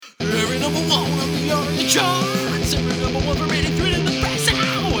Aria charts. Every number one for 83 in the press.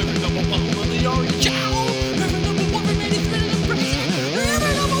 Ow! Every number one on the Aria chart. Every number one for 83 in the press.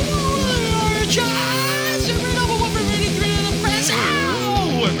 Every number one on the Aria charts. Every number one for 83 in the press.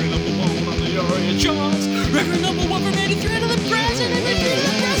 Ow! Every number one on the Aria charts. Every number one for 83 in the press. And 83 in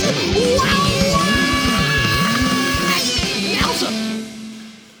the press. Wow! Yowza!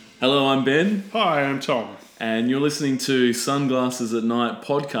 Hello, I'm Ben, Hi, I'm Tom. and you're listening to Sunglasses at Night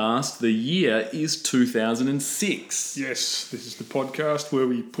podcast. The year is 2006. Yes, this is the podcast where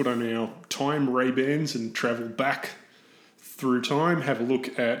we put on our time Ray-Bans and travel back through time, have a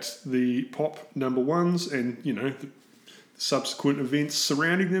look at the pop number ones and, the subsequent events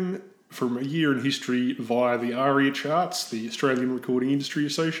surrounding them from a year in history via the ARIA charts, the Australian Recording Industry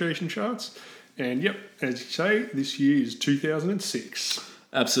Association charts. And yep, as you say, this year is 2006.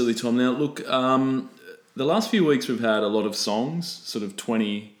 Absolutely, Tom. Now, look, the last few weeks we've had a lot of songs, sort of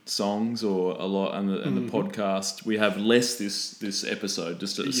 20 songs or a lot, and the podcast. We have less this episode,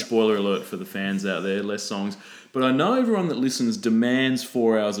 just a spoiler alert for the fans out there, less songs. But I know everyone that listens demands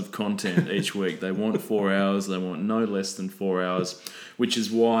 4 hours of content each week. They want 4 hours. They want no less than 4 hours, which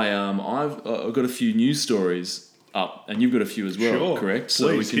is why I've got a few news stories up, and you've got a few as well, Sure, correct? So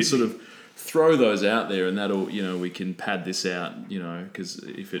we please, can hit sort me. of throw those out there, and that'll, we can pad this out, because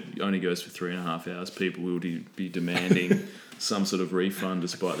if it only goes for 3.5 hours, people will be demanding some sort of refund,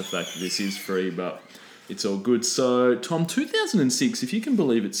 despite the fact that this is free, but it's all good. So, Tom, 2006, if you can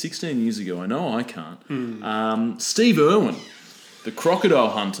believe it, 16 years ago, I know I can't, Steve Irwin, the crocodile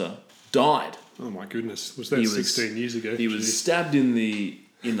hunter, died. Oh my goodness, was that 16 years ago? He was stabbed in the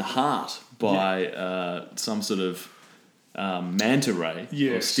heart by some sort of manta ray or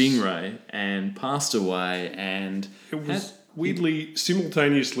Yes. stingray, and passed away. And It was weirdly,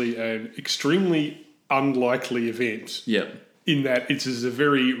 simultaneously, an extremely unlikely event. Yep. In that it is a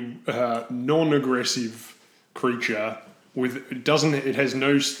very non-aggressive creature it has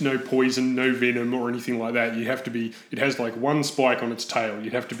no poison, no venom or anything like that. It has like one spike on its tail.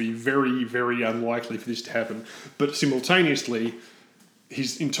 You'd have to be very, very unlikely for this to happen. But simultaneously,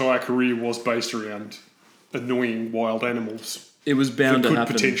 his entire career was based around annoying wild animals. It was bound that to could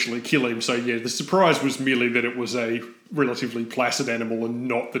happen. potentially kill him. So yeah, the surprise was merely that it was a relatively placid animal and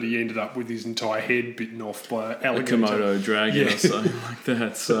not that he ended up with his entire head bitten off by an A alligator. Komodo dragon Yeah. or something like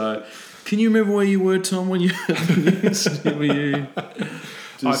that. So, can you remember where you were, Tom, when you heard the news? Were you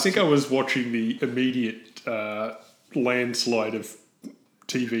I think I was watching the immediate landslide of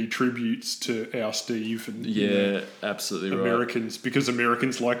TV tributes to our Steve and absolutely right. Americans, because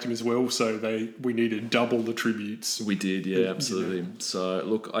Americans liked him as well, so we needed double the tributes. We did, absolutely. So,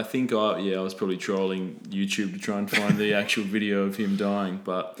 look, I think I was probably trolling YouTube to try and find the actual video of him dying,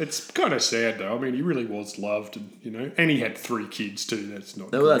 but It's kind of sad though. I mean, he really was loved, and he had 3 kids too. That's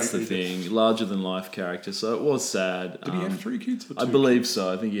not. well, that's the great either. thing, larger than life character. So it was sad. Did he have 3 kids? Or I 2 believe kids?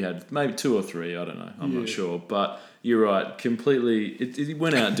 so. I think he had maybe 2 or 3. I don't know. I'm not sure, but you're right. Completely, he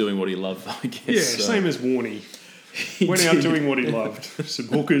went out doing what he loved, I guess. Yeah, so. same as Warnie. He Went out did. doing what he loved. Some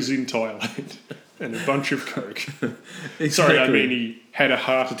hookers in Thailand and a bunch of coke. Exactly. Sorry, I mean he had a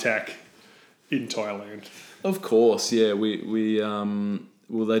heart attack in Thailand. Of course, yeah. We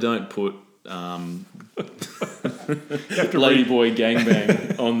well, they don't put Ladyboy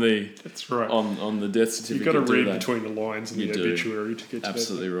gangbang on the That's right. on the death You've certificate. got to do read they? between the lines in You the do. obituary to get to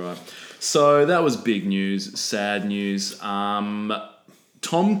Absolutely right. So that was big news, sad news.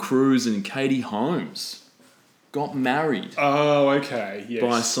 Tom Cruise and Katie Holmes got married that. Oh, okay. Yes.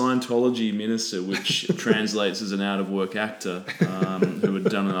 by a Scientology minister, which translates as an out-of-work actor who had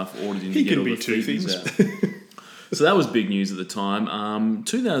done enough auditing He to get can all be the 2 feces things. out. So that was big news at the time.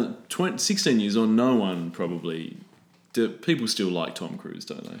 16 years on, no one probably... people still like Tom Cruise,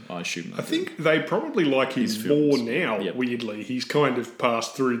 don't they? I assume they I think they probably like him His more films. now, Yep. weirdly. He's kind of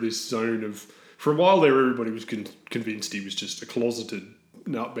passed through this zone of... For a while there, everybody was convinced he was just a closeted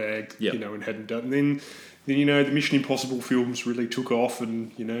nutbag, Yep. and hadn't done... Then, the Mission Impossible films really took off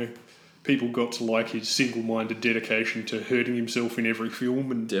and, people got to like his single-minded dedication to hurting himself in every film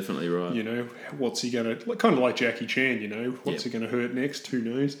and... Definitely right. What's he going to... Kind of like Jackie Chan, what's Yep. he going to hurt next? Who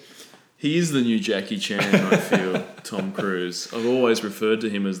knows? He is the new Jackie Chan, I feel, Tom Cruise. I've always referred to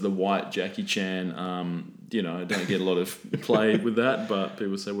him as the white Jackie Chan. I don't get a lot of play with that, but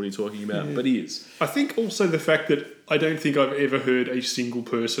people say, what are you talking about? Yeah. But he is. I think also the fact that I don't think I've ever heard a single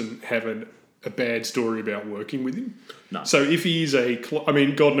person have a bad story about working with him. No. So if he is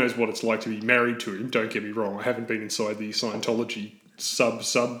God knows what it's like to be married to him, don't get me wrong. I haven't been inside the Scientology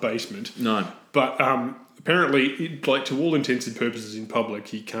sub basement. No. But apparently, to all intents and purposes in public,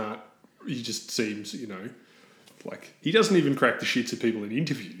 he just seems, Like, he doesn't even crack the shits at people in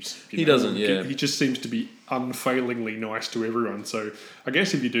interviews. He doesn't, yeah. He just seems to be unfailingly nice to everyone. So I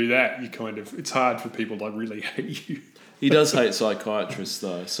guess if you do that, you kind of, it's hard for people to really hate you. He does hate psychiatrists,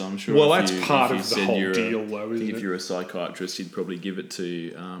 though, so I'm sure. Well, if that's you, part if you of the said whole you're deal, though, I think isn't if it? you're a psychiatrist, he'd probably give it to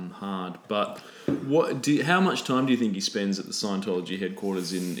you hard. But how much time do you think he spends at the Scientology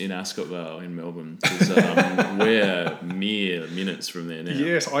headquarters in Ascot Vale in Melbourne? Because we're mere minutes from there now.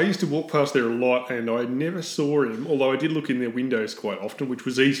 Yes, I used to walk past there a lot and I never saw him, although I did look in their windows quite often, which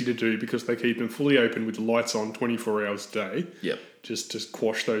was easy to do because they keep them fully open with the lights on 24 hours a day. Yep. Just to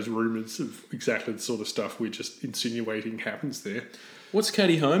quash those rumours of exactly the sort of stuff we're just insinuating happens there. What's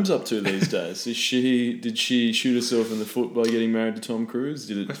Katie Holmes up to these days? Did she shoot herself in the foot by getting married to Tom Cruise?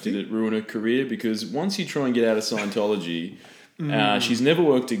 Did it ruin her career? Because once you try and get out of Scientology, she's never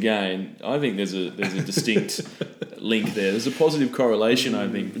worked again. I think there's a distinct link there. There's a positive correlation, I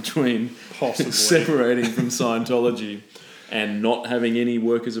think, between Possibly. separating from Scientology and not having any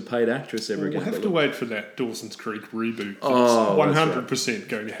work as a paid actress ever again. We'll have to wait for that Dawson's Creek reboot. That's Oh, 100%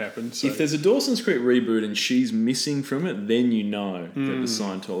 going to happen. So. If there's a Dawson's Creek reboot and she's missing from it, then you know that the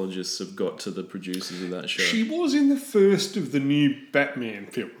Scientologists have got to the producers of that show. She was in the first of the new Batman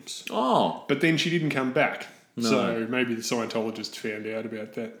films, Oh, but then she didn't come back. No. So maybe the Scientologists found out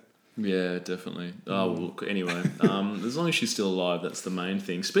about that. yeah, definitely. Oh, well, look, anyway, as long as she's still alive, that's the main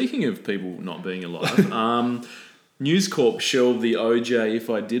thing. Speaking of people not being alive, News Corp shelved the OJ If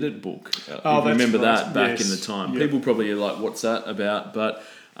I Did It book. If you that's remember right. that back Yes. in the time. Yep. People probably are like, what's that about? But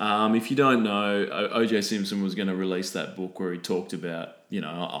if you don't know, OJ Simpson was going to release that book where he talked about,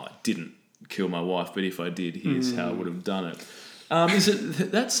 I didn't kill my wife, but if I did, here's how I would have done it.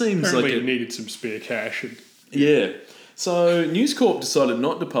 That seems Apparently like he needed some spare cash. And yeah. So News Corp decided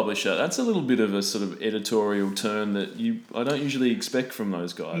not to publish that. That's a little bit of a sort of editorial turn that I don't usually expect from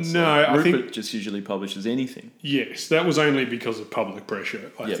those guys. No, Like, I Rupert think- just usually publishes anything. yes, that was only because of public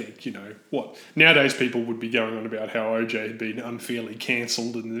pressure, I Yep. think. Nowadays people would be going on about how OJ had been unfairly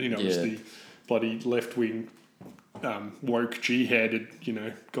cancelled and, it was Yeah. the bloody left-wing woke jihad had,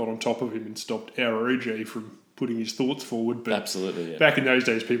 got on top of him and stopped our OJ from putting his thoughts forward. But Absolutely, yeah. back in those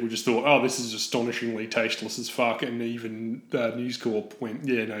days, people just thought, oh, this is astonishingly tasteless as fuck. And even News Corp went,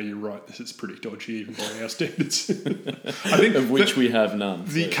 yeah, no, you're right. This is pretty dodgy, even by our standards. I think Of which we have none.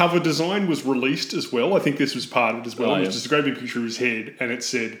 the so- cover design was released as well. I think this was part of it as well. Oh, It was yeah. just a great big picture of his head, and it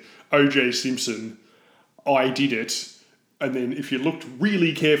said, OJ Simpson, I did it. And then if you looked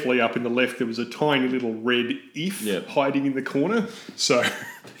really carefully up in the left, there was a tiny little red if Yep. hiding in the corner. So...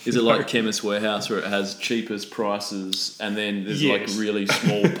 Is it like Chemist Warehouse where it has cheapest prices and then there's Yes. like really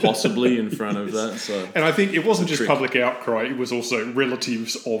small possibly in front of that? So And I think it wasn't just trick. public outcry, it was also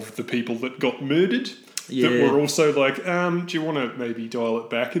relatives of the people that got murdered that Yeah. were also like, do you want to maybe dial it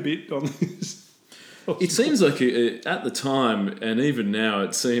back a bit on this? it seems like at the time and even now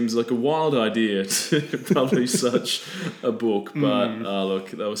it seems like a wild idea to publish such a book. But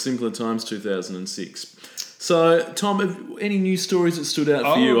look, that was simpler times 2006. So, Tom, any news stories that stood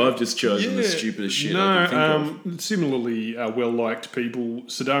out for you? I've just chosen the stupidest shit I can think of. Similarly well-liked people,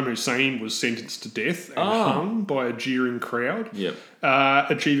 Saddam Hussein was sentenced to death and hung by a jeering crowd, Yep.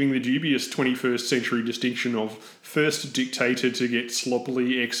 achieving the dubious 21st century distinction of first dictator to get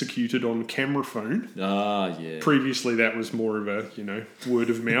sloppily executed on camera phone. Ah, yeah. Previously, that was more of a, word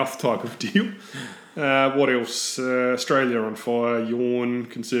of mouth type of deal. What else? Australia on fire, yawn,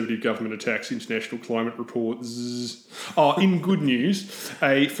 Conservative government attacks international climate report. Zzz. In good news,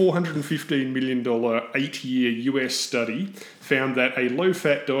 a $415 million 8-year US study found that a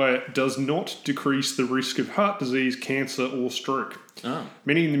low-fat diet does not decrease the risk of heart disease, cancer or stroke. Oh.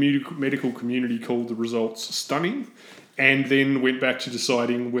 Many in the medical community called the results stunning and then went back to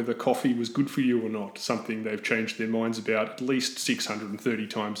deciding whether coffee was good for you or not, something they've changed their minds about at least 630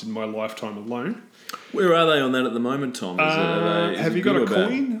 times in my lifetime alone. Where are they on that at the moment, Tom? Is Have it you got a good or bad?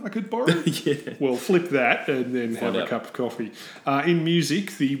 coin I could borrow? Yeah. Well, flip that and then have a out. cup of coffee. In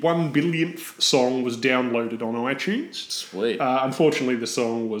music, the 1 billionth song was downloaded on iTunes. Sweet. Unfortunately, the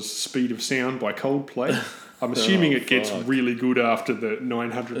song was Speed of Sound by Coldplay. I'm assuming it gets fuck. really good after the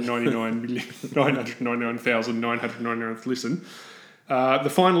 999,999th listen. The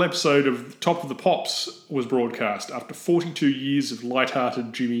final episode of Top of the Pops was broadcast after 42 years of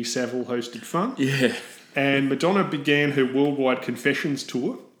light-hearted Jimmy Savile hosted fun. yeah. And Madonna began her worldwide Confessions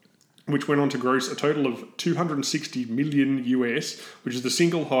tour, which went on to gross a total of $260 million US, which is the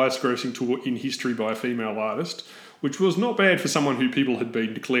single highest grossing tour in history by a female artist, which was not bad for someone who people had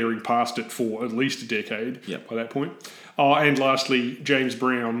been declaring past it for at least a decade Yep. by that point. And lastly, James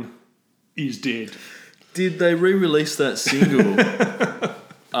Brown is dead. Did they re-release that single?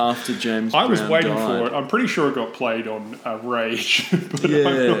 after James I was Brown waiting died. for it. I'm pretty sure it got played on Rage, but Yeah.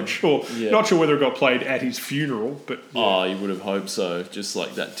 I'm not sure. Yeah. Not sure whether it got played at his funeral, but yeah, Oh, you would have hoped so. Just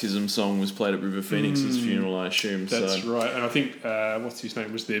like that Tism song was played at River Phoenix's funeral, I assume. that's so. right. And I think what's his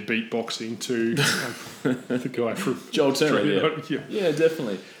name was there beatboxing too. The guy from Joel Turner, Australia. yeah. Yeah,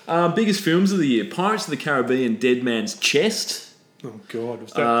 definitely. Biggest films of the year: Pirates of the Caribbean, Dead Man's Chest. Oh God,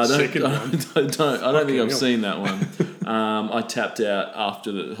 was that the second one? I don't think I've hell. seen that one. I tapped out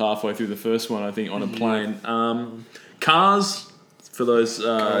after halfway through the first one, I think, on a plane. Cars, for those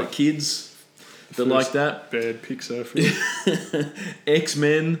kids that like that. Bad Pixar film.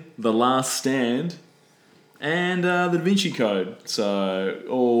 X-Men, The Last Stand, and The Da Vinci Code. So,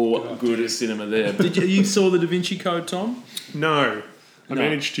 all good at cinema there. You saw The Da Vinci Code, Tom? No. I No.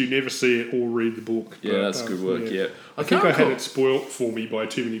 managed to never see it or read the book. Yeah, but, that's good work, yeah. I think I had it spoilt for me by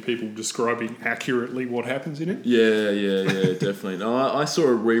too many people describing accurately what happens in it. Yeah, definitely. No, I saw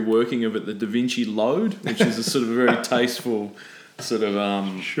a reworking of it, the Da Vinci Load, which is a sort of a very tasteful sort of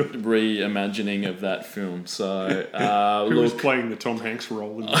reimagining of that film. So, Who was playing the Tom Hanks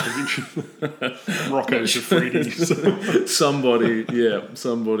role in the Da Vinci? Rocco Siffredi.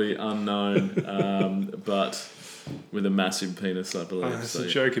 somebody unknown, but with a massive penis, I believe. There's a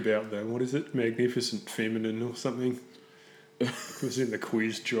joke about that. What is it? Magnificent Feminine or something? It was in the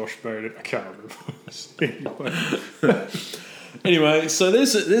quiz. Josh made it. I can't remember. Anyway, so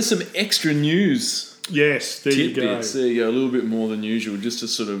there's some extra news Yes, there you go. tidbits. There you go, a little bit more than usual, just to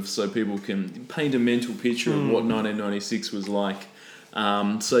sort of so people can paint a mental picture of what 1996 was like.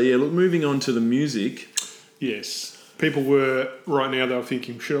 So yeah, look, moving on to the music. Yes. People were, right now, they were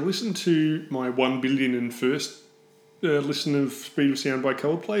thinking, should I listen to my 1 billion and first listen of Speed of Sound by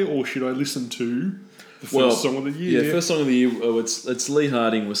Coldplay, or should I listen to the first song of the year? Yeah, first song of the year. It's Lee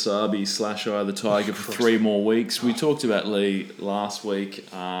Harding, Wasabi / Eye of the Tiger for 3 more weeks. We talked about Lee last week.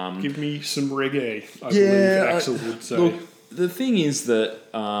 Give me some reggae, I believe Axel would say. Look, the thing is that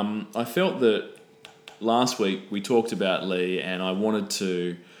I felt that last week we talked about Lee, and I wanted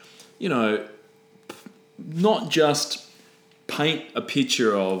to, not just paint a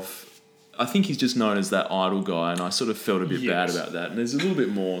picture of. I think he's just known as that idol guy, and I sort of felt a bit bad about that. And there's a little bit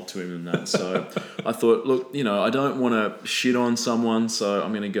more to him than that. So I thought, look, I don't want to shit on someone, so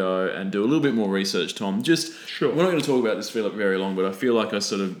I'm going to go and do a little bit more research, Tom. We're not going to talk about this for very long, but I feel like I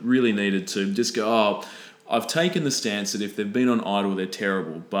sort of really needed to just go, I've taken the stance that if they've been on Idol, they're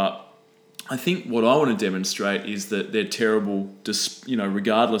terrible. But I think what I want to demonstrate is that they're terrible,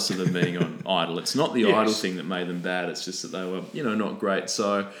 regardless of them being on Idol. It's not the Idol thing that made them bad. It's just that they were, not great.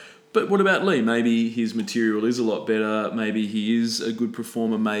 So, but what about Lee? Maybe his material is a lot better. Maybe he is a good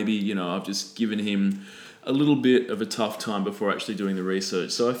performer. Maybe, I've just given him a little bit of a tough time before actually doing the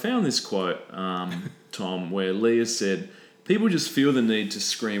research. So I found this quote, Tom, where Lee has said, "People just feel the need to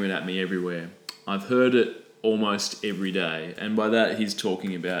scream it at me everywhere. I've heard it almost every day." And by that, he's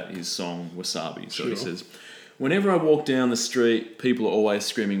talking about his song Wasabi. So he says, "Whenever I walk down the street, people are always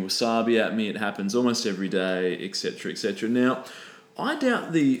screaming Wasabi at me. It happens almost every day, etc., etc." Now, I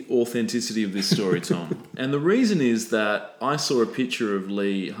doubt the authenticity of this story, Tom. And the reason is that I saw a picture of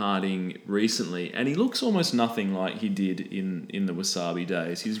Lee Harding recently, and he looks almost nothing like he did in the Wasabi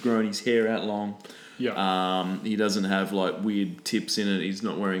days. He's grown his hair out long. Yeah. He doesn't have like weird tips in it. He's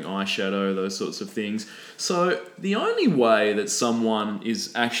not wearing eyeshadow, those sorts of things. So the only way that someone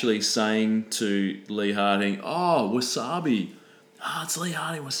is actually saying to Lee Harding, "Oh, Wasabi. It's Lee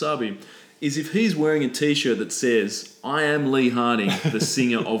Harding, Wasabi," is if he's wearing a t-shirt that says, "I am Lee Harding, the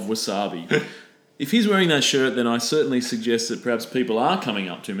singer of Wasabi." If he's wearing that shirt, then I certainly suggest that perhaps people are coming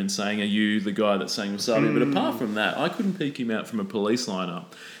up to him and saying, "Are you the guy that sang Wasabi?" But apart from that, I couldn't pick him out from a police lineup.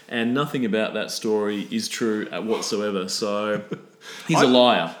 And nothing about that story is true whatsoever. So he's a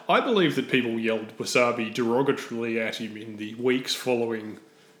liar. I believe that people yelled Wasabi derogatorily at him in the weeks following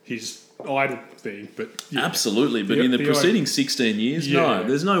his Idol thing. But Absolutely. But in the preceding 16 years, no.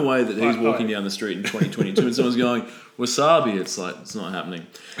 There's no way that he's walking down the street in 2022 and someone's going, "Wasabi," it's like, it's not happening.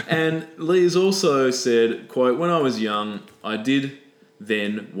 And Lee has also said, quote, "When I was young, I did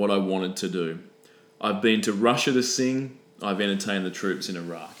then what I wanted to do. I've been to Russia to sing. I've entertained the troops in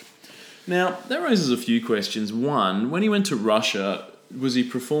Iraq." Now, that raises a few questions. One, when he went to Russia, was he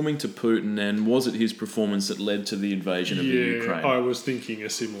performing to Putin, and was it his performance that led to the invasion of the Ukraine? I was thinking a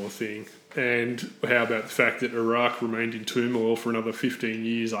similar thing. And how about the fact that Iraq remained in turmoil for another 15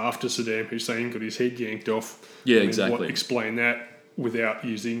 years after Saddam Hussein got his head yanked off? Yeah, exactly. Explain that without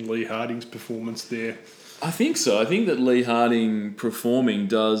using Lee Harding's performance there. I think so. I think that Lee Harding performing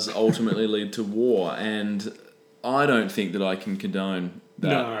does ultimately lead to war, and I don't think that I can condone that.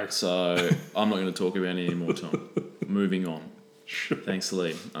 No. So I'm not going to talk about it anymore, Tom. Moving on. Thanks,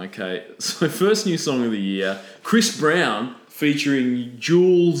 Lee. Okay, so first new song of the year, Chris Brown featuring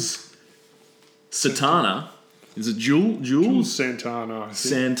Jules Santana. Is it Jules? Jules Santana. I think.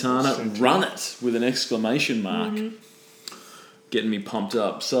 Santana, Run It, with an exclamation mark. Getting me pumped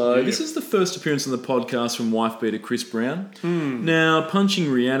up. So this is the first appearance on the podcast from wife beater Chris Brown. Now, punching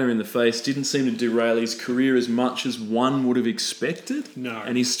Rihanna in the face didn't seem to derail his career as much as one would have expected. No.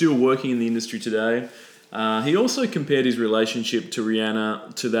 And he's still working in the industry today. He also compared his relationship to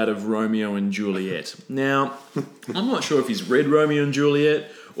Rihanna to that of Romeo and Juliet. Now, I'm not sure if he's read Romeo and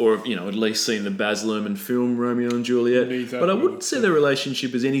Juliet or, you know, at least seen the Baz Luhrmann film Romeo and Juliet. Neither. But I wouldn't say their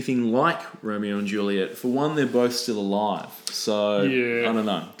relationship is anything like Romeo and Juliet. For one, they're both still alive. So, Yeah. I don't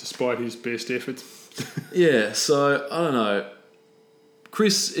know. Despite his best efforts. Yeah, so, I don't know.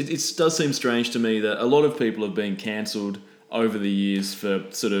 Chris, it does seem strange to me that a lot of people have been cancelled over the years for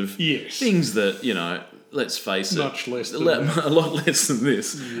sort of Yes. things that, you know, let's face it. Much less than a lot less than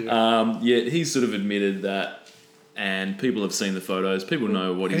this. Yeah. Yet he's sort of admitted that, and people have seen the photos. People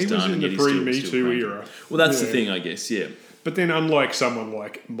know what he's He done. was in and the yet he's still pre-Me still Too cranking. era. Well, that's the Yeah. thing, I guess. Yeah, But then, unlike someone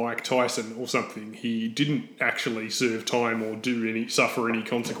like Mike Tyson or something, he didn't actually serve time or suffer any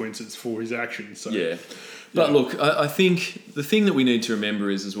consequences for his actions. So, yeah. But look, I think the thing that we need to remember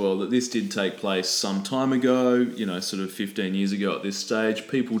is as well that this did take place some time ago. You know, sort of 15 years ago at this stage.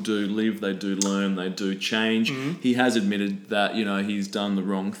 People do live, they do learn, they do change. He has admitted that, you know, he's done the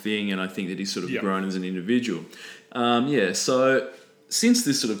wrong thing, and I think that he's sort of grown as an individual. So since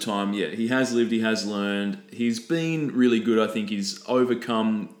this sort of time, he has lived, he has learned. He's been really good. I think he's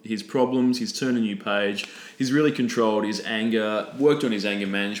overcome his problems. He's turned a new page. He's really controlled his anger, worked on his anger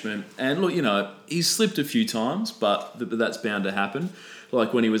management. And look, you know, he's slipped a few times, but that's bound to happen.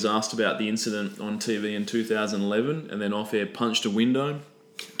 Like when he was asked about the incident on TV in 2011 and then off-air punched a window,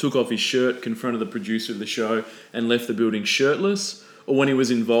 took off his shirt, confronted the producer of the show and left the building shirtless. Or when he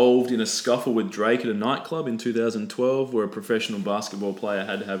was involved in a scuffle with Drake at a nightclub in 2012 where a professional basketball player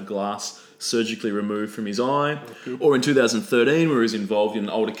had to have glass surgically removed from his eye. Or in 2013 where he was involved in an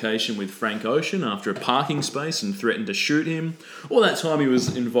altercation with Frank Ocean after a parking space and threatened to shoot him. Or that time he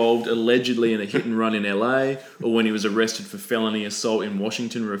was involved allegedly in a hit and run in LA. Or when he was arrested for felony assault in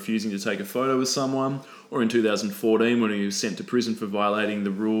Washington refusing to take a photo with someone. Or in 2014 when he was sent to prison for violating the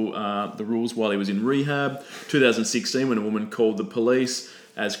rules while he was in rehab. 2016 when a woman called the police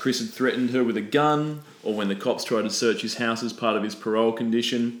as Chris had threatened her with a gun. Or when the cops tried to search his house as part of his parole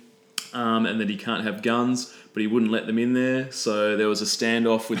condition. And that he can't have guns, but he wouldn't let them in there. So there was a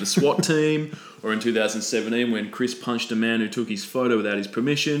standoff with the SWAT team. Or in 2017 when Chris punched a man who took his photo without his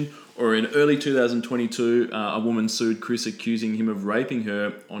permission. Or in early 2022, a woman sued Chris accusing him of raping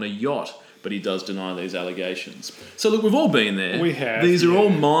her on a yacht. But he does deny these allegations. So look, we've all been there. We have. These are all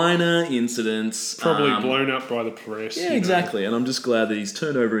minor incidents. Probably blown up by the press. Yeah, exactly. And I'm just glad that he's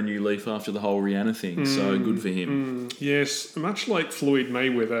turned over a new leaf after the whole Rihanna thing. So good for him. Yes, much like Floyd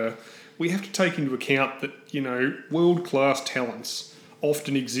Mayweather, we have to take into account that, you know, world-class talents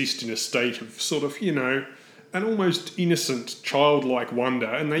often exist in a state of sort of, you know, an almost innocent, childlike wonder,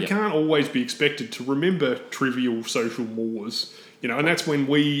 and they can't always be expected to remember trivial social mores. You know, and that's when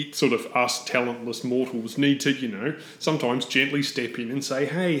we, sort of us talentless mortals, need to, you know, sometimes gently step in and say,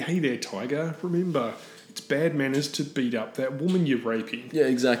 hey there, Tiger, remember, it's bad manners to beat up that woman you're raping. Yeah,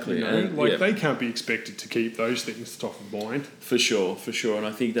 exactly. You know, they can't be expected to keep those things top of mind. For sure. And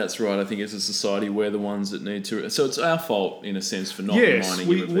I think that's right. I think as a society, we're the ones that need to... So it's our fault, in a sense, for not reminding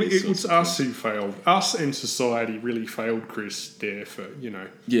him of these it was us who failed. Us and society really failed Chris there for, you know...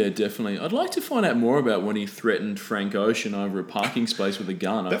 Yeah, definitely. I'd like to find out more about when he threatened Frank Ocean over a parking space with a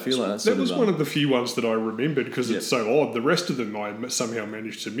gun. I feel like that's that was one of the few ones that I remembered because it's so odd. The rest of them I somehow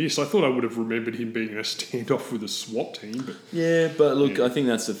managed to miss. I thought I would have remembered him being in a standoff with a SWAT team. But look, I think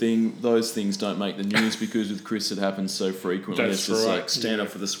that's the thing. Those things don't make the news because with Chris it happens so frequently. That's it's just right. like stand up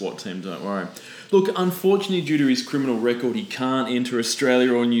for the SWAT team, don't worry. Look, unfortunately, due to his criminal record, he can't enter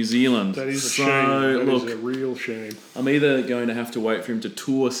Australia or New Zealand. That is a shame. That is a real shame. I'm either going to have to wait for him to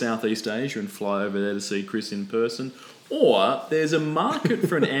tour Southeast Asia and fly over there to see Chris in person, or there's a market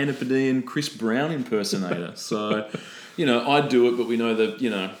for an Antipodean Chris Brown impersonator. So, you know, I'd do it, but we know the, you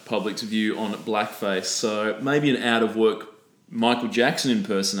know, public's view on blackface. So maybe an out-of-work Michael Jackson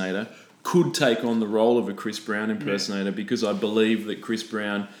impersonator could take on the role of a Chris Brown impersonator because I believe that Chris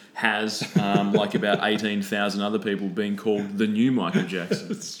Brown has, like about 18,000 other people, been called the new Michael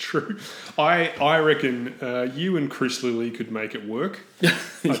Jackson. It's true. I reckon you and Chris Lilly could make it work.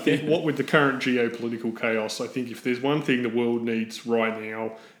 I think what with the current geopolitical chaos, I think if there's one thing the world needs right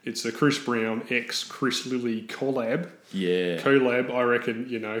now, it's a Chris Brown x Chris Lilly collab. Yeah. Collab, I reckon,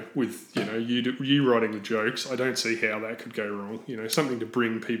 with, you writing the jokes, I don't see how that could go wrong. Something to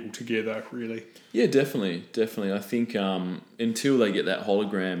bring people together, really. Yeah, definitely. I think until they get that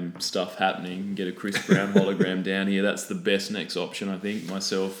hologram stuff happening and get a Chris Brown hologram down here, that's the best next option, I think.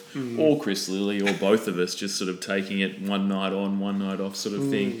 Myself or Chris Lilly or both of us just sort of taking it one night on, one night off sort of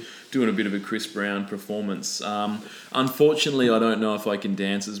thing, doing a bit of a Chris Brown performance. Unfortunately, I don't know if I can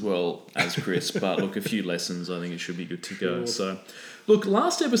dance as well as Chris, but look, a few lessons, I think it should be good to go. So, look,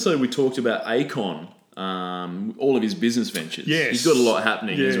 last episode we talked about Akon. All of his business ventures. Yes. He's got a lot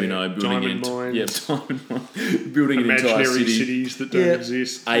happening, as we know. Diamond mines. Diamond mines. Building an entire Imaginary city. cities that don't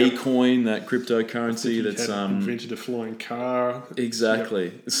exist. Acoin, that cryptocurrency that's invented a flying car. Exactly.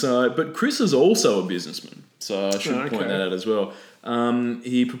 Yep. So, but Chris is also a businessman, so I should point that out as well.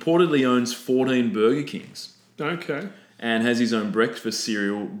 He purportedly owns 14 Burger Kings. Okay. And has his own breakfast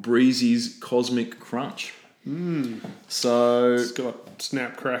cereal, Breezy's Cosmic Crunch. So it's got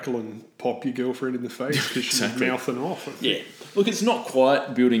snap, crackle, and pop your girlfriend in the face because she's mouthing off. Yeah. Look, it's not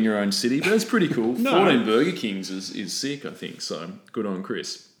quite building your own city, but it's pretty cool. 14 Burger Kings is sick, I think. So good on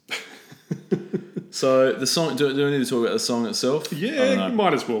Chris. So the song. Do we need to talk about the song itself? Yeah, you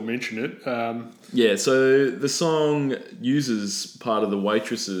might as well mention it. Yeah. So the song uses part of the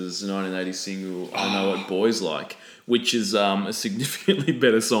Waitresses' 1980 single "I Know What Boys Like," which is a significantly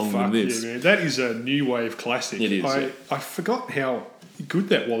better song than this. Yeah, man. That is a new wave classic. It is. I forgot how good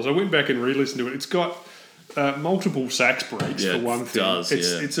that was. I went back and re-listened to it. It's got multiple sax breaks for one thing.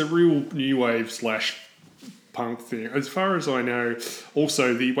 It's a real new wave / punk thing. As far as I know,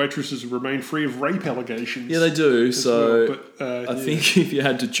 also the Waitresses remain free of rape allegations. Yeah, they do. So well, I think if you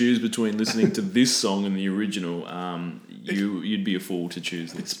had to choose between listening to this song and the original, you'd be a fool to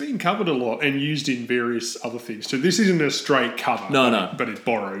choose this. It's been covered a lot and used in various other things. So this isn't a straight cover. No. But it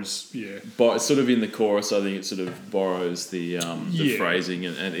borrows, But it's sort of in the chorus, I think it sort of borrows the phrasing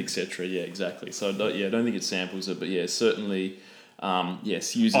and etc. Yeah, exactly. So I don't think it samples it, but certainly...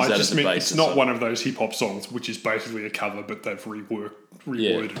 uses that as a basis. It's not one of those hip hop songs which is basically a cover, but they've reworded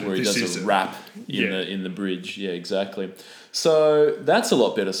it. Where he does a rap in the bridge. Yeah, exactly. So that's a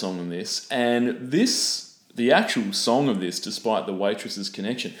lot better song than this. And the actual song of this, despite the Waitresses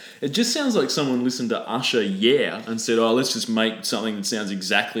connection, it just sounds like someone listened to Usher and said, let's just make something that sounds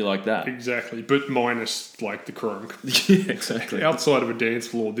exactly like that. Exactly, but minus like the crunk. Yeah, exactly. Outside of a dance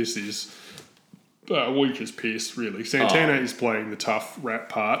floor, this is weak as piss, really. Santana is playing the tough rap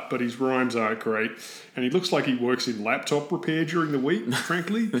part, but his rhymes aren't great. And he looks like he works in laptop repair during the week,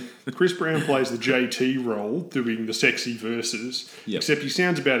 frankly. Chris Brown plays the JT role, doing the sexy verses. Yep. Except he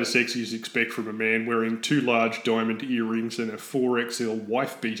sounds about as sexy as you expect from a man wearing 2 large diamond earrings and a 4XL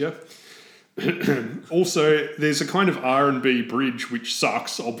wife beater. Also, there's a kind of R&B bridge which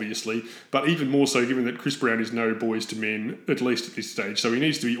sucks, obviously, but even more so given that Chris Brown is no Boys to Men, at least at this stage, so he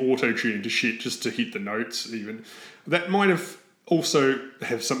needs to be auto-tuned to shit just to hit the notes even. That might have also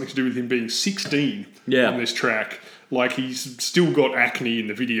have something to do with him being 16 on this track. Like, he's still got acne in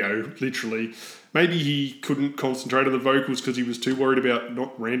the video, literally. Maybe he couldn't concentrate on the vocals because he was too worried about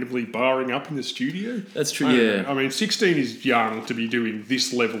not randomly barring up in the studio. That's true, I mean, 16 is young to be doing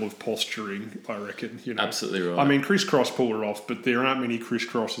this level of posturing, I reckon. Absolutely right. I mean, Criss Cross pulled it off, but there aren't many Criss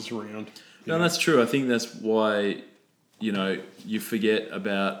Crosses around. No, that's true. I think that's why, you forget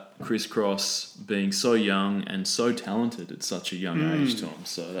about Criss Cross being so young and so talented at such a young age, Tom.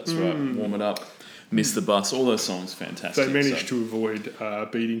 So that's right. Warm It Up. Miss the Bus, all those songs, fantastic. They managed to avoid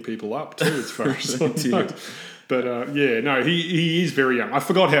beating people up too, as far as I know. But he is very young. I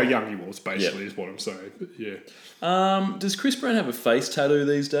forgot how young he was, basically, is what I'm saying. But does Chris Brown have a face tattoo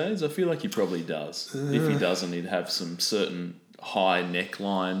these days? I feel like he probably does. If he doesn't, he'd have some certain high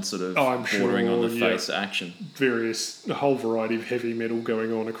neckline sort of bordering on the face action. A whole variety of heavy metal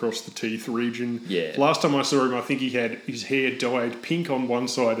going on across the teeth region. Yeah. Last time I saw him, I think he had his hair dyed pink on one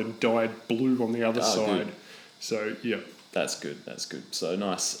side and dyed blue on the other side. Good. So, yeah. That's good. So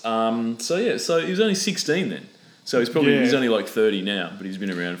nice. So he was only 16 then. So he's only like 30 now, but he's been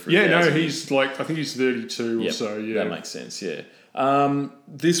around for he's I think he's 32 or so, That makes sense, yeah.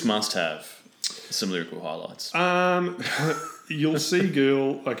 This must have some lyrical highlights. You'll see,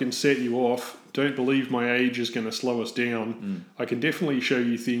 girl, I can set you off. Don't believe my age is going to slow us down. I can definitely show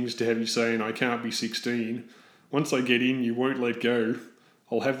you things to have you saying I can't be 16. Once I get in, you won't let go.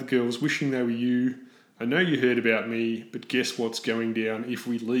 I'll have the girls wishing they were you. I know you heard about me, but guess what's going down if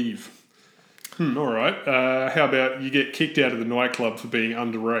we leave? All right. How about you get kicked out of the nightclub for being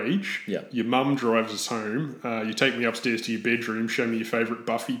underage? Yeah. Your mum drives us home. You take me upstairs to your bedroom, show me your favourite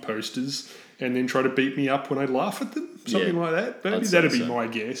Buffy posters, and then try to beat me up when I laugh at them? Something like that? Maybe that'd be my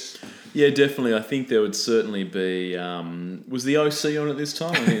guess. Yeah, definitely. I think there would certainly be... was the OC on at this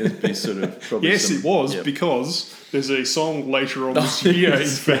time? I think there'd be sort of... probably Yes, some, it was, because there's a song later on this year, in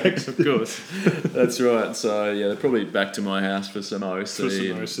fact. Of course. That's right. So, yeah, they're probably back to my house for some OC.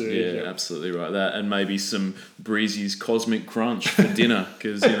 Yeah, absolutely right. That, and maybe some Breezy's Cosmic Crunch for dinner,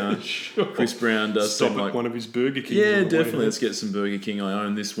 because, Sure. Chris Brown does Stop something at like... one of his Burger Kings. Yeah, definitely. Let's get some Burger King. I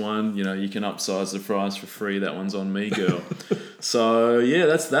own this one. You can upsize the fries for free. That one's on me, girl. So, yeah,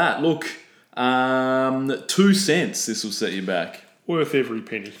 that's that. Look, 2 cents, this will set you back. Worth every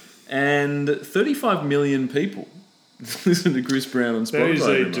penny. And 35 million people listen to Chris Brown on Spotify. That is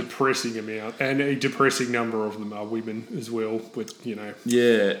a depressing amount, and a depressing number of them are women as well. But not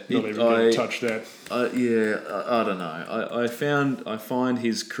even going to touch that. I don't know. I find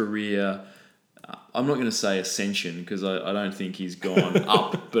his career. I'm not going to say ascension because I don't think he's gone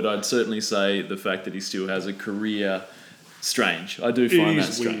up, but I'd certainly say the fact that he still has a career strange. I do find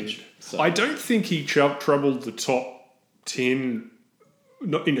that strange. Weird. So. I don't think he troubled the top 10.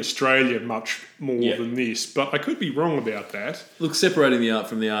 Not in Australia much more than this, but I could be wrong about that. Look, separating the art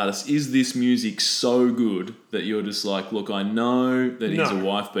from the artist, is this music so good that you're just like, look, I know that he's a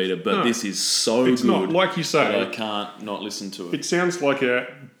wife beater, but this is so it's good not, like you say, that I can't not listen to it. It sounds like a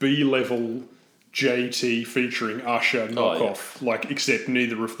B-level JT featuring Usher knockoff, except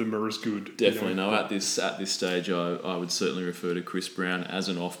neither of them are as good. Definitely no. At this stage, I would certainly refer to Chris Brown as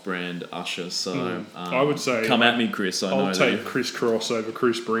an off-brand Usher. So I would say, come at me, Chris. I'll take Chris Cross over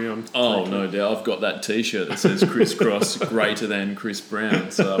Chris Brown. Oh, no doubt. I've got that T-shirt that says Chris Cross greater than Chris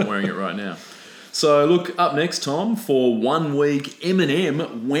Brown, so I'm wearing it right now. So look, up next, Tom, for 1 week,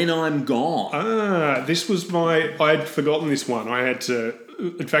 Eminem, When I'm Gone. This was I'd forgotten this one. I had to.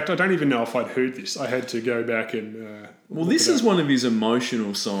 In fact, I don't even know if I'd heard this. I had to go back and... well, this is one of his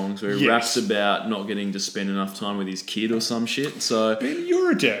emotional songs where he raps about not getting to spend enough time with his kid or some shit. So, Ben, you're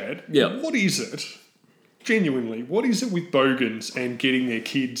a dad. Yeah. What is it? Genuinely, what is it with bogans and getting their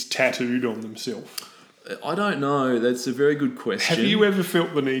kids tattooed on themselves? I don't know. That's a very good question. Have you ever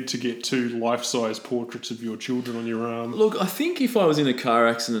felt the need to get 2 life-size portraits of your children on your arm? Look, I think if I was in a car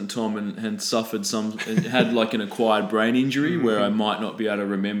accident, Tom, and suffered had like an acquired brain injury where I might not be able to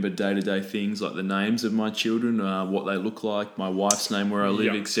remember day-to-day things like the names of my children, what they look like, my wife's name, where I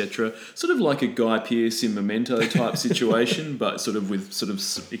live, etc. Sort of like a Guy Pearce in Memento type situation, but sort of with sort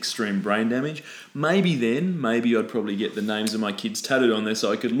of extreme brain damage. Maybe I'd probably get the names of my kids tattooed on there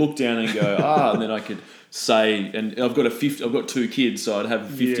so I could look down and go, and then I could say, and I've got 2 kids, so I'd have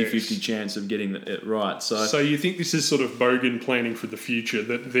a 50-50 chance of getting it right. So you think this is sort of bogan planning for the future,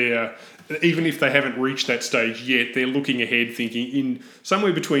 that they're, even if they haven't reached that stage yet, they're looking ahead thinking, in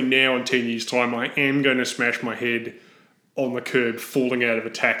somewhere between now and 10 years' time, I am going to smash my head on the curb falling out of a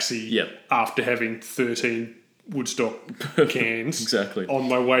taxi after having 13 Woodstock cans exactly on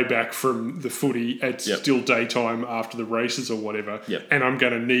my way back from the footy at still daytime after the races or whatever, and I'm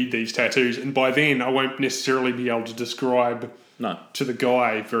going to need these tattoos, and by then I won't necessarily be able to describe to the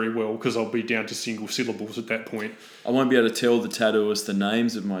guy very well because I'll be down to single syllables at that point. I won't be able to tell the tattooist the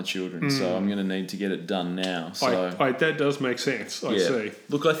names of my children, so I'm going to need to get it done now. So that does make sense. I see.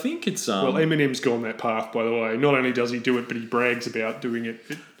 Look, I think it's well, Eminem's gone that path, by the way. Not only does he do it, but he brags about doing it.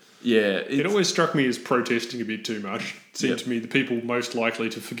 It always struck me as protesting a bit too much. It seemed to me the people most likely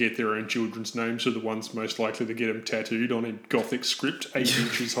to forget their own children's names are the ones most likely to get them tattooed on a Gothic script 8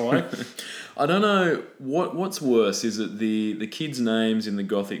 inches high. I don't know what's worse. Is it the kids' names in the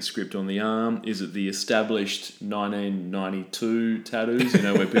Gothic script on the arm? Is it the established 1992 tattoos,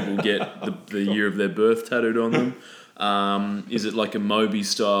 where people get the year of their birth tattooed on them? Is it like a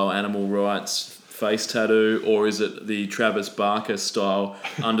Moby-style animal rights face tattoo, or is it the Travis Barker style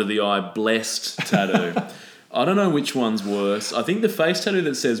under the eye blessed tattoo? I don't know which one's worse. I think the face tattoo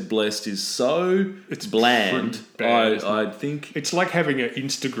that says blessed is so bland. Bad, I think it's like having an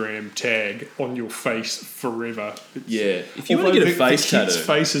Instagram tag on your face forever. If you want to get a face tattoo, the kids'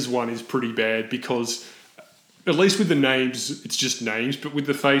 faces one is pretty bad because at least with the names, it's just names, but with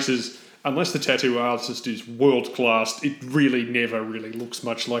the faces, unless the tattoo artist is world class, it really never really looks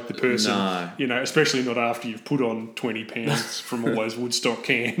much like the person. No. Especially not after you've put on 20 pounds from all those Woodstock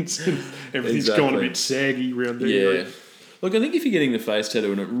cans and everything's gone a bit saggy around there. Yeah. Look, I think if you're getting the face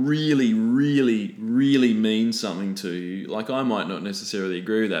tattoo and it really, really, really means something to you, like I might not necessarily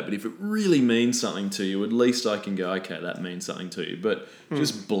agree with that, but if it really means something to you, at least I can go, okay, that means something to you. But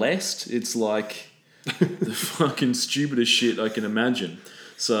just blessed, it's like the fucking stupidest shit I can imagine.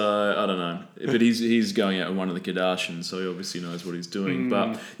 So, I don't know. But he's going out with one of the Kardashians, so he obviously knows what he's doing.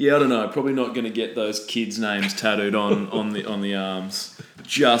 But, yeah, I don't know. Probably not going to get those kids' names tattooed on the arms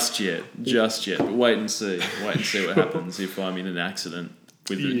just yet. But wait and see. Wait and see what happens if I'm in an accident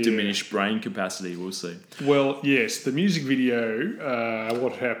with a diminished brain capacity. We'll see. Well, yes, the music video,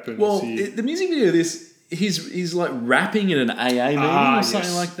 what happens here? The music video of this... He's like rapping in an AA meeting or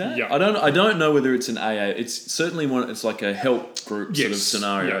something like that. Yeah. I don't know whether it's an AA. It's certainly it's like a help group sort of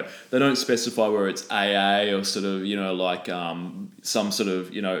scenario. Yeah. They don't specify whether it's AA or sort of like some sort of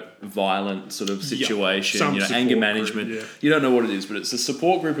violent sort of situation. Some anger management. Group, yeah. You don't know what it is, but it's a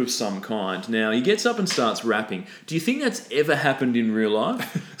support group of some kind. Now he gets up and starts rapping. Do you think that's ever happened in real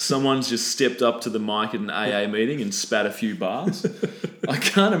life? Someone's just stepped up to the mic at an AA meeting and spat a few bars. I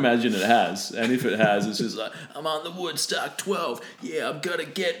can't imagine it has, and if it has, it's just like, I'm on the Woodstock 12. Yeah, I've got to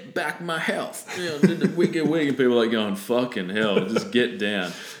get back my health. The wig, and people are like going, fucking hell, just get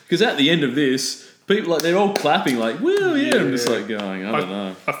down. Because at the end of this, people they're all clapping like, woo, yeah. I'm just like going, I don't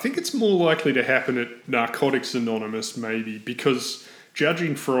know. I think it's more likely to happen at Narcotics Anonymous, maybe, because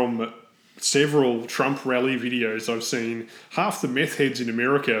judging from several Trump rally videos I've seen, half the meth heads in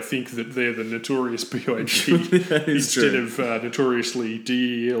America think that they're the Notorious B.I.G. instead of notoriously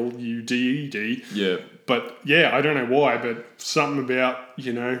D-E-L-U-D-E-D. Yeah. But yeah, I don't know why, but something about,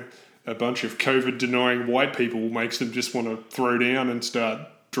 a bunch of COVID-denying white people makes them just want to throw down and start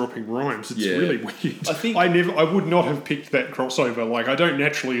dropping rhymes. It's really weird. I would not have picked that crossover. Like, I don't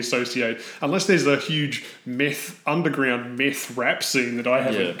naturally associate, unless there's a huge underground meth rap scene that I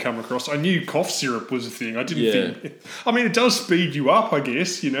haven't come across. I knew cough syrup was a thing. I didn't think. I mean, it does speed you up, I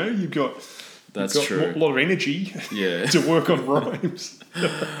guess. You've got true. A lot of energy to work on rhymes.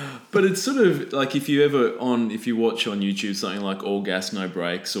 But it's sort of like if you watch on YouTube something like All Gas No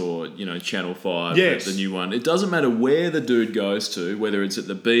Brakes or Channel 5, the new one, it doesn't matter where the dude goes to, whether it's at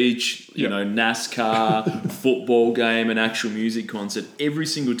the beach, NASCAR, football game, an actual music concert, every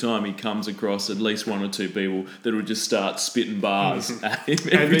single time he comes across at least one or two people that will just start spitting bars at him.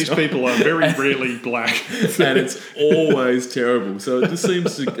 And these people are very rarely black. And it's always terrible. So it just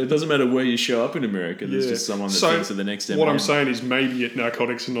seems it doesn't matter where you show up in America, there's just someone that thinks of the next Eminem. What I'm saying is maybe at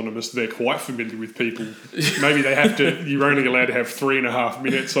Narcotics Anonymous they're quite familiar with people. Maybe they have to. You're only allowed to have 3.5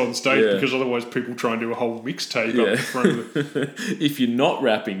 minutes on stage because otherwise people try and do a whole mixtape up in front of them. If you're not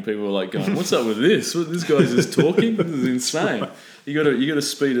rapping, people are like going, "What's up with this? This guy's just talking. This is insane." You got to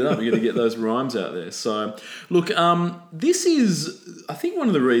speed it up. You got to get those rhymes out there. So, look, this is, I think, one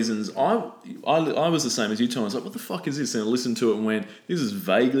of the reasons I was the same as you, Tom. I was like, what the fuck is this? And I listened to it and went, this is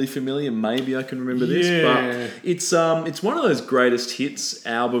vaguely familiar. Maybe I can remember this. But it's one of those greatest hits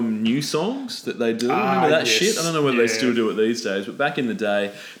album new songs that they do. Remember that shit? I don't know whether they still do it these days, but back in the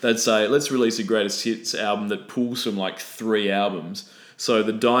day, they'd say, let's release a greatest hits album that pulls from like 3 albums. So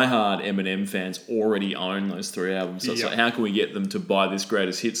the diehard Eminem fans already own those 3 albums. So it's like, how can we get them to buy this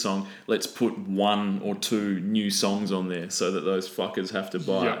greatest hit song? Let's put 1 or 2 new songs on there so that those fuckers have to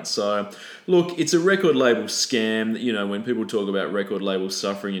buy it. So, look, it's a record label scam. When people talk about record labels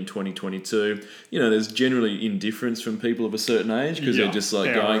suffering in 2022, there's generally indifference from people of a certain age because they're just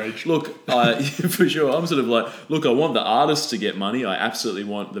like going, look, for sure, I'm sort of like, look, I want the artists to get money. I absolutely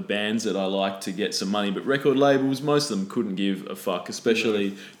want the bands that I like to get some money. But record labels, most of them couldn't give a fuck, especially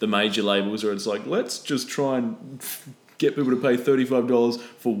the major labels where it's like, let's just try and get people to pay $35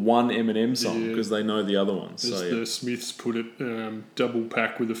 for one Eminem song because they know the other ones. As the Smiths put it, double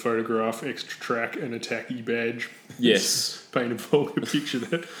pack with a photograph, extra track, and a tacky badge. Yes. Paint a picture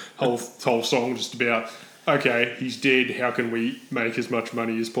that whole song just about, okay, he's dead, how can we make as much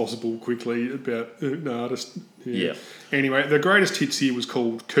money as possible quickly about an artist. Anyway, the greatest hits here was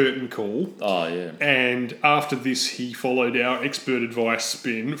called Curtain Call. Oh, yeah. And after this, he followed our expert advice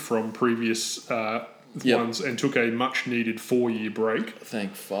spin from previous ones and took a much-needed 4-year break.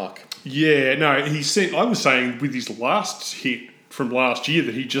 Thank fuck. Yeah, no, he said, I was saying with his last hit from last year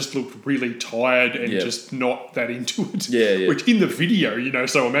that he just looked really tired and just not that into it. Yeah. Which in the video,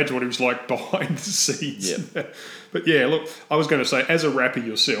 so imagine what he was like behind the scenes. Yeah. But yeah, look, I was going to say, as a rapper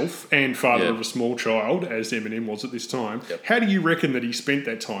yourself and father of a small child, as Eminem was at this time, how do you reckon that he spent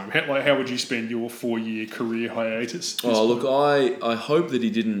that time? How would you spend your 4-year career hiatus? Look, I hope that he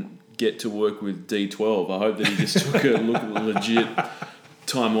didn't get to work with D12. I hope that he just took a legit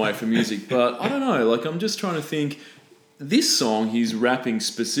time away from music. But I don't know, I'm just trying to think. this song, he's rapping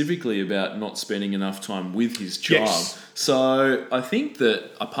specifically about not spending enough time with his child. Yes. So I think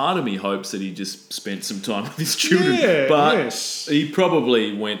that a part of me hopes that he just spent some time with his children. Yeah, but yes. he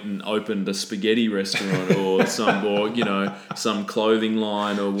probably went and opened a spaghetti restaurant or some clothing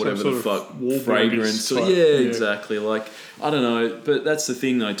line or whatever sort the of fuck, Wahlburgers fragrance. type, Yeah, yeah. exactly. Like, I don't know, but that's the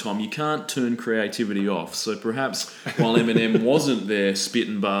thing though, Tom. You can't turn creativity off. So perhaps while Eminem wasn't there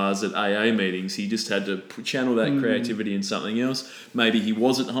spitting bars at AA meetings, he just had to channel that creativity in something else. Maybe he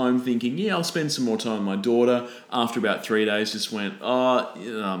wasn't home thinking, yeah, I'll spend some more time with my daughter. After about 3 days, just went,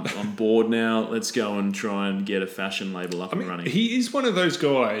 I'm bored now. Let's go and try and get a fashion label up and running. He is one of those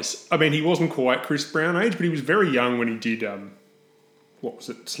guys. I mean, he wasn't quite Chris Brown age, but he was very young when he did, what was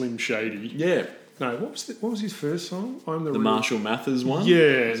it, Slim Shady. Yeah. No, what was his first song? I'm The Real- Marshall Mathers one? Yeah,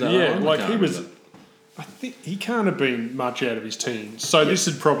 Is that yeah. one? I Like can't he was. remember. I think he can't have been much out of his teens. So this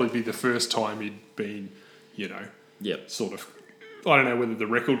would probably be the first time he'd been, Yep. sort of. I don't know whether the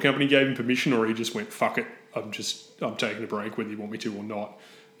record company gave him permission or he just went, fuck it, I'm taking a break whether you want me to or not.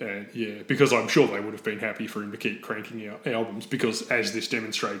 And because I'm sure they would have been happy for him to keep cranking out albums because as this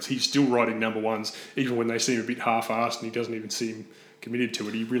demonstrates, he's still writing number ones even when they seem a bit half-assed and he doesn't even seem committed to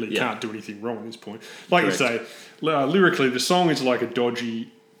it. He really can't do anything wrong at this point. Like Correct. you say, lyrically, the song is like a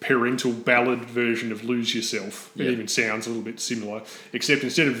dodgy parental ballad version of Lose Yourself. It even sounds a little bit similar, except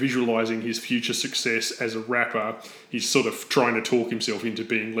instead of visualising his future success as a rapper, he's sort of trying to talk himself into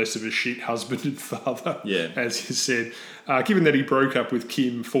being less of a shit husband and father, as you said. Given that he broke up with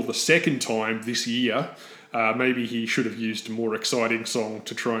Kim for the second time this year, maybe he should have used a more exciting song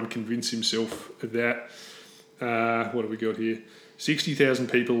to try and convince himself of that. What have we got here? 60,000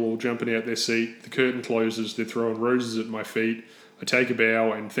 people all jumping out their seat. The curtain closes. They're throwing roses at my feet. I take a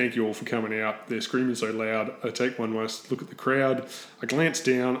bow and thank you all for coming out. They're screaming so loud. I take one last look at the crowd. I glance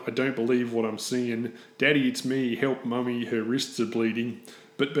down. I don't believe what I'm seeing. Daddy, it's me. Help Mummy. Her wrists are bleeding.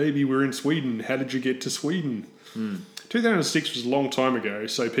 But baby, we're in Sweden. How did you get to Sweden? 2006 was a long time ago,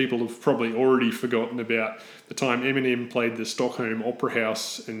 so people have probably already forgotten about the time Eminem played the Stockholm Opera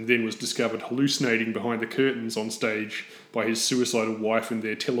House and then was discovered hallucinating behind the curtains on stage by his suicidal wife and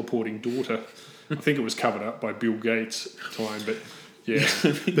their teleporting daughter. I think it was covered up by Bill Gates at the time, but yeah.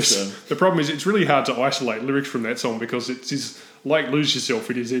 The problem is it's really hard to isolate lyrics from that song because it's like Lose Yourself,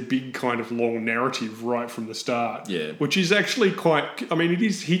 it is a big kind of long narrative right from the start. Yeah. Which is actually quite, I mean,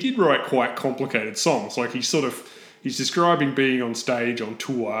 he did write quite complicated songs. Like he's describing being on stage on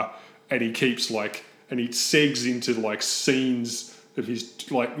tour and he keeps and he segs into scenes of his,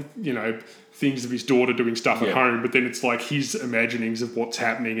 things of his daughter doing stuff at home, but then it's like his imaginings of what's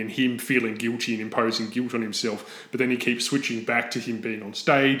happening and him feeling guilty and imposing guilt on himself. But then he keeps switching back to him being on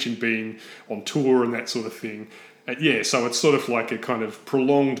stage and being on tour and that sort of thing. So it's sort of like a kind of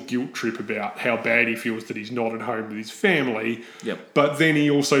prolonged guilt trip about how bad he feels that he's not at home with his family. Yep. But then he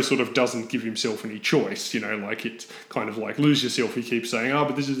also sort of doesn't give himself any choice, it's kind of like Lose Yourself. He keeps saying,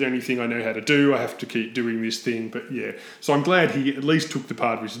 but this is the only thing I know how to do. I have to keep doing this thing. But so I'm glad he at least took the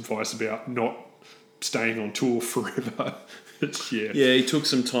part of his advice about not staying on tour forever. He took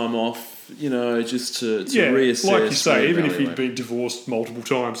some time off, just to reassess. Like you say, even if reevaluate. he'd been divorced multiple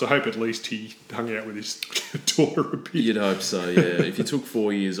times, I hope at least he hung out with his daughter a bit. You'd hope so, yeah. If you took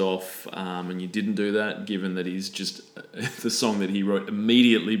 4 years off and you didn't do that, given that he's just the song that he wrote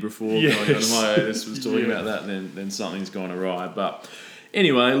immediately before going on hiatus was talking about that, then something's gone awry. But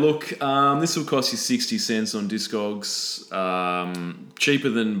anyway, look, this will cost you 60 cents on Discogs, cheaper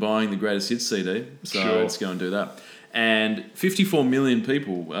than buying the Greatest Hits CD, so let's go and do that. And 54 million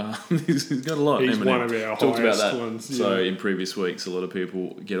people. He's got a lot. He's Eminem. one of our Talked about highest that. ones. So in previous weeks, a lot of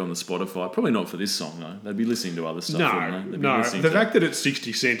people get on the Spotify. Probably not for this song though. They'd be listening to other stuff. wouldn't they? They'd be listening The to- fact that it's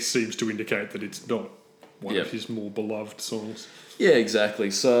 60 cents seems to indicate that it's not one Yep. of his more beloved songs. Yeah,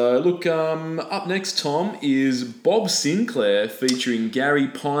 exactly. So look, up next, Tom, is Bob Sinclair featuring Gary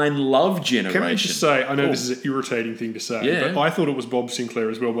Pine, Love Generation. Can I just say, I know this is an irritating thing to say, but I thought it was Bob Sinclair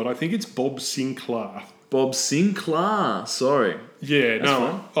as well, but I think it's Bob Sinclair. Bob Sinclair. Sorry. Yeah,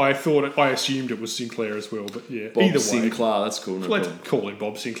 That's I assumed it was Sinclair as well, but yeah. Bob Either way, Sinclair. That's cool. No let's problem. call him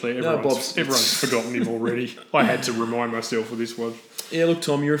Bob Sinclair. No, Everyone's forgotten him already. I had to remind myself of this one. Yeah, look,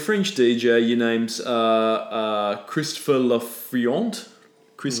 Tom, you're a French DJ. Your name's Christopher Lafriant.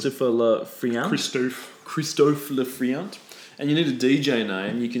 Christophe Lafriant. And you need a DJ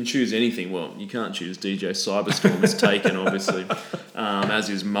name. You can choose anything. Well, you can't choose DJ Cyberstorm. It's taken, obviously. As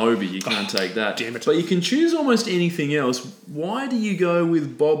is Moby. You can't take that. Damn it. But you can choose almost anything else. Why do you go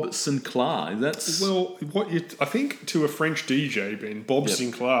with Bob Sinclair? I think to a French DJ, Ben, Bob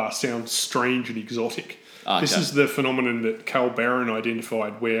Sinclair sounds strange and exotic. This is the phenomenon that Carl Barron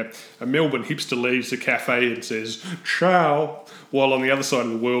identified, where a Melbourne hipster leaves a cafe and says, ciao, while on the other side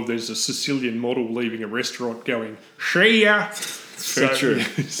of the world there's a Sicilian model leaving a restaurant going, see ya. Very true.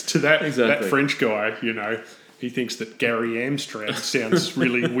 To that French guy, he thinks that Gary Amstrad sounds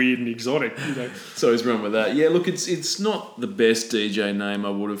really weird and exotic. So he's run with that. Yeah, look, it's not the best DJ name I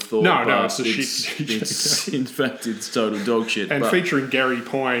would have thought. No, it's a shit DJ. In fact, it's total dog shit. And featuring Gary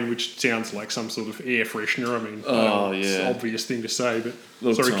Pine, which sounds like some sort of air freshener. I mean, it's an obvious thing to say, but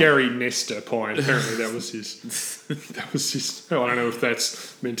Gary Nestor Pine. Apparently, that was his. I don't know if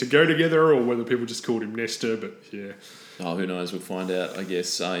that's meant to go together or whether people just called him Nestor, but yeah. Oh, who knows? We'll find out, I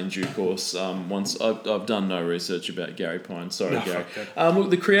guess, in due course. Once I've done no research about Gary Pine. Sorry, Gary. Look,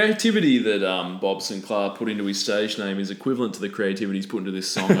 the creativity that Bob Sinclair put into his stage name is equivalent to the creativity he's put into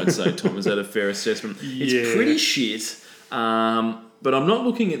this song, I'd say, Tom. Is that a fair assessment? Yeah. It's pretty shit. But I'm not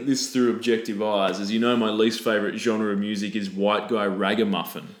looking at this through objective eyes. As you know, my least favourite genre of music is white guy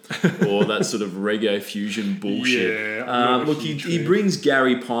ragamuffin or that sort of reggae fusion bullshit. Yeah. Look, he brings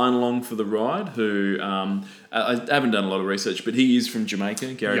Gary Pine along for the ride, who I haven't done a lot of research, but he is from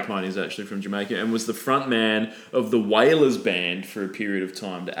Jamaica. Gary Pine is actually from Jamaica and was the front man of the Wailers band for a period of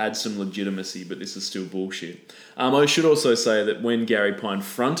time to add some legitimacy, but this is still bullshit. I should also say that when Gary Pine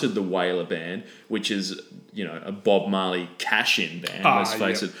fronted the Wailer band, which is, a Bob Marley cash-in band, let's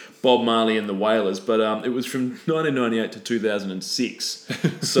face it, Bob Marley and the Wailers, but it was from 1998 to 2006,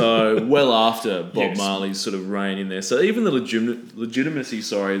 so well after Bob Marley's sort of reign in there. So even the legitimacy,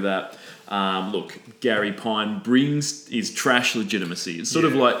 that... look, Gary Pine brings his trash legitimacy. It's sort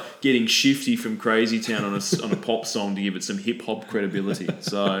of like getting Shifty from Crazy Town on a pop song to give it some hip hop credibility.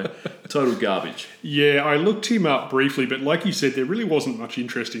 So, total garbage. Yeah, I looked him up briefly, but like you said, there really wasn't much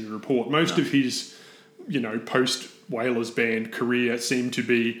interesting to report. Most of his, post Wailers band career seemed to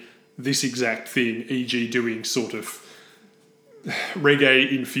be this exact thing, e.g. doing sort of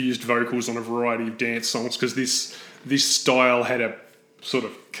reggae-infused vocals on a variety of dance songs, because this style had a sort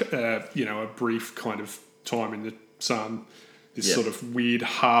of, a brief kind of time in the sun. This sort of weird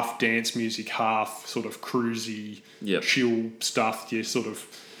half dance music, half sort of cruisy, chill stuff. Yeah, sort of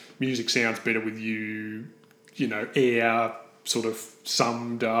music sounds better with you, air, sort of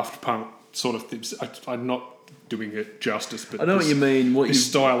some Daft Punk sort of things. I'm not doing it justice, but I know what you mean. This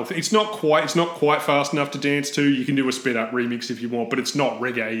style of it's not quite fast enough to dance to. You can do a sped up remix if you want, but it's not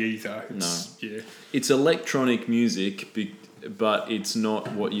reggae either. It's electronic music. But it's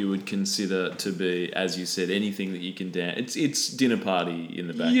not what you would consider to be, as you said, anything that you can dance. It's dinner party in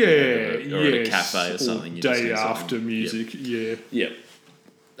the background, or at a cafe or something. You day after music,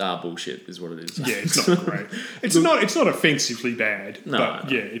 bullshit is what it is. Yeah, it's not great. It's not offensively bad,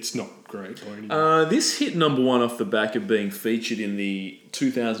 but it's not great by any means. This hit number one off the back of being featured in the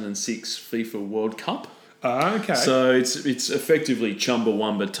 2006 FIFA World Cup. Okay. So it's effectively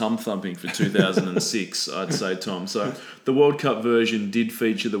Chumbawamba tum thumping for 2006, I'd say, Tom. So the World Cup version did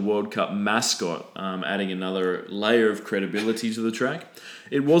feature the World Cup mascot, adding another layer of credibility to the track.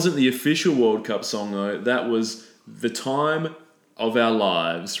 It wasn't the official World Cup song, though. That was The Time of Our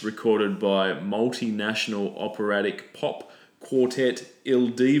Lives, recorded by multinational operatic pop quartet Il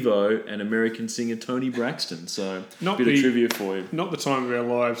Divo and American singer Tony Braxton. So a bit of trivia for you. Not The Time of Our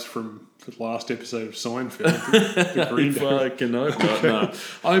Lives from the last episode of Seinfeld. The Green Day. No.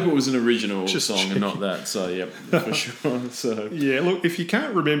 I hope it was an original song and not that. So, for sure. So look, if you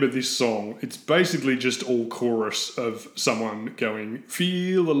can't remember this song, it's basically just all chorus of someone going,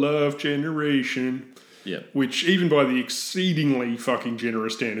 "Feel the love generation." Yeah. Which, even by the exceedingly fucking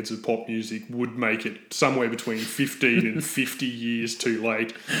generous standards of pop music, would make it somewhere between 15 and 50 years too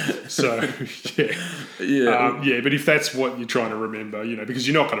late. So, but if that's what you're trying to remember, because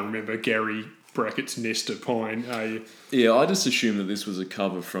you're not going to remember Gary brackets Nestor Pine, are you? Yeah, I just assumed that this was a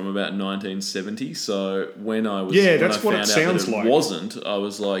cover from about 1970. So when I was that's what it sounds like. Wasn't, I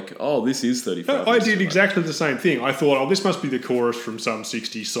was like, oh, this is 35. I did exactly the same thing. I thought, this must be the chorus from some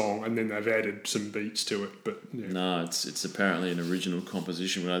 60s song, and then they've added some beats to it. But no, it's apparently an original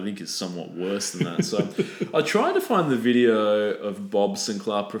composition, but I think it's somewhat worse than that. So I tried to find the video of Bob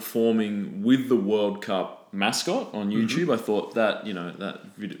Sinclair performing with the World Cup mascot on YouTube. I thought that that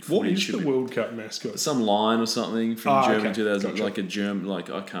video. What is the World Cup mascot? Some line or something from Germany 2000, gotcha. like a German, I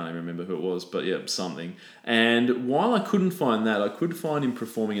can't even remember who it was, but something. And while I couldn't find that, I could find him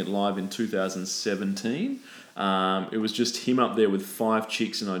performing it live in 2017 It was just him up there with 5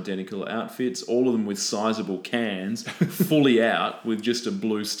 chicks in identical outfits, all of them with sizable cans, fully out, with just a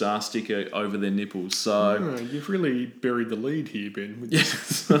blue star sticker over their nipples. So You've really buried the lead here, Ben. With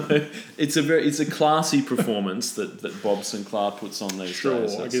so it's a classy performance that Bob Sinclair puts on these Sure,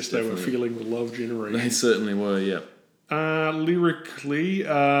 days. I That's guess they were definitely- feeling the love generation. They certainly were, yeah. Lyrically,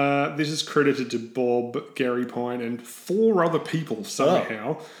 this is credited to Bob, Gary Pine, and 4 other people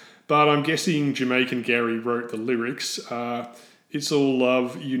somehow. But I'm guessing Jamaican Gary wrote the lyrics. It's all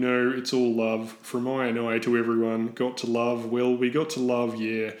love, you know, it's all love. From I and I to everyone, got to love, well, we got to love,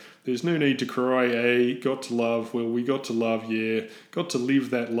 yeah. There's no need to cry, eh? Got to love, well, we got to love, yeah. Got to live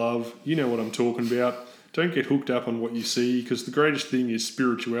that love, you know what I'm talking about. Don't get hooked up on what you see, because the greatest thing is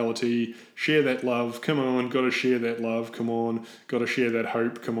spirituality. Share that love, come on, gotta share that love, come on. Gotta share that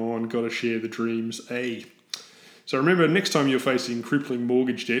hope, come on, gotta share the dreams, eh? So remember, next time you're facing crippling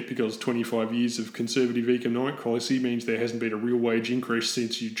mortgage debt because 25 years of conservative economic policy means there hasn't been a real wage increase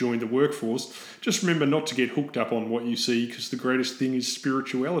since you joined the workforce, just remember not to get hooked up on what you see, because the greatest thing is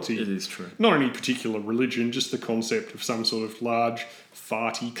spirituality. It is true. Not any particular religion, just the concept of some sort of large,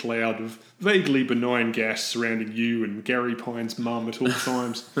 farty cloud of vaguely benign gas surrounding you and Gary Pine's mum at all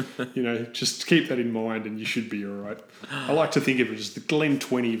times. You know, just keep that in mind and you should be all right. I like to think of it as the Glen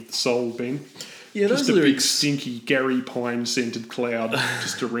 20 of the soul, Ben. Yeah, Just those a big lyrics. stinky Gary Pine scented cloud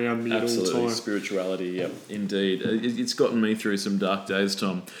just around me at all Absolutely, times. spirituality, yep, indeed. It's gotten me through some dark days,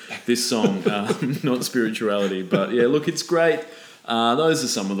 Tom. This song, not spirituality, but yeah, look, it's great. Those are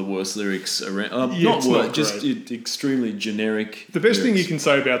some of the worst lyrics around. Yeah, Not it's worst, not just great. extremely generic. The best thing you lyrics. can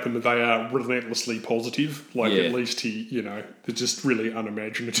say about them is they are relentlessly positive. Like, Yeah. at least they're just really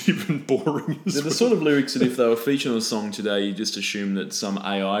unimaginative and boring as They're the well. sort of lyrics that if they were featured on a song today, you just assume that some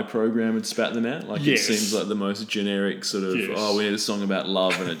AI program had spat them out. Like, Yes. it seems like the most generic sort of, Yes. oh, we need a song about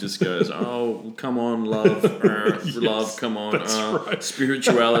love, and it just goes, oh, come on, love, love, come on, that's right.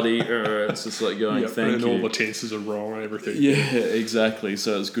 spirituality, it's just like going, Yep, thank and you. all the tenses are wrong and everything. Yeah, exactly.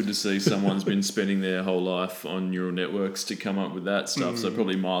 So it's good to see someone's been spending their whole life on neural networks to come up with that stuff. So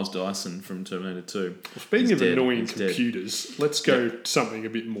probably Miles Dyson from Terminator 2. Speaking He's of dead. annoying He's dead. computers, let's go something a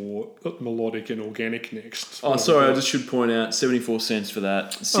bit more melodic and organic next. Oh, sorry, I just should point out 74 cents for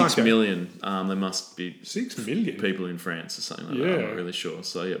that. 6 Okay. million. There must be 6 million. people in France or something like that. Yeah. I'm not really sure.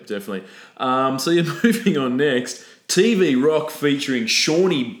 So, yep, definitely. So, yeah, moving on next. TV Rock featuring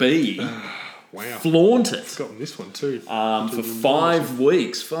Shawnee B. Wow. Flaunt it. Gotten this one too. For 5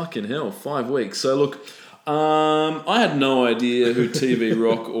 weeks. Fucking hell, 5 weeks. So look, I had no idea who TV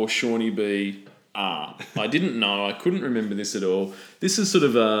Rock or Shawnee B are. I didn't know. I couldn't remember this at all. This is sort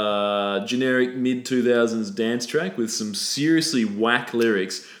of a generic mid-2000s dance track with some seriously whack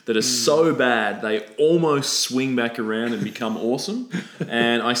lyrics that are so bad they almost swing back around and become awesome.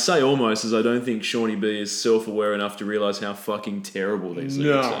 And I say almost as I don't think Shawnee B is self-aware enough to realise how fucking terrible these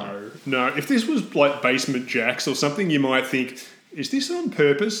lyrics are. No. If this was like Basement Jacks or something, you might think, is this on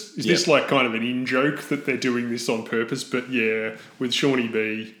purpose? Is this like kind of an in-joke that they're doing this on purpose? But yeah, with Shawnee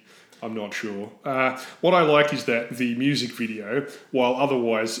B, I'm not sure. What I like is that the music video, while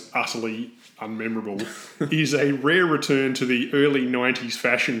otherwise utterly unmemorable, is a rare return to the early 90s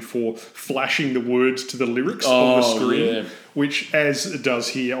fashion for flashing the words to the lyrics on the screen, yeah. which, as it does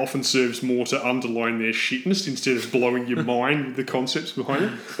here, often serves more to underline their shitness instead of blowing your mind with the concepts behind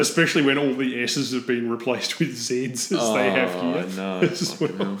it, especially when all the S's have been replaced with Z's as they have here. No, as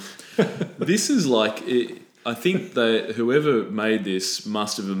well. This is like... I think that whoever made this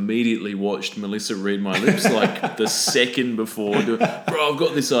must have immediately watched Melissa Read My Lips like the second before. Bro, I've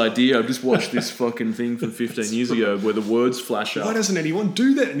got this idea. I've just watched this fucking thing from 15 years ago where the words flash up. Why doesn't anyone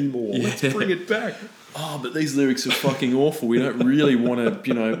do that anymore? Let's bring it back. Oh, but these lyrics are fucking awful. We don't really want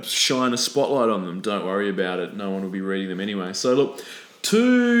to, shine a spotlight on them. Don't worry about it. No one will be reading them anyway. So look,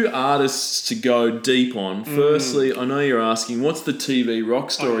 2 artists to go deep on. Firstly, I know you're asking, what's the TV Rock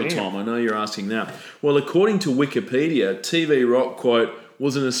story, Tom? I know you're asking that. Well, according to Wikipedia, TV Rock, quote,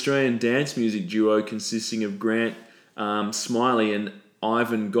 was an Australian dance music duo consisting of Grant Smiley and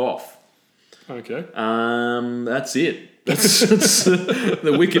Ivan Goff. Okay. That's it. That's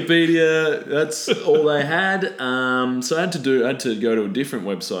the Wikipedia. That's all they had. So I had to go to a different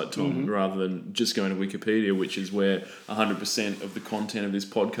website, Tom, rather than just going to Wikipedia, which is where 100% of the content of this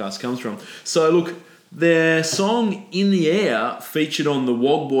podcast comes from. So look, their song "In the Air" featured on the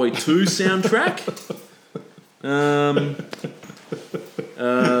Wogboy 2 soundtrack.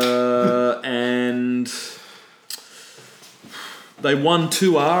 And they won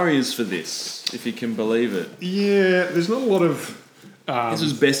 2 ARIAs for this, if you can believe it. Yeah, there's not a lot of... This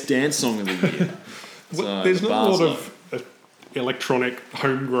was best dance song of the year. So, there's the not a lot Bar's of electronic,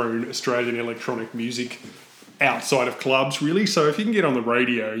 homegrown Australian electronic music outside of clubs, really. So if you can get on the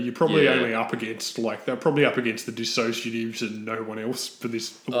radio, you're probably Yeah. only up against, they're probably up against the Dissociatives and no one else for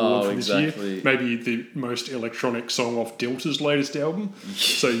this award for this exactly. year. Maybe the most electronic song off Delta's latest album.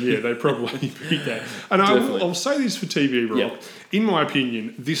 So yeah, they probably beat that. And Definitely. I'll say this for TV Rock. Yeah. In my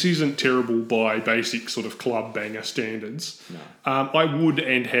opinion, this isn't terrible by basic sort of club banger standards. No. I would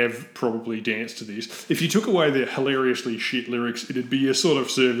and have probably danced to this. If you took away the hilariously shit lyrics, it'd be a sort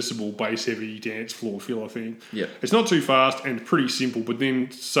of serviceable bass-heavy dance floor filler thing. Yeah. It's not too fast and pretty simple, but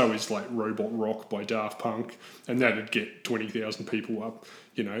then so is like Robot Rock by Daft Punk, and that'd get 20,000 people up.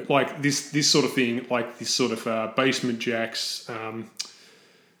 You know, like this sort of thing, like this sort of Basement Jaxx,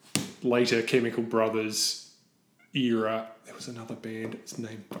 later Chemical Brothers era. There was another band, its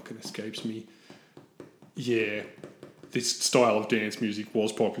name fucking escapes me. Yeah, this style of dance music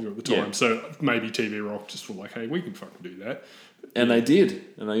was popular at the time, Yeah. so maybe TV Rock just were like, hey, we can fucking do that. And they did.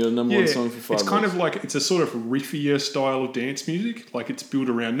 And they got a number one song for 5 it's kind weeks. of like, it's a sort of riffier style of dance music. Like it's built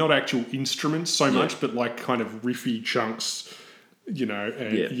around not actual instruments so much, but like kind of riffy chunks, you know,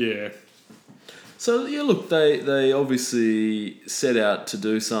 and yeah. So, yeah, look, they obviously set out to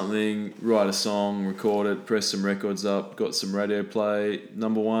do something, write a song, record it, press some records up, got some radio play,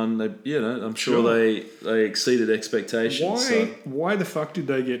 number one. I'm sure they exceeded expectations. Why the fuck did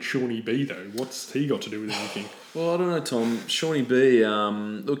they get Shawnee B though? What's he got to do with anything? Well, I don't know, Tom. Shawnee B,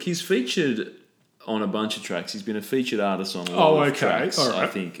 look, he's featured on a bunch of tracks. He's been a featured artist on a lot of tracks, all right. I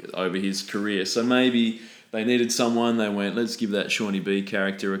think, over his career. So maybe they needed someone. They went, let's give that Shawnee B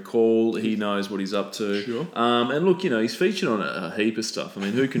character a call. He knows what he's up to. Sure. And look, he's featured on a heap of stuff. I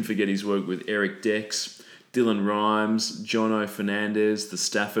mean, who can forget his work with Eric Dex, Dylan Rhymes, Jono Fernandez, the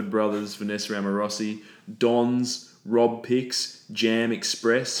Stafford Brothers, Vanessa Amorosi, Dons, Rob Pix, Jam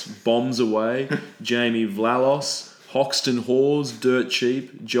Express, Bombs Away, Jamie Vlalos, Hoxton Hawes, Dirt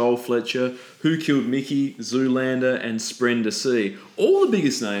Cheap, Joel Fletcher, Who Killed Mickey, Zoolander, and Sprenda C. All the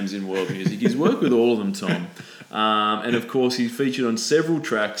biggest names in world music. He's worked with all of them, Tom. And of course, he's featured on several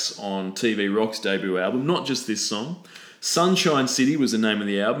tracks on TV Rock's debut album, not just this song. Sunshine City was the name of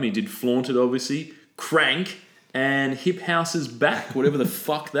the album. He did Flaunt It, obviously, Crank, and Hip House's Back, whatever the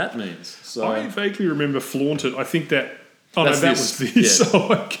fuck that means. So I vaguely remember Flaunt It. I think that... Oh, That's no, that this. was this. Yeah.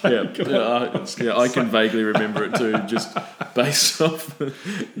 Oh, okay. I can vaguely remember it too, just based off what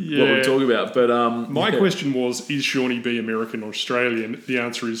we're talking about. But My question was, is Shawnee B American or Australian? The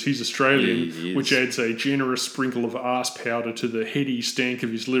answer is he's Australian, He is. which adds a generous sprinkle of arse powder to the heady stank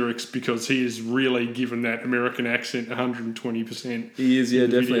of his lyrics because he is really given that American accent 120%. He is, yeah,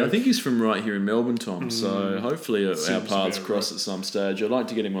 in the definitely. video. I think he's from right here in Melbourne, Tom. So hopefully our Seems paths about cross right. at some stage. I'd like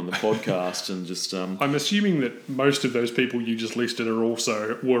to get him on the podcast and just... I'm assuming that most of those people you just listed were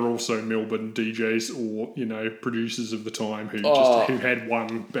also Melbourne DJs or producers of the time who had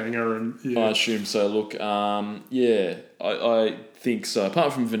one banger and I assume so. Look, I think so.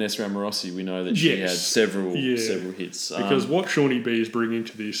 Apart from Vanessa Amorosi, we know that she had several hits. because what Shawnee B is bringing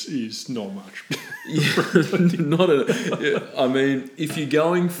to this is not much. I mean, if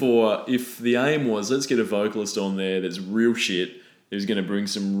the aim was, let's get a vocalist on there that's real shit, who's going to bring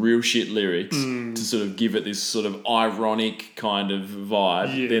some real shit lyrics to sort of give it this sort of ironic kind of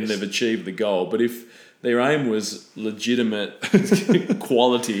vibe, then they've achieved the goal. But if their aim was legitimate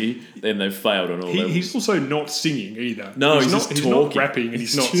quality, then they've failed on all levels. He's also not singing either. No, he's not talking. rapping and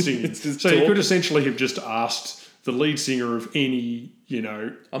he's not singing. He's just So you talking. could essentially have just asked the lead singer of any,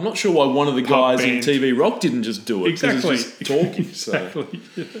 I'm not sure why one of the guys in band. TV Rock didn't just do it. 'cause Exactly. He's just talking. Exactly.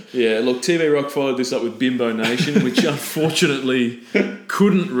 So. Yeah, look, TV Rock followed this up with Bimbo Nation, which unfortunately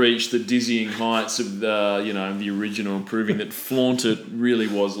couldn't reach the dizzying heights of the original, proving that Flaunt It really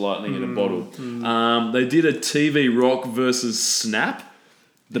was lightning in a bottle. They did a TV Rock versus Snap,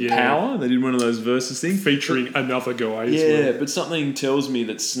 The Power. They did one of those versus things. Featuring another guy as Yeah, well. but something tells me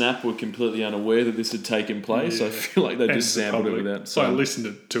that Snap were completely unaware that this had taken place. Yeah. I feel like they And just the sampled it public. without. So I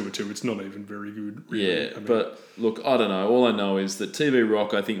listened to it too. It's not even very good. Really. Yeah, I mean, but look, I don't know. All I know is that TV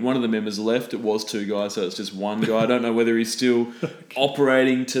Rock, I think one of the members left. It was 2 guys, so it's just one guy. I don't know whether he's still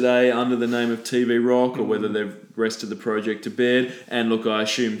operating today under the name of TV Rock or whether they've rested the project to bed. And look, I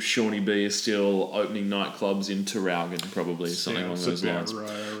assume Shawnee B is still opening nightclubs in Traralgon, probably, something along sounds those about lines. right,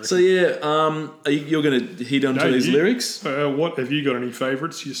 I reckon. So yeah, you're going to hit onto No, these you- lyrics? What have you got any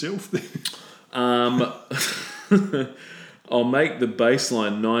favourites yourself? I'll make the bass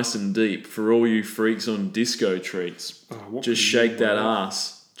line nice and deep for all you freaks on disco treats. What Just do you shake mean that by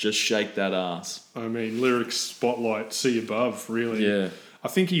ass. Just shake that ass. I mean, lyrics spotlight, see above, really. Yeah. I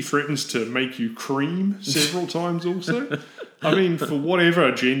think he threatens to make you cream several times also. I mean, for whatever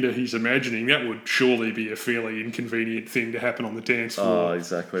agenda he's imagining, that would surely be a fairly inconvenient thing to happen on the dance floor. Oh,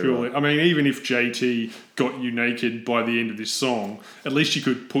 exactly Surely. right. I mean, even if JT got you naked by the end of this song, at least you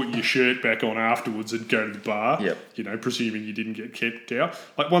could put your shirt back on afterwards and go to the bar. Yep. You know, presuming you didn't get kicked out.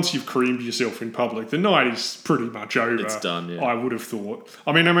 Like, once you've creamed yourself in public, the night is pretty much over. It's done, yeah. I would have thought.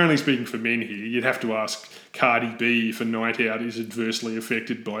 I mean, I'm only speaking for men here. You'd have to ask Cardi B if a night out is adversely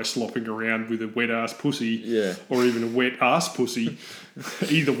affected by slopping around with a wet ass pussy, Yeah. or even a wet ass pussy.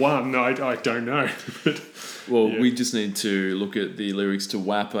 Either one, I don't know. But Well, yeah. we just need to look at the lyrics to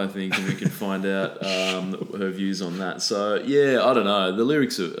WAP, I think, and we can find out her views on that. So, yeah, I don't know. The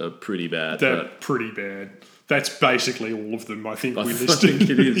lyrics are pretty bad. they're but pretty bad. That's basically all of them. I think I we think listed.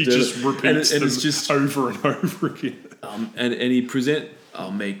 it is, He don't just it? repeats And them it's just- over and over again. and he present.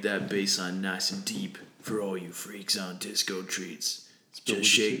 I'll make that bass line nice and deep for all you freaks on disco treats. Just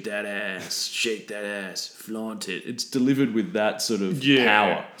shake that ass, flaunt it. It's delivered with that sort of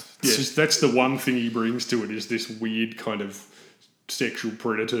power. Yes, that's the one thing he brings to it is this weird kind of sexual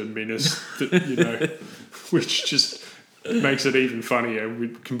predator menace that, you know, which just makes it even funnier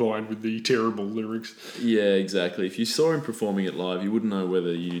combined with the terrible lyrics. Yeah, exactly. If you saw him performing it live, you wouldn't know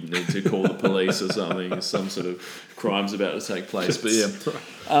whether you need to call the police or something. Some sort of crime's about to take place. But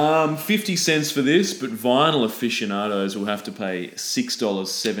yeah, 50 cents for this, but vinyl aficionados will have to pay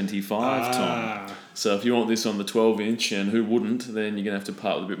 $6.75, Tom. So if you want this on the 12-inch, and who wouldn't, then you're going to have to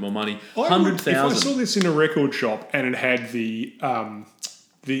part with a bit more money. If I 100,000. saw this in a record shop and it had the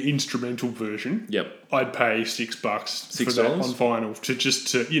instrumental version, Yep. I'd pay $6 for that $6? on vinyl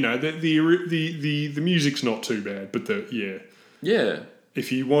to you know, the music's not too bad, but Yeah.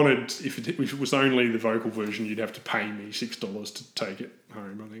 if it was only the vocal version, you'd have to pay me $6 to take it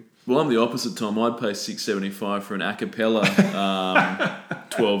home, I think. Well, I'm the opposite, Tom. I'd pay $6.75 for an a cappella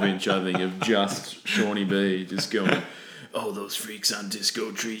 12-inch, I think, of just Shawnee B just going, oh, those freaks on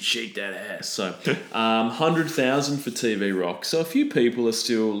disco treats, shake that ass. So, 100,000 for TV Rock. So a few people are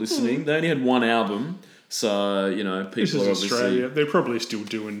still listening. They only had one album, so, you know, people This is are obviously... Australia. They're probably still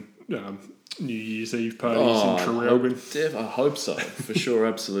doing New Year's Eve parties Oh, in Traralgon. I hope so, for sure,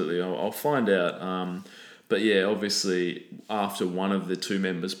 absolutely. I'll find out. But yeah, obviously, after one of the two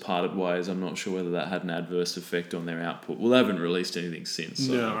members parted ways, I'm not sure whether that had an adverse effect on their output. Well, they haven't released anything since,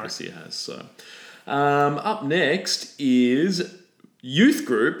 so No. obviously it has. So, up next is youth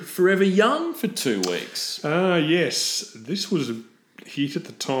group Forever Young for 2 weeks. Yes, this was a hit at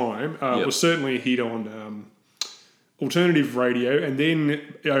the time. It Yep. was certainly a hit on alternative radio and then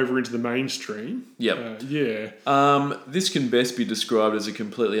over into the mainstream. Yep. Yeah. This can best be described as a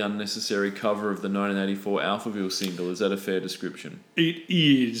completely unnecessary cover of the 1984 Alphaville single. Is that a fair description? It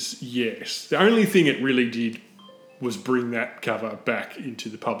is, yes. The only thing it really did was bring that cover back into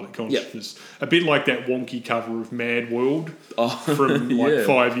the public consciousness. A bit like that wonky cover of Mad World from yeah.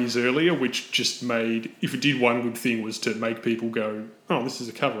 5 years earlier, which just made, if it did one good thing, was to make people go, oh, this is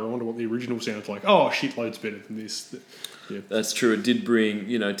a cover. I wonder what the original sounds like. Oh, shitloads better than this. Yeah. That's true. It did bring,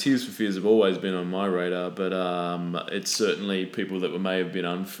 Tears for Fears have always been on my radar, but it's certainly people that may have been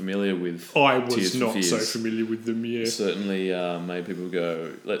unfamiliar with I Tears was for not Fears. so familiar with them, yeah. Certainly made people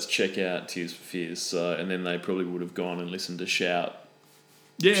go, let's check out Tears for Fears. And then they probably would have gone and listened to Shout,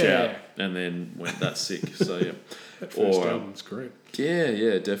 and then went, that's sick. So, yeah. That first album's great.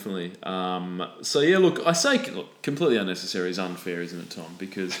 Yeah, definitely. Look, I say completely unnecessary is unfair, isn't it, Tom?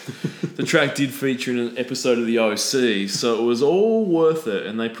 Because the track did feature in an episode of the OC, so it was all worth it.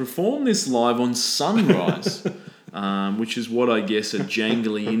 And they performed this live on Sunrise, which is what I guess a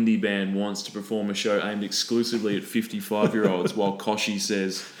jangly indie band wants, to perform a show aimed exclusively at 55-year-olds, while Koshi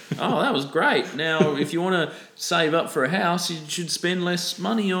says, oh, that was great. Now, if you want to save up for a house, you should spend less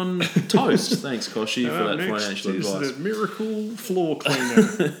money on toast. Thanks, Koshi, for that Next financial is advice. the Miracle Floor Cleaner.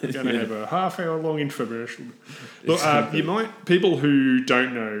 We're going to have a half-hour-long infomercial. Look, people who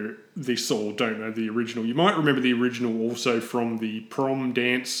don't know this or don't know the original, you might remember the original also from the prom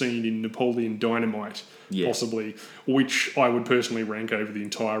dance scene in Napoleon Dynamite, possibly, which I would personally rank over the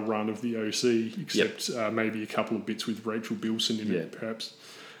entire run of the OC, except maybe a couple of bits with Rachel Bilson in it, perhaps.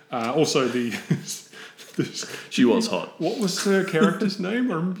 Also, She was hot. What was her character's name?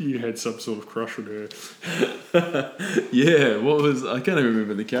 I remember you had some sort of crush on her. Yeah, I can't even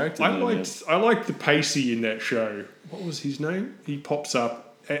remember the character name. I liked the Pacey in that show. What was his name? He pops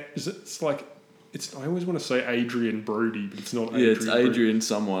up. I always want to say Adrian Brody, but it's not Adrian. Yeah, it's Adrian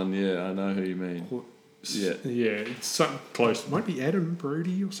someone. Yeah, I know who you mean. Yeah. Yeah, it's something close. It might be Adam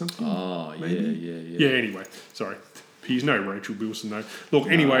Brody or something. Oh, maybe? yeah. Yeah, anyway, sorry. He's no Rachel Bilson, though. Look,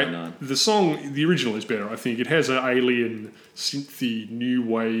 anyway, no. the song, the original is better, I think. It has an alien, synthy, new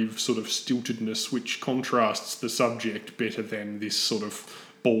wave sort of stiltedness, which contrasts the subject better than this sort of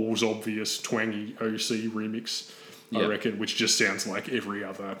balls obvious, twangy OC remix, I reckon, which just sounds like every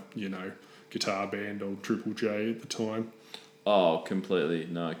other, guitar band on Triple J at the time. Oh, completely.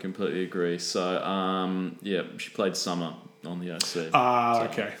 No, completely agree. So, she played Summer on the OC.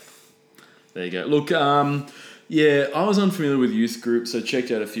 Okay. There you go. Look, I was unfamiliar with Youth Group, so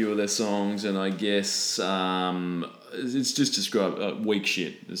checked out a few of their songs, and I guess it's just described weak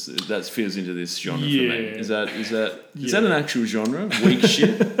shit. That fits into this genre for me. Is that an actual genre? Weak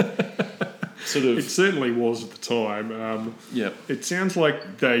shit. Sort of. It certainly was at the time. It sounds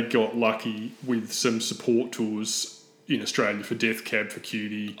like they got lucky with some support tours in Australia for Death Cab for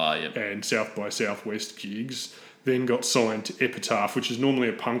Cutie and South by Southwest gigs. Then got signed to Epitaph, which is normally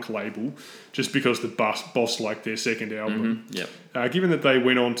a punk label, just because the boss liked their second album. Given that they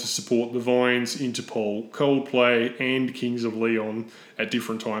went on to support The Vines, Interpol, Coldplay, and Kings of Leon at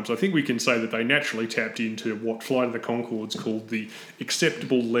different times, I think we can say that they naturally tapped into what Flight of the Conchords called the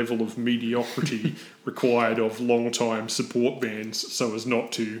acceptable level of mediocrity required of long-time support bands, so as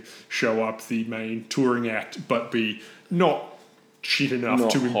not to show up the main touring act, but be not shit enough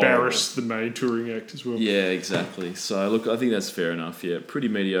to embarrass the main touring act as well. Yeah, exactly. So, look, I think that's fair enough. Yeah, pretty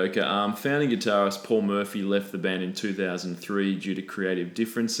mediocre. Founding guitarist Paul Murphy left the band in 2003 due to creative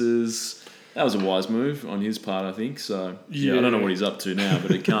differences. That was a wise move on his part, I think. So, I don't know what he's up to now, but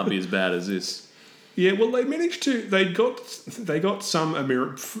it can't be as bad as this. Yeah, well, they managed to. They got some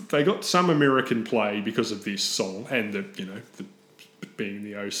American play because of this song and the being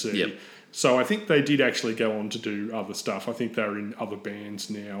the OC. Yep. So I think they did actually go on to do other stuff. I think they're in other bands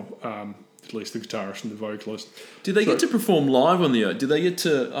now, at least the guitarist and the vocalist. Did they get to perform live on the OC? Did they get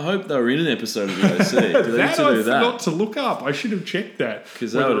to... I hope they were in an episode of the OC. Did they get to do that? I forgot to look up. I should have checked that.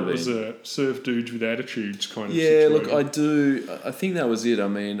 Because that would have been... it was a Surf Dudes with Attitudes kind of situation. Yeah, look, I do... I think that was it. I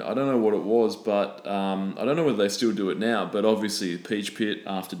mean, I don't know what it was, but I don't know whether they still do it now, but obviously Peach Pit,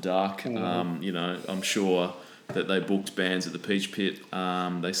 After Dark, I'm sure that they booked bands at the Peach Pit.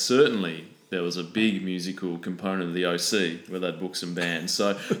 There was a big musical component of the OC where they'd book some bands.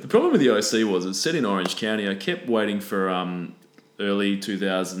 So the problem with the OC was it's set in Orange County. I kept waiting for early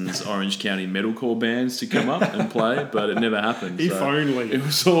 2000s Orange County metalcore bands to come up and play, but it never happened. If only. It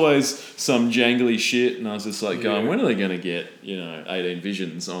was always some jangly shit, and I was just like going, when are they going to get 18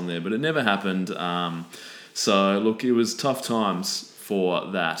 Visions on there? But it never happened. So look, it was tough times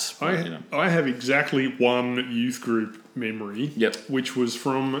for that. But, I have exactly one youth group memory, which was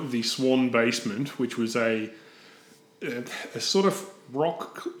from the Swan Basement, which was a sort of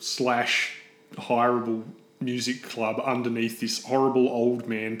rock / hireable music club underneath this horrible old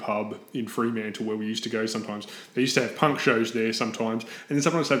man pub in Fremantle where we used to go sometimes. They used to have punk shows there sometimes, and then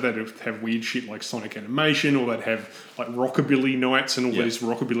sometimes they'd have weird shit like Sonic Animation, or they'd have like rockabilly nights, and all these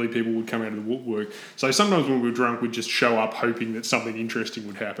rockabilly people would come out of the woodwork. So sometimes when we were drunk, we'd just show up hoping that something interesting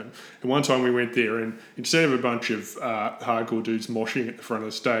would happen. And one time we went there, and instead of a bunch of hardcore dudes moshing at the front of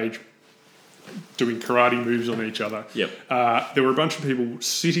the stage doing karate moves on each other, there were a bunch of people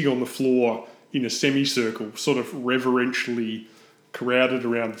sitting on the floor in a semicircle, sort of reverentially crowded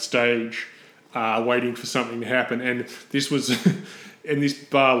around the stage, waiting for something to happen. And this was, and this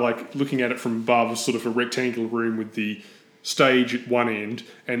bar, like looking at it from above, was sort of a rectangular room with the stage at one end,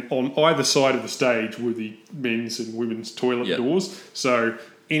 and on either side of the stage were the men's and women's toilet doors. So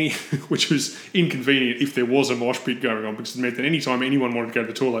which was inconvenient if there was a mosh pit going on, because it meant that any time anyone wanted to go to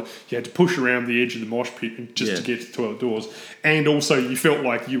the toilet, you had to push around the edge of the mosh pit just to get to the toilet doors. And also you felt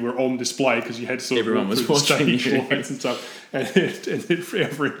like you were on display because you had to sort everyone of was watching stage lights and stuff. And then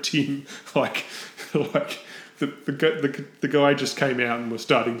forever and Tim, the guy just came out and was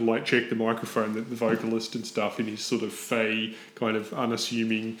starting to like check the microphone, the vocalist and stuff, in his sort of fey kind of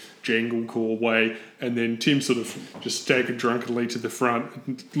unassuming janglecore way, and then Tim sort of just staggered drunkenly to the front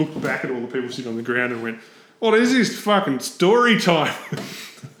and looked back at all the people sitting on the ground and went, "What is this fucking story time?"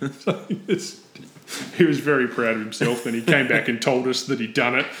 So he was very proud of himself, and he came back and told us that he'd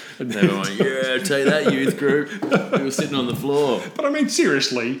done it. And they were like, "Yeah, I'll tell you that, youth group. We were sitting on the floor." But I mean,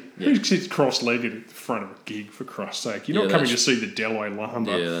 seriously, who sits cross-legged at the front of a gig, for Christ's sake? You're not coming to see the Dalai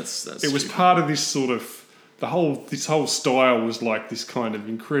Lama. Yeah, that's it was part of this sort of... This whole style was like this kind of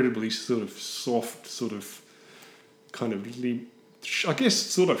incredibly sort of soft, sort of kind of... I guess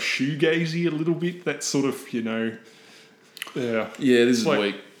sort of shoegazy a little bit. That sort of, Yeah, this is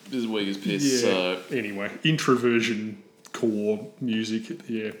weak. This is weak as piss. Yeah. So Anyway, introversion core music.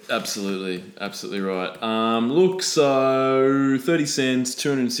 Yeah. Absolutely right. Look, so 30 cents,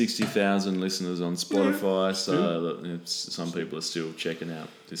 260,000 listeners on Spotify. Some people are still checking out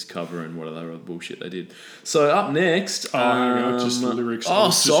this cover and what other bullshit they did. So up next, Hang on, just the lyrics. I Oh,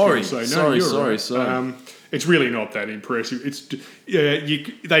 was just sorry, gonna say, sorry. It's really not that impressive. It's they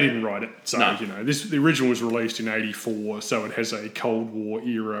didn't write it, so No. the original was released in '84, so it has a Cold War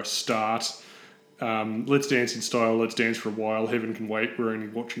era start. Let's dance in style. Let's dance for a while. Heaven can wait. We're only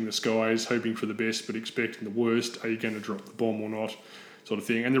watching the skies, hoping for the best but expecting the worst. Are you going to drop the bomb or not? Sort of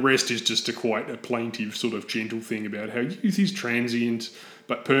thing. And the rest is just quite a plaintive, sort of gentle thing about how youth is transient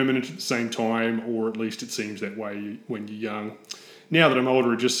but permanent at the same time, or at least it seems that way when you're young. Now that I'm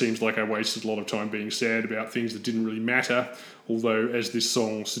older, it just seems like I wasted a lot of time being sad about things that didn't really matter, although, as this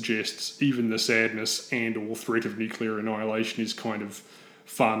song suggests, even the sadness and or threat of nuclear annihilation is kind of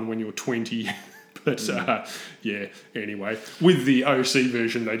fun when you're 20. But, anyway. With the OC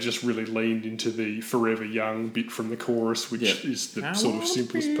version, they just really leaned into the forever young bit from the chorus, which is the sort of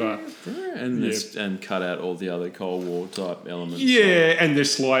simplest part. And cut out all the other Cold War type elements. Yeah, and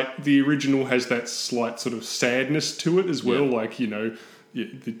the original has that slight sort of sadness to it as well, it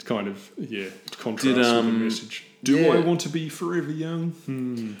kind of, it contrasts with the message. Do I want to be forever young?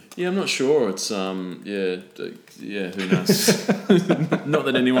 Yeah, I'm not sure. It's who knows? Not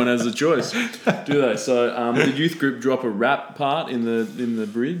that anyone has a choice, do they? So, did youth group drop a rap part in the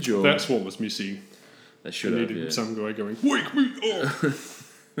bridge, or that's what was missing? They should have. Needed some guy going, "Wake me up."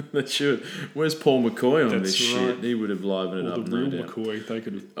 They should. Where's Paul McCoy on That's this right. shit? He would have livened it up, The no real doubt. McCoy, they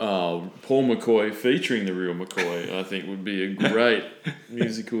could have. Oh, Paul McCoy featuring the real McCoy, I think would be a great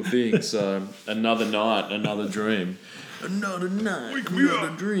musical thing. So, another night, another dream. Another night, Wake me another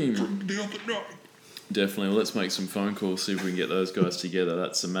up. dream. From the other night. Definitely. Well, let's make some phone calls, see if we can get those guys together.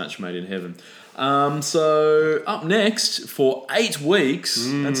 That's a match made in heaven. So, up next, for 8 weeks,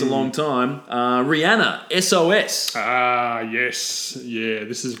 that's a long time, Rihanna, SOS. Ah, yes. Yeah,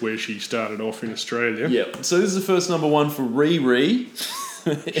 this is where she started off in Australia. Yep. So, this is the first number one for Riri.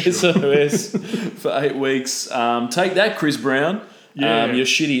 SOS for 8 weeks. Take that, Chris Brown. Yeah. Your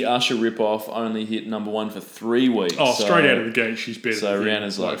shitty Usher ripoff only hit number one for 3 weeks. Oh, straight out of the gate, she's better So than him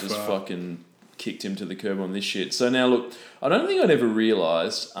Rihanna's by like just far. fucking kicked him to the curb on this shit. So now look, I don't think I'd ever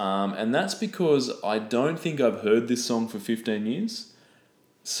realised, and that's because I don't think I've heard this song for 15 years.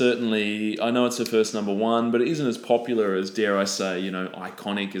 Certainly, I know it's her first number one, but it isn't as popular as, dare I say,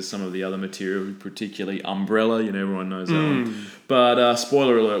 iconic as some of the other material, particularly Umbrella. Everyone knows that one. But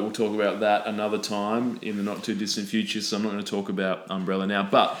spoiler alert, we'll talk about that another time in the not too distant future, so I'm not going to talk about Umbrella now.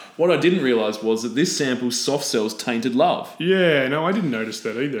 But what I didn't realise was that this samples Soft Cell's Tainted Love. Yeah, no, I didn't notice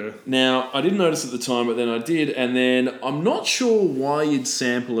that either. Now, I didn't notice at the time, but then I did, and then I'm not sure why you'd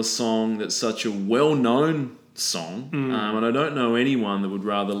sample a song that's such a well-known song, and I don't know anyone that would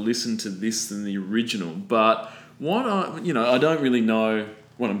rather listen to this than the original, but I don't really know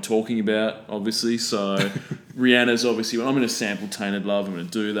what I'm talking about, obviously, so Rihanna's obviously, I'm going to sample Tainted Love, I'm going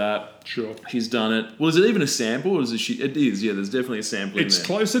to do that. Sure. She's done it. Well, is it even a sample, or is it It is, yeah, there's definitely a sample It's in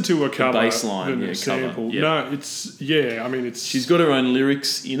there. closer to a cover baseline, than yeah, a sample. cover, yeah. No, it's... She's got her own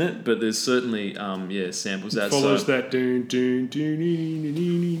lyrics in it, but there's certainly, samples that. follows that doon, doon, doon, doon,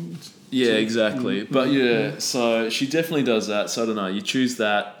 doon. Yeah, exactly. But so she definitely does that. So I don't know. You choose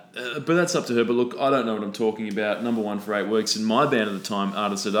that, but that's up to her. But look, I don't know what I'm talking about. Number one for 8 weeks. In my band at the time,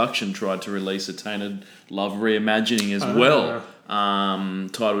 Art of Seduction tried to release a Tainted Love reimagining as well,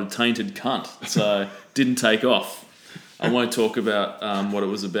 titled Tainted Cunt. So didn't take off. I won't talk about what it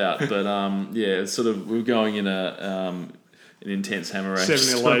was about, but it's sort of we were going in an intense hammer rage.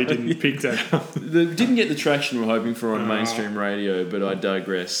 7LA didn't pick that up. Didn't get the traction we were hoping for on mainstream radio, but I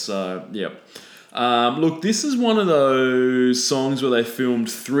digress. So, yep. Look, this is one of those songs where they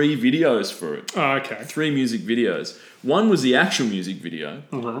filmed 3 videos for it. Oh, okay. 3 music videos. One was the actual music video.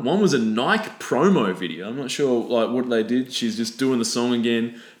 One was a Nike promo video. I'm not sure what they did. She's just doing the song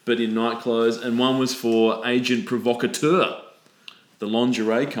again, but in night clothes. And one was for Agent Provocateur, the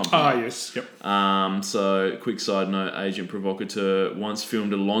lingerie company. Ah, yes. Yep. So, quick side note, Agent Provocateur once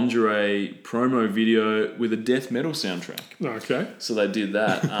filmed a lingerie promo video with a death metal soundtrack. Okay. So they did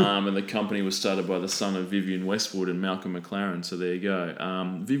that, and the company was started by the son of Vivienne Westwood and Malcolm McLaren, so there you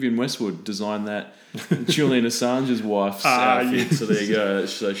go. Vivienne Westwood designed that Julian Assange's wife's outfit, yes. so there you go.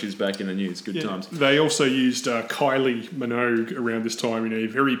 So she's back in the news. Good times. They also used Kylie Minogue around this time in a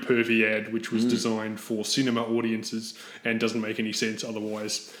very pervy ad, which was designed for cinema audiences and doesn't make any sense sense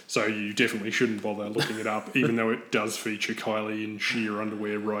otherwise. So you definitely shouldn't bother looking it up, even though it does feature Kylie in sheer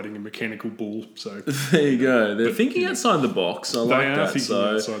underwear riding a mechanical bull. So there you go. They're thinking outside the box. I like are that. thinking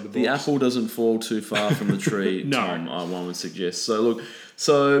So outside the the box. apple doesn't fall too far from the tree, No. Tom, one would suggest. So look,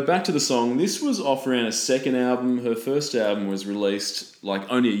 so back to the song. This was off Rihanna's second album. Her first album was released like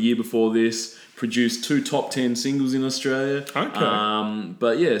only a year before this. Produced 2 top 10 singles in Australia. Okay.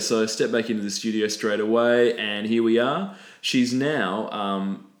 But yeah, so step back into the studio straight away, and here we are. She's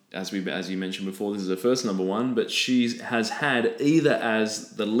now, as you mentioned before, this is her first number one, but she has had either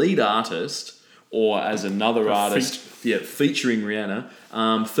as the lead artist or as another artist, featuring Rihanna,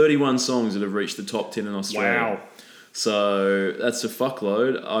 31 songs that have reached the top 10 in Australia. Wow. So that's a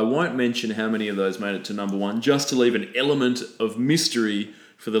fuckload. I won't mention how many of those made it to number one, just to leave an element of mystery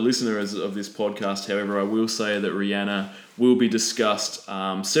for the listeners of this podcast. However, I will say that Rihanna will be discussed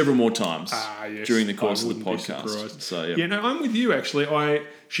several more times Yes. during the course I of the wouldn't be podcast. surprised. So yeah. Yeah, no, I'm with you actually.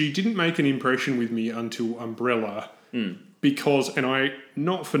 She didn't make an impression with me until Umbrella because,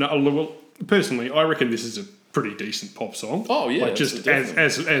 well, personally, I reckon this is a pretty decent pop song. Oh, yeah, like just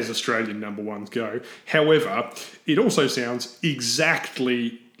as Australian number ones go. However, it also sounds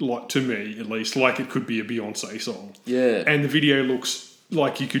exactly like, to me at least, like it could be a Beyonce song. Yeah. And the video looks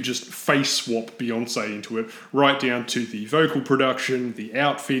like you could just face swap Beyonce into it, right down to the vocal production, the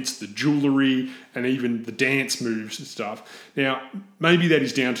outfits, the jewellery, and even the dance moves and stuff. Now, maybe that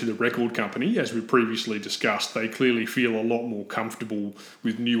is down to the record company, as we previously discussed. They clearly feel a lot more comfortable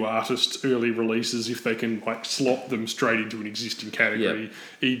with new artists' early releases if they can like slot them straight into an existing category,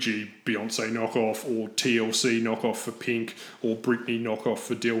 e.g. Beyonce knockoff or TLC knockoff for Pink or Britney knockoff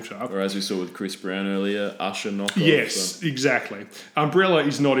for Delta. Or as we saw with Chris Brown earlier, Usher knockoff. Yes, exactly. Umbrella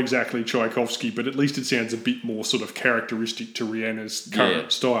is not exactly Tchaikovsky, but at least it sounds a bit more sort of characteristic to Rihanna's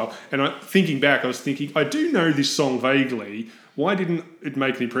current style. And thinking back, I was thinking, I do know this song vaguely. Why didn't it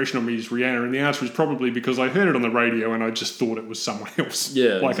make an impression on me as Rihanna? And the answer is probably because I heard it on the radio and I just thought it was someone else.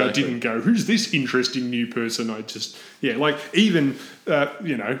 Yeah, like exactly. I didn't go, who's this interesting new person? I just, like even,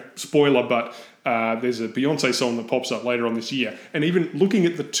 spoiler, but there's a Beyonce song that pops up later on this year. And even looking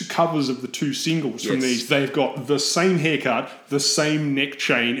at the two covers of the 2 singles from these, they've got the same haircut, the same neck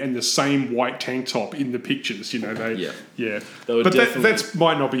chain, and the same white tank top in the pictures. But that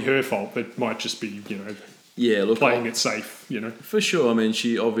might not be her fault. That might just be, playing it safe, For sure. I mean,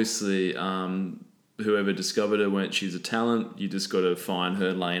 she obviously, whoever discovered her, she's a talent. You just got to find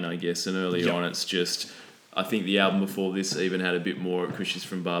her lane, I guess. And early on, it's just, I think the album before this even had a bit more, because she's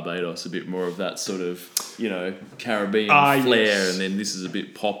from Barbados, a bit more of that sort of, Caribbean flair. Yes. And then this is a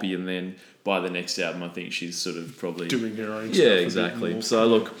bit poppy. And then by the next album, I think she's sort of probably doing her own stuff. Yeah, exactly. So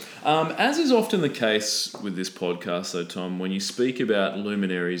look, as is often the case with this podcast, though, Tom, when you speak about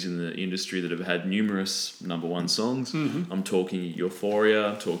luminaries in the industry that have had numerous number one songs, I'm talking Euphoria,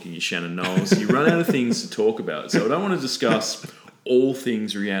 I'm talking Shannon Knowles, you run out of things to talk about. So I don't want to discuss all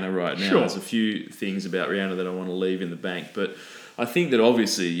things Rihanna right now. Sure. There's a few things about Rihanna that I want to leave in the bank, but I think that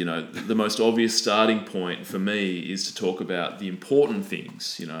obviously, the most obvious starting point for me is to talk about the important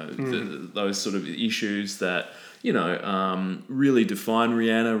things, those sort of issues that, really define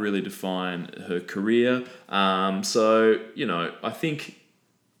Rihanna, really define her career. I think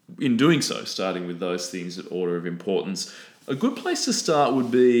in doing so, starting with those things in order of importance, a good place to start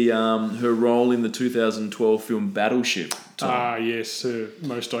would be her role in the 2012 film Battleship. Yes, her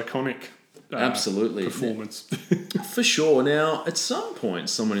most iconic absolutely performance. For sure. Now, at some point,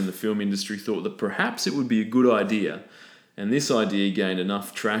 someone in the film industry thought that perhaps it would be a good idea, and this idea gained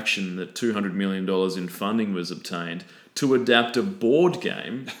enough traction that $200 million in funding was obtained to adapt a board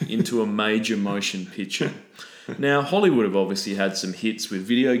game into a major motion picture. Now, Hollywood have obviously had some hits with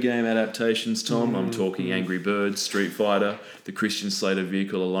video game adaptations, Tom. I'm talking Angry Birds, Street Fighter, the Christian Slater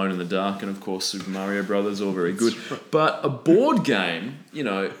vehicle Alone in the Dark, and of course Super Mario Brothers, all very good. But a board game,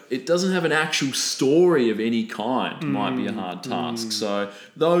 it doesn't have an actual story of any kind. Might be a hard task. So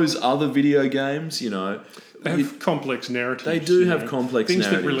those other video games, They have complex narratives. They do have complex things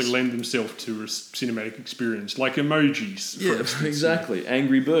narratives. that really lend themselves to a cinematic experience, like emojis. Yeah, exactly.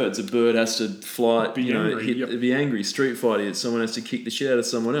 Angry Birds. A bird has to fly, Be angry, be angry. Street Fighter, someone has to kick the shit out of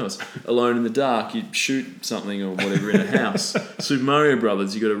someone else. Alone in the Dark, you shoot something or whatever in a house. Super Mario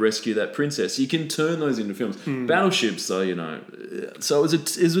Brothers, you got to rescue that princess. You can turn those into films. Battleships, though, so it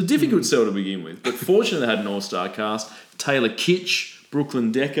was a difficult sell to begin with. But fortunately, they had an all-star cast. Taylor Kitsch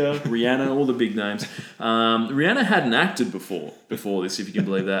Brooklyn Decker, Rihanna, all the big names. Rihanna hadn't acted before this, if you can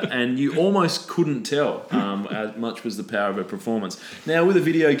believe that, and you almost couldn't tell as much was the power of her performance. Now, with a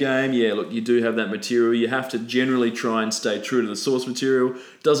video game, yeah, look, you do have that material. You have to generally try and stay true to the source material.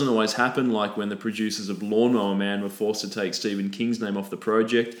 Doesn't always happen, like when the producers of Lawnmower Man were forced to take Stephen King's name off the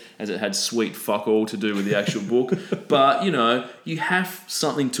project, as it had sweet fuck all to do with the actual book. But, you know, you have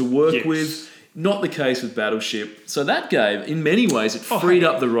something to work with. Not the case with Battleship. So that gave, in many ways, it freed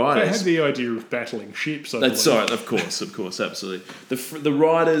up the writers. They had the idea of battling ships. Sorry, of course, absolutely. The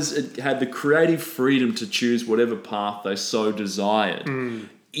writers had the creative freedom to choose whatever path they so desired.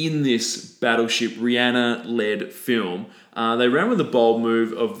 In this Battleship Rihanna-led film, they ran with the bold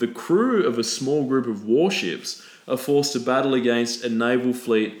move of the crew of a small group of warships are forced to battle against a naval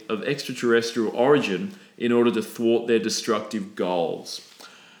fleet of extraterrestrial origin in order to thwart their destructive goals.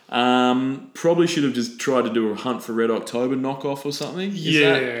 Probably should have just tried to do a Hunt for Red October knockoff or something.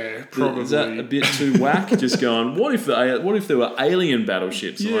 Probably. Is that a bit too whack? Just going, what if there were alien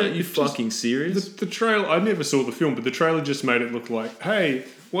battleships? Yeah, Like, are you fucking serious? The trailer, I never saw the film, but the trailer just made it look like, hey,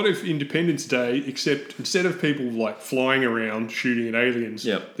 what if Independence Day, except instead of people like flying around shooting at aliens,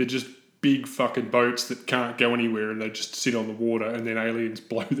 they're just big fucking boats that can't go anywhere and they just sit on the water and then aliens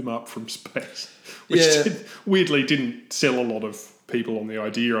blow them up from space. Which weirdly didn't sell a lot of people on the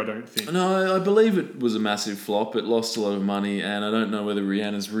idea, I don't think. No, I believe it was a massive flop. It lost a lot of money, and I don't know whether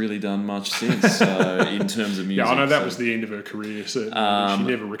Rihanna's really done much since in terms of music. Yeah, I know that was the end of her career, certainly. She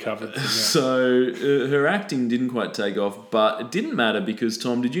never recovered from that. So her acting didn't quite take off, but it didn't matter because,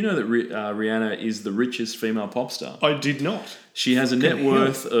 Tom, did you know that Rihanna is the richest female pop star? I did not. She has a net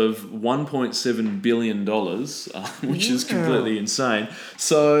worth of $1.7 billion, which is completely insane.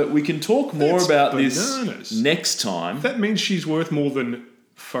 So we can talk more about this next time. That means she's worth more than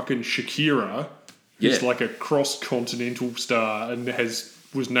fucking Shakira, who's like a cross-continental star and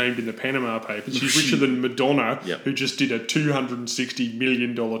was named in the Panama Papers. She's richer than Madonna, who just did a $260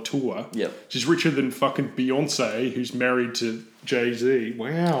 million tour. She's richer than fucking Beyonce, who's married to Jay-Z.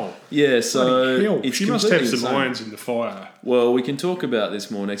 Wow. Yeah, so it's she must have some irons in the fire. Well, we can talk about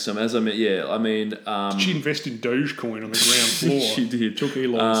this more next time. As did she invest in Dogecoin on the ground floor? She did. Took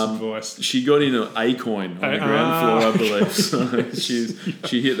Elon's advice. She got in an Acoin on the ground floor, I believe. So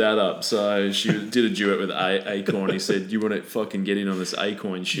she hit that up. So she did a duet with Acoin. He said, "You want to fucking get in on this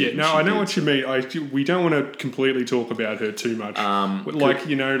Acoin shit?" Yeah, no, I know what you mean. We don't want to completely talk about her too much.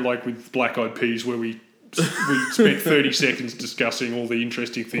 Like with Black Eyed Peas, where we spent 30 seconds discussing all the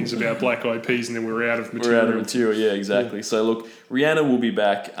interesting things about Black Eyed Peas and then we're out of material. Yeah, exactly. Yeah. So, look, Rihanna will be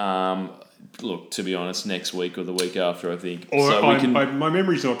back, to be honest, next week or the week after, I think. My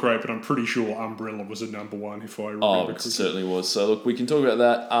memory's not great, but I'm pretty sure Umbrella was a number one, if I remember correctly. It certainly was. So, look, we can talk about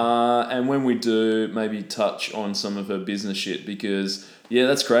that. And when we do, maybe touch on some of her business shit because... Yeah,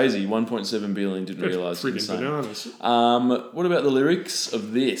 that's crazy. 1.7 billion, didn't realise. Friggin' bananas. What about the lyrics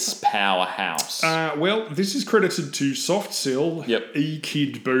of this powerhouse? Well, this is credited to Soft Cell, E.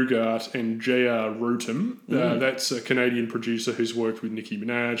 Kid Bogart, and J.R. Rotem. That's a Canadian producer who's worked with Nicki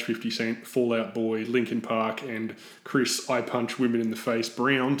Minaj, 50 Cent, Fall Out Boy, Linkin Park, and Chris I Punch Women in the Face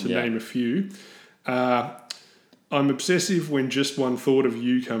Brown, to name a few. I'm obsessive when just one thought of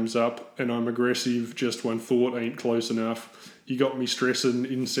you comes up, and I'm aggressive, just one thought ain't close enough. You got me stressing,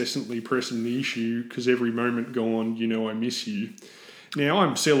 incessantly pressing the issue, because every moment gone, you know I miss you. Now,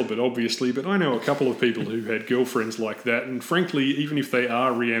 I'm celibate, obviously, but I know a couple of people who had girlfriends like that, and frankly, even if they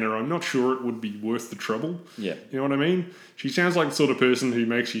are Rihanna, I'm not sure it would be worth the trouble. Yeah. You know what I mean? She sounds like the sort of person who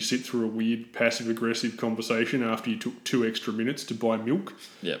makes you sit through a weird, passive-aggressive conversation after you took 2 extra minutes to buy milk,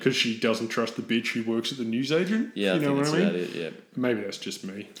 because she doesn't trust the bitch who works at the newsagent. Yeah, you know I think what I mean? About it, yeah. Maybe that's just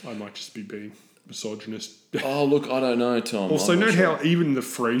me. I might just be being misogynist. Oh, look, I don't know, Tom. Also, note how even the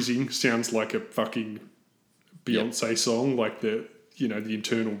phrasing sounds like a fucking Beyonce song, like the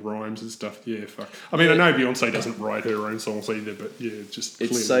internal rhymes and stuff. Yeah, fuck. I mean, I know Beyonce doesn't write her own songs either, but yeah, just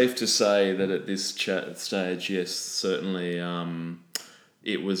it's clearly. Safe to say that at this stage, yes, certainly,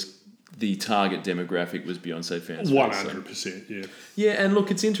 it was the target demographic was Beyonce fans. 100%, yeah. Yeah, and look,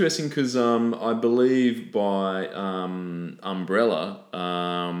 it's interesting because I believe by Umbrella,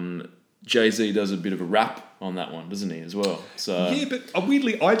 Jay-Z does a bit of a rap on that one, doesn't he, as well? So yeah, but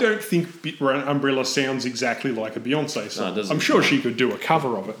weirdly, I don't think Umbrella sounds exactly like a Beyonce song. No, I'm sure she could do a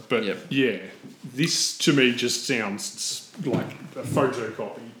cover of it, but yeah, this to me just sounds like a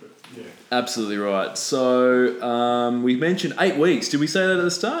photocopy. But yeah, absolutely right. So we mentioned 8 weeks. Did we say that at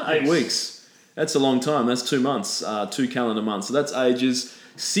the start? 8 weeks. That's a long time. That's 2 months, 2 calendar months. So that's ages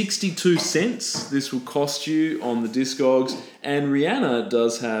 62 cents this will cost you on the Discogs. And Rihanna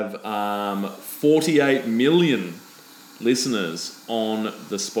does have 48 million listeners on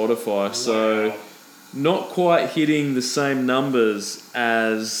the Spotify. So not quite hitting the same numbers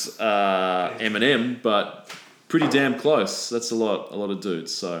as Eminem, but pretty damn close. That's a lot of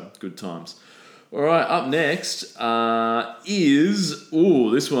dudes. So good times. All right, up next is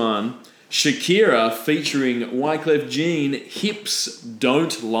this one. Shakira featuring Wyclef Jean, Hips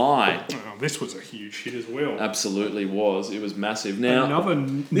Don't Lie. Oh, this was a huge hit as well. Absolutely was. It was massive. Now,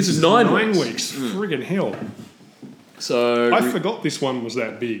 this is 9 9 weeks. Friggin' hell. So I forgot this one was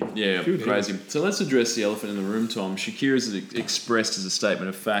that big. Yeah, Good crazy. hell. So let's address the elephant in the room, Tom. Shakira's expressed as a statement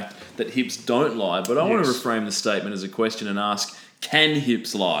of fact that hips don't lie, but I want to reframe the statement as a question and ask, can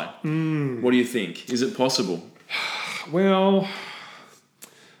hips lie? What do you think? Is it possible? Well,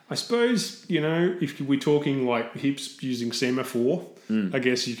 I suppose, if we're talking like hips using semaphore, I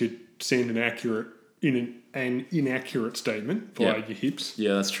guess you could send an inaccurate statement via your hips.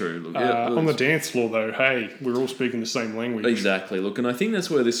 Yeah, that's true. Look, on the dance floor, though, hey, we're all speaking the same language. Exactly. Look, and I think that's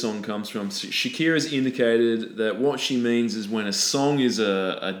where this song comes from. Shakira's indicated that what she means is when a song is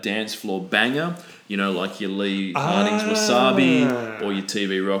a dance floor banger, like your Lee Harding's Wasabi or your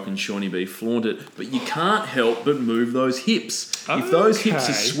TV Rock and Shawnee B Flaunt It, but you can't help but move those hips. If those hips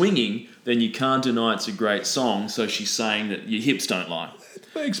are swinging, then you can't deny it's a great song, so she's saying that your hips don't lie.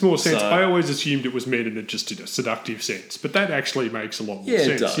 Makes more sense. So, I always assumed it was meant in just a seductive sense, but that actually makes a lot more sense.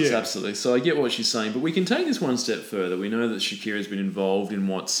 Yeah, it does, absolutely. So I get what she's saying, but we can take this one step further. We know that Shakira's been involved in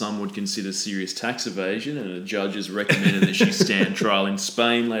what some would consider serious tax evasion, and a judge has recommended that she stand trial in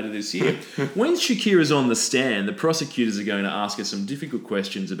Spain later this year. When Shakira's on the stand, the prosecutors are going to ask her some difficult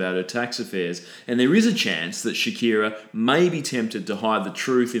questions about her tax affairs, and there is a chance that Shakira may be tempted to hide the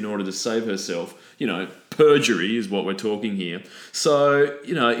truth in order to save herself. Perjury is what we're talking here. So,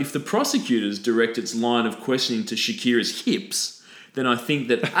 if the prosecutors direct its line of questioning to Shakira's hips, then I think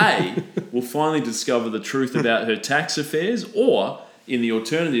that A, we'll finally discover the truth about her tax affairs, or, in the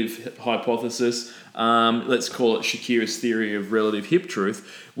alternative hypothesis, let's call it Shakira's theory of relative hip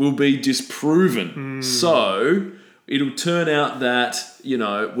truth, will be disproven. So, it'll turn out that,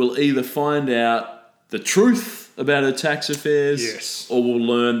 we'll either find out the truth about her tax affairs, or we'll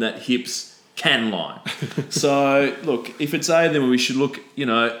learn that hips can lie. So, look, if it's A, then we should look,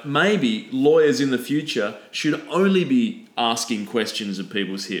 maybe lawyers in the future should only be asking questions of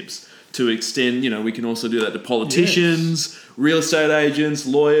people's hips. To extend, we can also do that to politicians, real estate agents,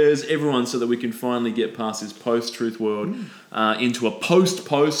 lawyers, everyone, so that we can finally get past this post-truth world into a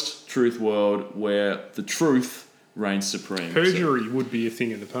post-truth world where the truth reigns supreme. Perjury would be a thing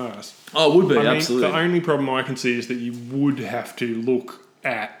in the past. Oh, it would be, absolutely. The only problem I can see is that you would have to look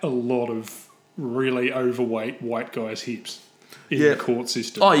at a lot of really overweight white guys' hips in the court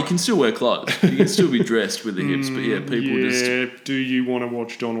system. Oh, you can still wear clothes. You can still be dressed with the hips, but people just... Do you want to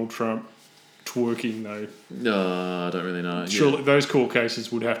watch Donald Trump twerking, though? No, I don't really know. Surely those court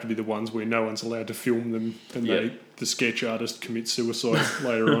cases would have to be the ones where no one's allowed to film them and the sketch artist commits suicide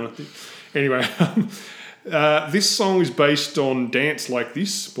later on. Anyway... this song is based on Dance Like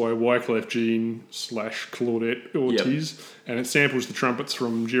This by Wyclef Jean / Claudette Ortiz, and it samples the trumpets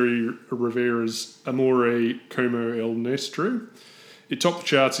from Jerry Rivera's Amore Como El Nuestro. It topped the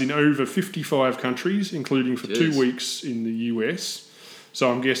charts in over 55 countries, including for 2 weeks in the US.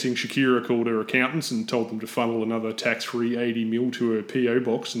 So I'm guessing Shakira called her accountants and told them to funnel another tax-free 80 mil to her PO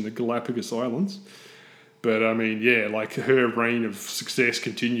box in the Galapagos Islands. But, I mean, her reign of success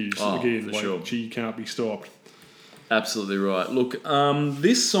continues. She can't be stopped. Absolutely right. Look,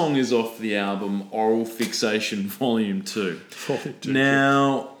 this song is off the album Oral Fixation Volume 2.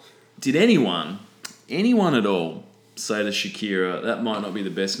 Now, did anyone at all say to Shakira, that might not be the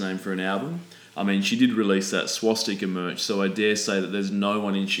best name for an album? I mean, she did release that swastika merch, so I dare say that there's no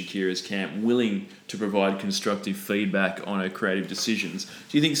one in Shakira's camp willing to provide constructive feedback on her creative decisions.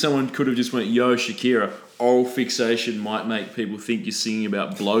 Do you think someone could have just went, yo, Shakira, oral fixation might make people think you're singing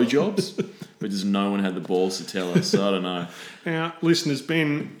about blowjobs? But just no one had the balls to tell us, so I don't know. Now, listeners,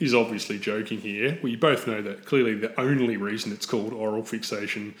 Ben is obviously joking here. We both know that clearly the only reason it's called oral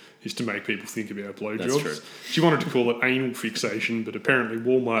fixation is to make people think about blowjobs. That's true. She wanted to call it anal fixation, but apparently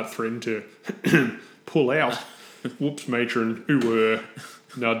Walmart threatened to pull out. Whoops, matron, who were...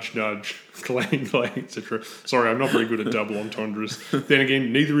 Nudge, nudge, clang, clang, etc. Sorry, I'm not very good at double entendres. Then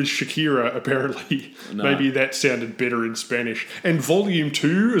again, neither is Shakira, apparently. No. Maybe that sounded better in Spanish. And Volume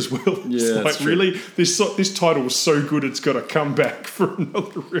 2 as well. Yeah, it's really, this title was so good it's got to come back for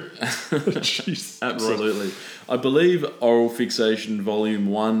another round. Absolutely. Right. I believe Oral Fixation Volume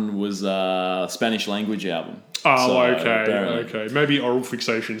 1 was a Spanish language album. Oh, so, okay. Maybe oral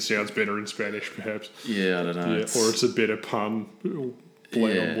fixation sounds better in Spanish, perhaps. Yeah, I don't know. Yeah, or it's a better pun.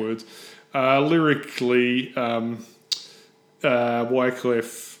 Play on words. Lyrically,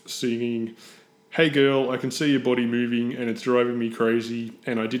 Wyclef singing, "Hey girl, I can see your body moving and it's driving me crazy,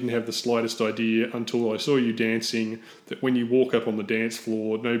 and I didn't have the slightest idea until I saw you dancing that when you walk up on the dance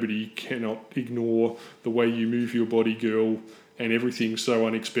floor, nobody cannot ignore the way you move your body, girl, and everything's so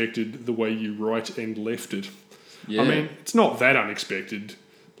unexpected the way you right and left it." Yeah. I mean, it's not that unexpected.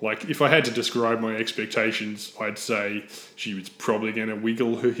 Like, if I had to describe my expectations, I'd say she was probably going to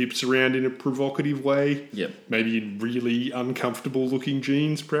wiggle her hips around in a provocative way. Yep. Maybe in really uncomfortable looking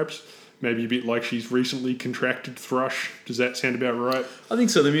jeans, perhaps. Maybe a bit like she's recently contracted thrush. Does that sound about right? I think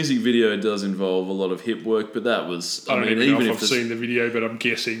so. The music video does involve a lot of hip work, but that was... I don't even know if I've seen the video, but I'm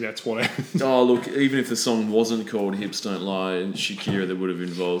guessing that's what happened. Oh, look, even if the song wasn't called Hips Don't Lie and Shakira, there would have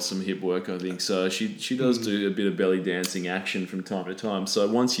involved some hip work, I think. So she does do a bit of belly dancing action from time to time. So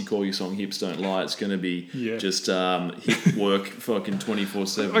once you call your song Hips Don't Lie, it's going to be just hip work fucking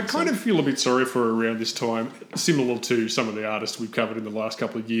 24/7. I kind of feel a bit sorry for her around this time, similar to some of the artists we've covered in the last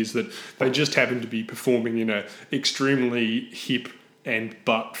couple of years, that they just happen to be performing in a extremely hip and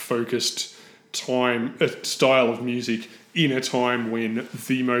butt-focused style of music in a time when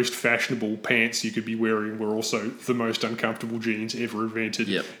the most fashionable pants you could be wearing were also the most uncomfortable jeans ever invented,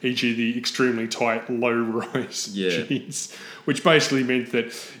 e.g. the extremely tight, low-rise jeans, which basically meant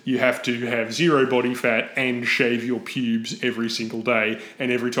that you have to have zero body fat and shave your pubes every single day,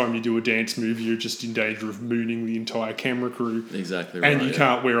 and every time you do a dance move, you're just in danger of mooning the entire camera crew. Exactly right. And you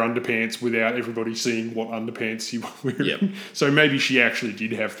can't wear underpants without everybody seeing what underpants you were wearing. So maybe she actually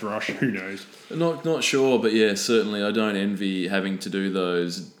did have thrush, who knows? Not sure, but yeah, certainly I don't envy having to do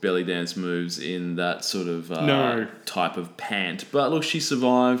those belly dance moves in that sort of type of pant. But look, she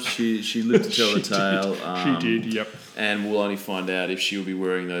survived. She lived to tell the tale. She did, yep. And we'll only find out if she'll be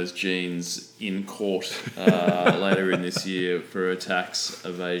wearing those jeans in court later in this year for a tax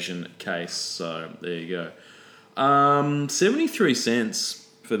evasion case. So there you go. 73 cents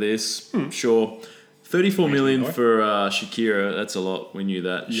for this, sure. 34 million for Shakira, that's a lot, we knew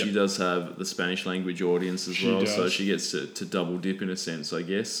that. Yep. She does have the Spanish language audience as well, so she gets to double dip in a sense, I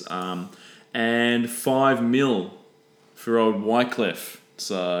guess. And 5 mil for old Wyclef,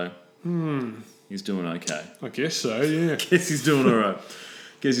 so he's doing okay. I guess so, yeah. Guess he's doing all right.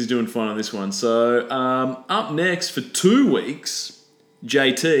 Guess he's doing fine on this one. So up next for 2 weeks,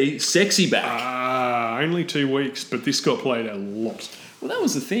 JT, Sexy Back. Only 2 weeks, but this got played a lot. Well, that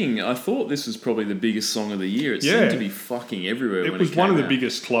was the thing. I thought this was probably the biggest song of the year. It seemed to be fucking everywhere. It was one of the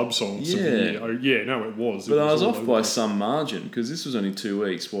biggest club songs of the year. Oh, yeah, no, it was. But I was off by some margin because this was only 2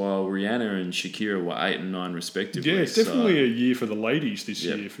 weeks, while Rihanna and Shakira were 8 and 9 respectively. Yeah, it's definitely a year for the ladies this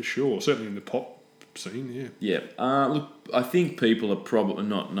year, for sure. Certainly in the pop scene, yeah. Look, I think people are probably,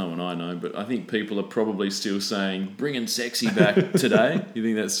 not no one I know, but I think people are probably still saying, bringing sexy back today. You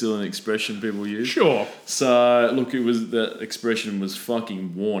think that's still an expression people use? Sure. So, look, that expression was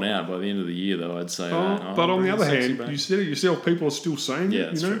fucking worn out by the end of the year, though, I'd say. But on the other hand, you said it yourself, people are still saying it,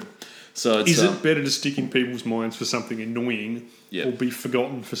 that's true. So is it better to stick in people's minds for something annoying or be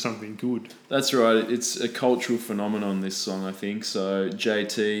forgotten for something good? That's right. It's a cultural phenomenon, this song, I think. So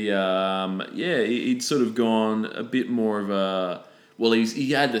JT, he'd sort of gone a bit more of a... Well,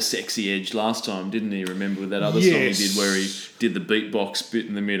 he had the sexy edge last time, didn't he? Remember with that other song he did where he did the beatbox bit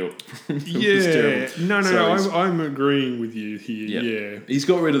in the middle? I'm agreeing with you here. Yeah. He's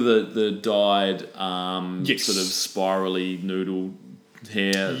got rid of the dyed sort of spirally noodle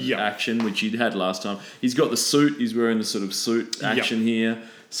hair action, which he'd had last time. He's got the suit. He's wearing the sort of suit action here.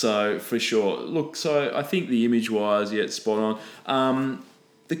 So, for sure. Look, so I think the image-wise, it's spot on.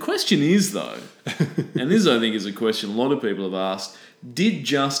 The question is, though, and this I think is a question a lot of people have asked, did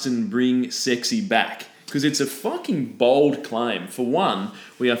Justin bring sexy back? Because it's a fucking bold claim. For one,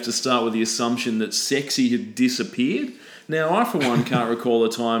 we have to start with the assumption that sexy had disappeared. Now, I, for one, can't recall a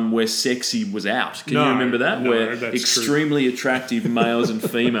time where sexy was out. Can you remember that? Where extremely attractive males and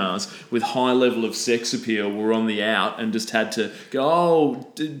females with high level of sex appeal were on the out and just had to go,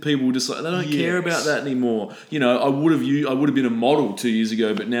 people just like, they don't care about that anymore. You know, I would have been a model 2 years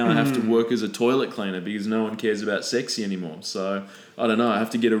ago, but now I have to work as a toilet cleaner because no one cares about sexy anymore. So, I don't know, I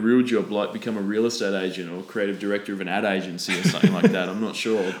have to get a real job, like become a real estate agent or creative director of an ad agency or something like that. I'm not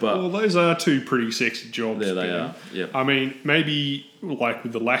sure. But well, those are two pretty sexy jobs. There they are, yep. I mean, maybe like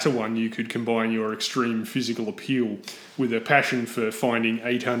with the latter one, you could combine your extreme physical appeal with a passion for finding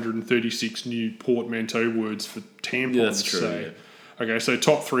 836 new portmanteau words for tampons. Yeah, that's true, Okay, so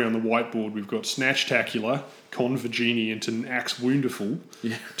top 3 on the whiteboard, we've got Snatchtacular, Convergeniant and Axe Woundiful.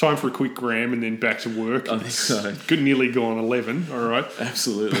 Yeah. Time for a quick gram and then back to work. I think so. Good, nearly gone 11, all right?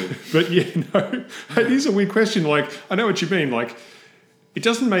 Absolutely. But it is a weird question. Like, I know what you mean. Like, it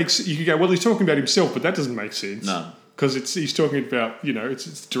doesn't make sense. You could go, well, he's talking about himself, but that doesn't make sense. No. because he's talking about,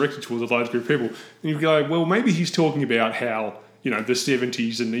 it's directed towards a large group of people. And you go, well, maybe he's talking about how, the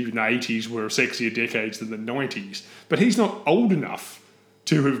 70s and even the 80s were sexier decades than the 90s. But he's not old enough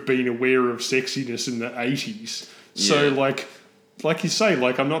to have been aware of sexiness in the 80s. So, like you say,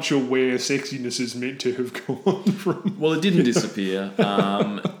 I'm not sure where sexiness is meant to have gone from. Well, it didn't disappear.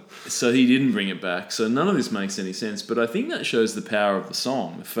 So he didn't bring it back. So none of this makes any sense. But I think that shows the power of the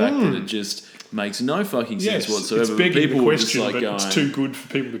song. The fact that it just makes no fucking sense whatsoever. It's begging people the were question, just but going, it's too good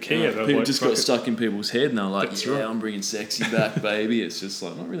for people to care. people just got stuck in people's head and they're like, That's yeah, right. I'm bringing sexy back, baby. It's just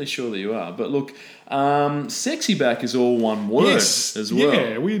like, not really sure that you are. But look, sexy back is all one word as well.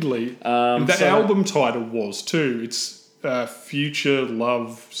 Yeah, weirdly. And that album title was too. It's Future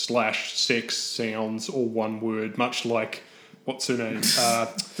Love / Sex Sounds, all one word, much like, what's her name?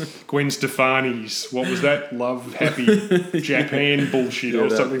 Gwen Stefani's. What was that? Love Happy Japan bullshit or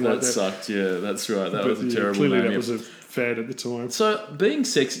something like that. That sucked, yeah, that's right. That was a terrible clearly name. that was a fad at the time. So being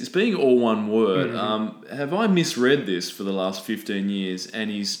sexy, it's being all one word. Have I misread this for the last 15 years? And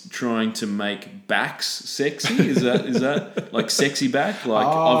he's trying to make backs sexy. Is that like sexy back? Like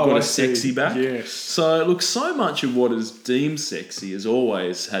I've got a sexy back. Yes. So look, so much of what is deemed sexy has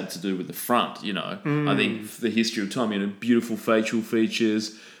always had to do with the front. I think for the history of time, beautiful facial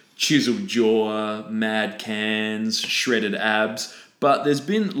features, chiseled jaw, mad cans, shredded abs. But there's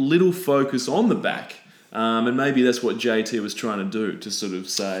been little focus on the back. And maybe that's what JT was trying to do, to sort of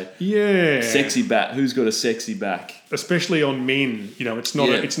say, sexy back. Who's got a sexy back? Especially on men, it's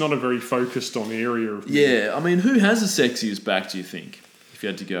not a very focused on area of men. Yeah, I mean, who has the sexiest back? Do you think, if you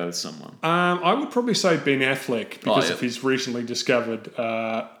had to go with someone? I would probably say Ben Affleck because of his recently discovered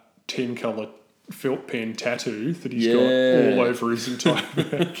 10-colour felt pen tattoo that he's got all over his entire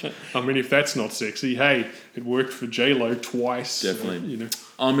back. I mean, if that's not sexy, hey, it worked for J-Lo twice. Definitely.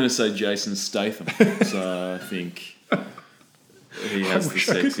 I'm going to say Jason Statham. So I think he has the sexiest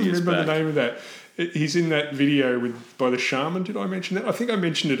I couldn't remember back. the name of that. He's in that video by the Shaman. Did I mention that? I think I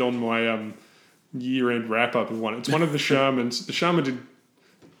mentioned it on my year-end wrap-up of one. It's one of the Shamans. The Shaman did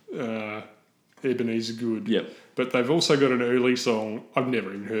Ebenezer Good. Yep. But they've also got an early song. I've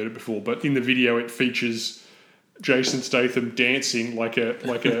never even heard it before, but in the video it features Jason Statham dancing like a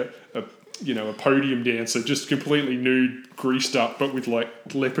podium dancer, just completely nude, greased up, but with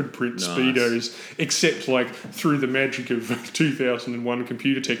leopard print Speedos, except through the magic of 2001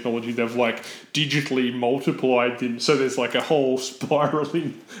 computer technology, they've digitally multiplied them. So there's a whole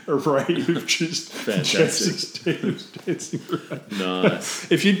spiraling array of just Jason Statham's dancing around.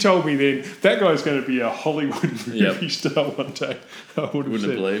 Nice. If you'd told me then that guy's going to be a Hollywood movie star one day, I wouldn't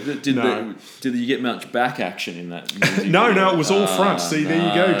have believed it. Did you get much back action in that music? No, it was all front. See, there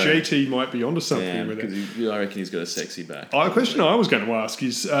you go. JT might be onto something with it. I reckon he's got a sexy back. A question I was going to ask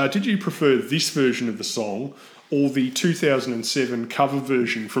is, did you prefer this version of the song or the 2007 cover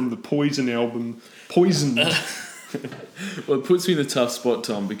version from the Poison album, Poisoned? Well, it puts me in a tough spot,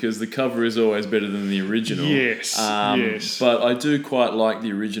 Tom, because the cover is always better than the original. Yes, yes. But I do quite like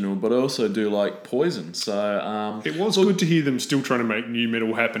the original, but I also do like Poison. So it was good to hear them still trying to make new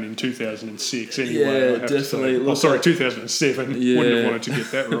metal happen in 2006. Anyway, yeah, definitely. 2007. Yeah. Wouldn't have wanted to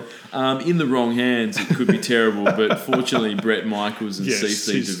get that wrong. In the wrong hands, it could be terrible. But fortunately, Bret Michaels and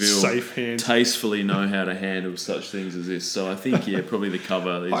CC his DeVille safe hands. tastefully know how to handle such things as this. So I think, probably the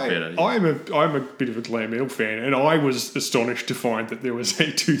cover is better. I'm a bit of a glam metal fan, and I was astonished to find that there was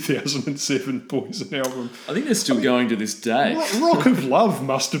a 2007 Poison album. I think they're still going to this day. Rock of Love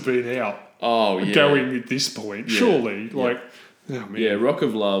must have been out. Oh, yeah. Going at this point, surely. Oh, man. Yeah, Rock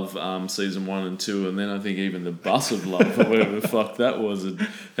of Love, season 1 and 2, and then I think even the Bus of Love, or whatever the fuck that was,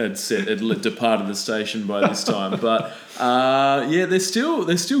 had departed the station by this time. But they're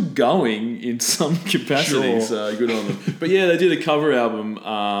still going in some capacity. Sure. So good on them. But yeah, they did a cover album.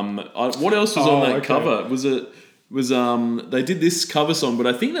 What else was on that cover? They did this cover song, but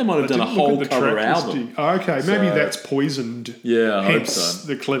I think they might have done a whole cover album. Maybe that's Poisoned. Yeah, I hope hence so.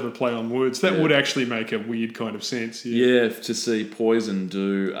 The clever play on words. That would actually make a weird kind of sense. Yeah, to see Poison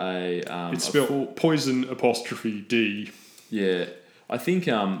do it's spelled Poison 'D. Yeah, I think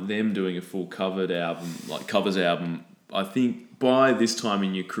them doing a full covers album, I think by this time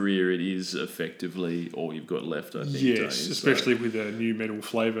in your career, it is effectively all you've got left, I think. Yes, especially with a new metal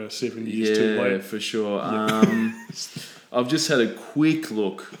flavour 7 years too late. Yeah, for sure. I've just had a quick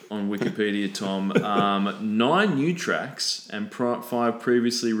look on Wikipedia, Tom. 9 new tracks and 5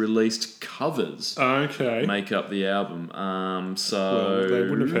 previously released covers make up the album. Well, they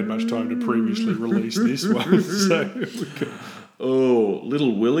wouldn't have had much time to previously release this one.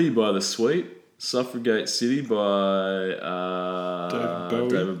 Little Willie by The Sweet. Suffragette City by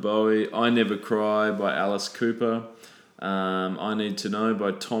David Bowie. I Never Cry by Alice Cooper. I Need to Know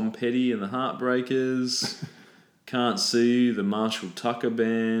by Tom Petty and the Heartbreakers. Can't See You, the Marshall Tucker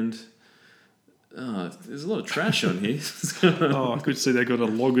Band. Oh, there's a lot of trash on here. Oh, I could see they got a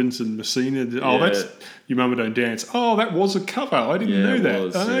Loggins and Messina. Oh, Yeah. that's Your Mama Don't Dance. Oh, that was a cover. I didn't Yeah, know it that.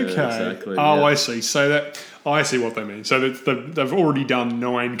 was. Okay. Yeah, exactly, Oh, yeah. I see. So that I see what they mean. So they've already done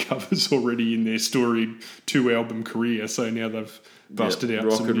 9 covers already in their storied 2-album career. So now they've busted out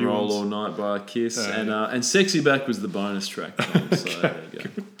Rock some and new Roll ones. All Night by Kiss. And Sexy Back was the bonus track. Tom, so there you go.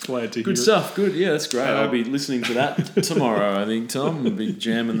 Glad to hear Good it. stuff. Good. Yeah, that's great. I'll be listening to that tomorrow, I think, Tom. I'll be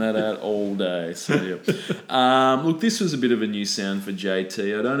jamming that out all day. So, yeah. Look, this was a bit of a new sound for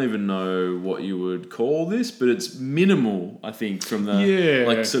JT. I don't even know what you would call this, but it's minimal, I think, from the Yeah.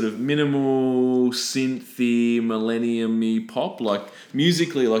 like sort of minimal synthy millennium-y pop. Like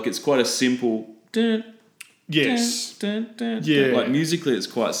musically, like it's quite a simple Yes. yeah. Yeah. Like musically it's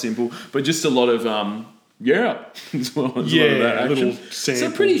quite simple, but just a lot of as well. There's Yeah, a lot of that little action.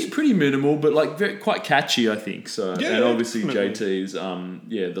 samples. So pretty minimal, but like very, quite catchy, I think. So Yeah, and obviously definitely. JT's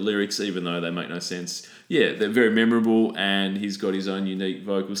the lyrics, even though they make no sense, they're very memorable, and he's got his own unique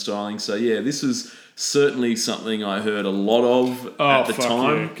vocal styling. So this was certainly something I heard a lot of at the fuck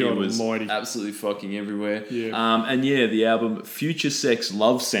time. yeah. God it was almighty. absolutely fucking everywhere. Yeah. The album Future Sex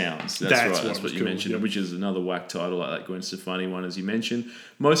Love Sounds. That's That's right. what That's it what was you called, mentioned, yeah. which is another whack title like that Gwen Stefani one, as you mentioned.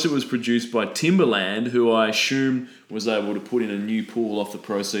 Most of it was produced by Timbaland, who I assume was able to put in a new pool off the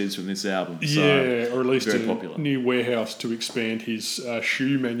proceeds from this album. So, Yeah, or at least very a popular. new warehouse to expand his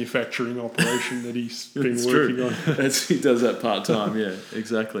shoe manufacturing operation that he's been It's working true. on. He does that part time. Yeah,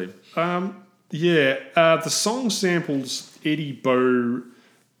 exactly. The song samples Eddie Bow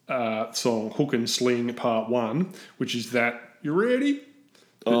song Hook and Sling Part 1, which is that, you ready?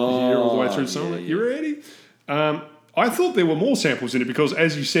 You hear all the way through the song, yeah, like, you ready? I thought there were more samples in it because,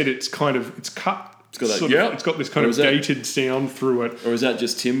 as you said, it's cut. It's got that, sort of, it's got this kind Or of is that- gated sound through it. Or is that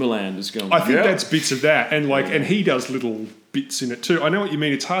just Timbaland just going? I think "Yeah"? that's bits of that, and and he does little bits in it too. I know what you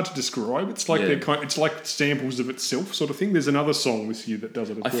mean. It's hard to describe. It's like it's like samples of itself, sort of thing. There's another song with you that does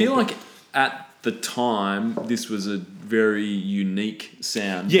it. As I well, feel but- like at the time this was a very unique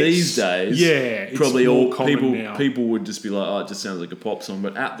sound. Yes. These days, it's probably more all common now. people would just be like, "Oh, it just sounds like a pop song."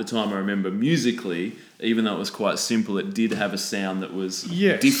 But at the time, I remember musically, even though it was quite simple, it did have a sound that was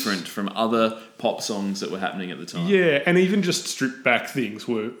Yes. different from other pop songs that were happening at the time. Yeah, and even just stripped back things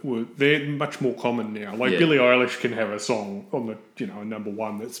were they're much more common now. Like Yeah. Billie Eilish can have a song on the number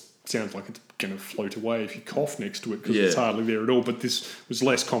one that sounds like it's going to float away if you cough next to it because it's Yeah. hardly there at all. But this was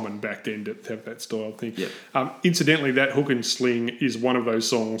less common back then to have that style thing. Yeah. Incidentally, that Hook and Sling is one of those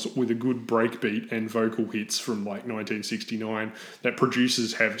songs with a good breakbeat and vocal hits from like 1969 that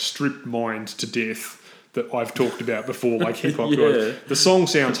producers have stripped mined to death. That I've talked about before, like hip hop Yeah. guys. The song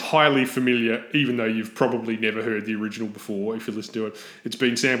sounds highly familiar, even though you've probably never heard the original before, if you listen to it. It's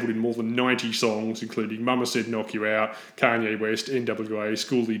been sampled in more than 90 songs, including Mama Said Knock You Out, Kanye West, NWA,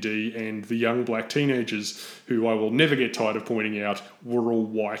 Schoolie D, and the Young Black Teenagers, who I will never get tired of pointing out were all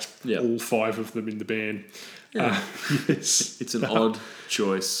white, Yeah. all 5 of them in the band. Yes. It's an odd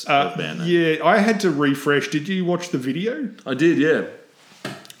choice of band name. Yeah, I had to refresh. Did you watch the video? I did, yeah.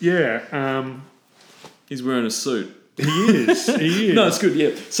 Yeah, He's wearing a suit. he is. He is. No, it's good,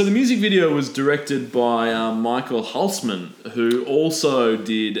 yeah. So the music video was directed by Michael Halsman, who also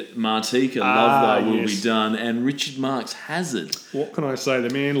did Martika, Love Thy Will yes. Be Done, and Richard Marx Hazard. What can I say? The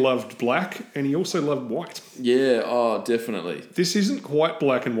man loved black, and he also loved white. Yeah, oh, definitely. This isn't quite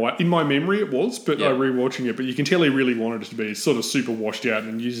black and white. In my memory, it was, but Yeah. I rewatching it. But you can tell he really wanted it to be. It's sort of super washed out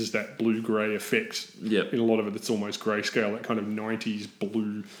and uses that blue-grey effect. Yep. In a lot of it, it's almost grayscale, that kind of 90s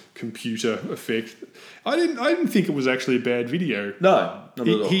blue computer effect. I didn't think it was actually a bad video. No, not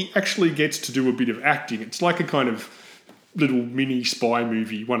at all. He actually gets to do a bit of acting. It's like a kind of little mini spy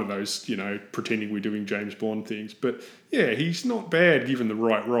movie, one of those, pretending we're doing James Bond things. But yeah, he's not bad given the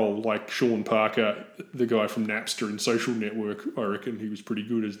right role. Like Sean Parker, the guy from Napster and Social Network, I reckon he was pretty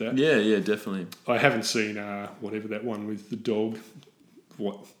good as that. Yeah, definitely. I haven't seen whatever that one with the dog.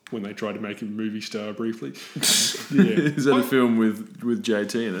 When they tried to make him a movie star briefly. Yeah. Is that a film with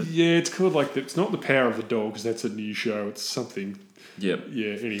JT in it? Yeah, it's called it's not The Power of the Dog because that's a new show. It's something. Yep.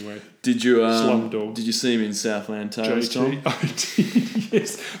 Yeah. Anyway. Did you Slumdog. Did you see him in Southland Tales, Tom? JT. I did,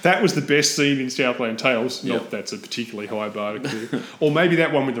 yes. That was the best scene in Southland Tales. Yep. Not that's a particularly high bar to clear. Or maybe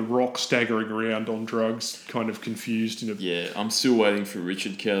that one with the Rock staggering around on drugs, kind of confused. Yeah, I'm still waiting for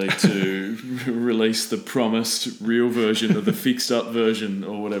Richard Kelly to release the promised real version of the fixed up version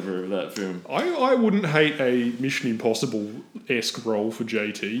or whatever of that film. I wouldn't hate a Mission Impossible-esque role for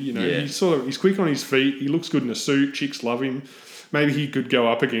JT. Yeah. He's quick on his feet. He looks good in a suit. Chicks love him. maybe he could go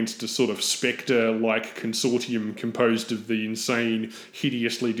up against a sort of Spectre-like consortium composed of the insane,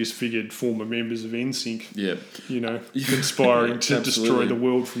 hideously disfigured former members of NSYNC. Yeah. You know, conspiring to destroy the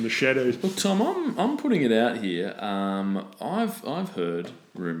world from the shadows. Look, Tom, I'm putting it out here. I've heard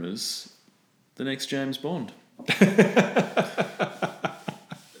rumours the next James Bond.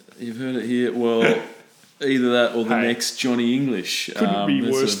 You've heard it here. Well, either that or the next Johnny English. Couldn't be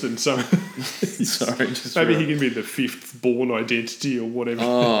worse than some. Sorry, just maybe he can be the fifth Bourne Identity or whatever.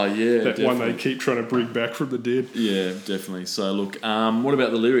 Oh yeah, that one they keep trying to bring back from the dead. Yeah, definitely. So look, what about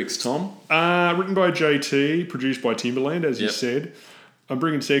the lyrics, Tom? Written by JT, produced by Timbaland, as you said. I'm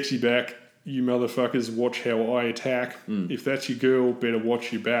bringing sexy back. You motherfuckers, watch how I attack. If that's your girl, better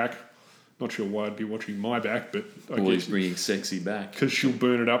watch your back. Not sure why I'd be watching my back, but I guess he's bringing sexy back because she'll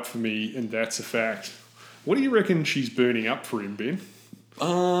burn it up for me, and that's a fact. What do you reckon she's burning up for him, Ben?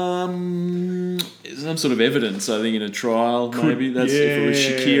 Some sort of evidence, I think, in a trial. Maybe that's if it was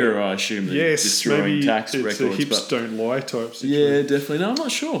Shakira, I assume. Destroying maybe tax it's records. A hips don't lie type situation. Yeah, definitely. No, I'm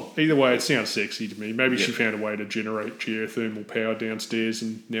not sure. Either way, it sounds sexy to me. Maybe she found a way to generate geothermal power downstairs,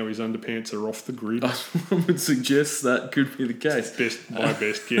 and now his underpants are off the grid. I would suggest that could be the case. My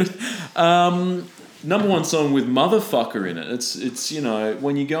best guess. Number one song with "motherfucker" in it. It's you know,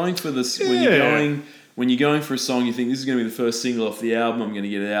 when you're going for this, when you're going for a song, you think this is going to be the first single off the album. I'm going to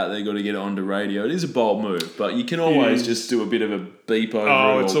get it out there. Got to get it onto radio. It is a bold move, but you can always just do a bit of a beep over.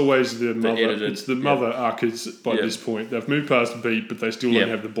 Oh, it's always the mother. Edited. It's the mother arcers by this point. They've moved past the beep, but they still don't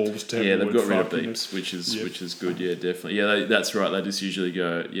have the balls to have. Yeah, the they've word got rid of fuck beeps, which is good. Yeah, definitely. Yeah, that's right. They just usually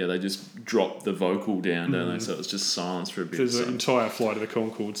go. Yeah, they just drop the vocal down, don't they? So it's just silence for a bit. There's an entire Flight of the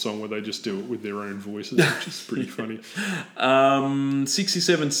Conchords song where they just do it with their own voices, which is pretty funny.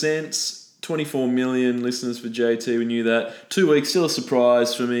 67 cents. 24 million listeners for JT. We knew that. 2 weeks, still a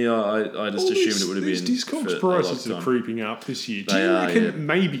surprise for me. I just assumed it would have been. These Discogs prices are creeping up this year. Do you reckon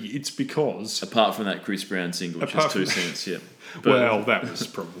maybe it's because apart from that Chris Brown single, which is 2 cents, well, that was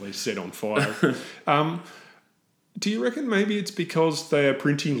probably set on fire. Do you reckon maybe it's because they are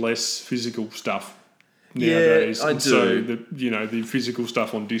printing less physical stuff nowadays? Yeah, I do. So the physical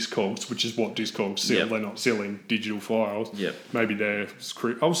stuff on Discogs, which is what Discogs sell, they're not selling digital files. Yep. Maybe they're.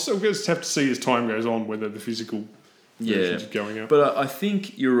 I'll still just have to see as time goes on whether the physical versions are going up. But I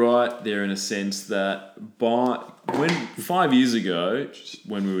think you're right there in a sense that 5 years ago,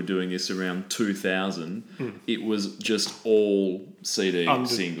 when we were doing this around 2000, it was just all CD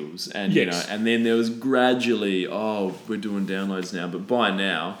singles, and and then there was gradually, we're doing downloads now, but by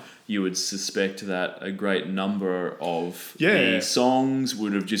now you would suspect that a great number of the songs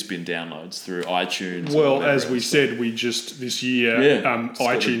would have just been downloads through iTunes. Well, as we said, we just this year,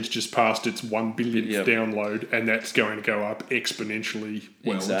 iTunes just passed its 1 billionth download, and that's going to go up exponentially.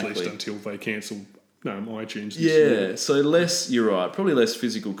 Well, at least until they cancel iTunes. This year. So you're right, probably less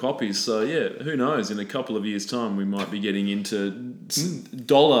physical copies. So who knows? In a couple of years' time, we might be getting into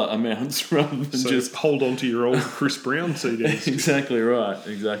dollar amounts rather than just hold on to your old Chris Brown CDs. Exactly right.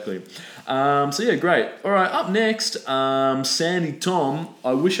 Exactly. Great. All right. Up next, Sandy Tom.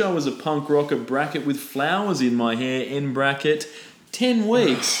 I wish I was a punk rocker. Bracket with flowers in my hair. End bracket. 10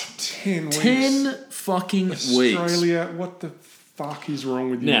 weeks. 10 weeks. 10 fucking weeks. Australia. What the fuck is wrong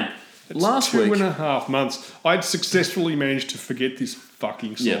with you? Now. It's Last week, 2.5 months. I'd successfully managed to forget this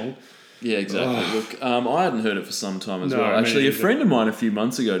fucking song. Yeah, exactly. Look, I hadn't heard it for some time as well. Actually, a friend of mine a few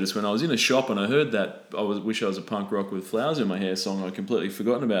months ago, just when I was in a shop and I heard that wish I was a punk rock with flowers in my hair song, I'd completely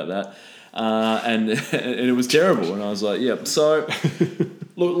forgotten about that. And it was terrible. And I was like, yep. So,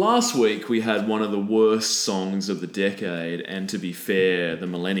 look, last week we had one of the worst songs of the decade, and to be fair, the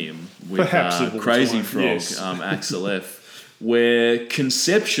millennium, with Crazy Frog, Axel F, where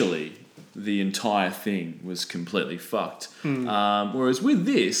conceptually the entire thing was completely fucked. Whereas with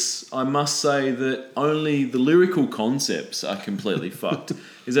this, I must say that only the lyrical concepts are completely fucked.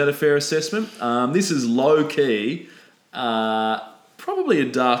 Is that a fair assessment? This is low-key, probably a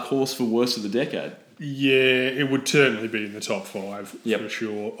dark horse for worst of the decade. Yeah, it would certainly be in the top 5 for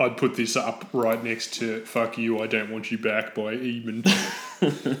sure. I'd put this up right next to Fuck You, I Don't Want You Back by Eben.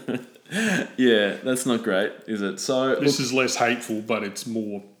 Yeah, that's not great, is it? So this is less hateful, but it's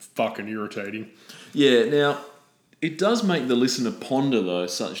more fucking irritating. Yeah, now, it does make the listener ponder, though,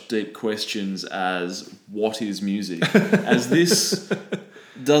 such deep questions as what is music, as this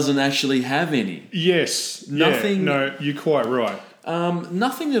doesn't actually have any. Yes. Nothing. Yeah, no, you're quite right.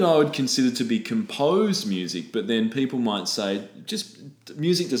 Nothing that I would consider to be composed music, but then people might say, just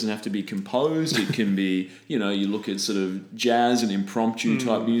music doesn't have to be composed. It can be, you look at sort of jazz and impromptu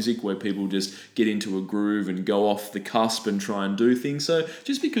type music where people just get into a groove and go off the cusp and try and do things. So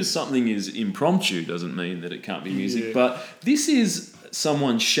just because something is impromptu doesn't mean that it can't be music. Yeah. But this is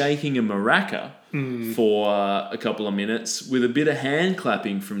someone shaking a maraca for a couple of minutes with a bit of hand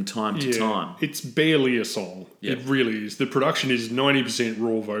clapping from time to time. It's barely a song. Yep. It really is. The production is 90%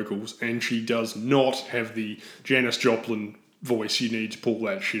 raw vocals, and she does not have the Janis Joplin voice you need to pull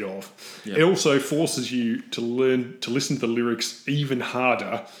that shit off. Yep. It also forces you to learn to listen to the lyrics even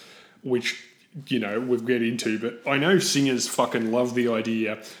harder, which we'll get into, but I know singers fucking love the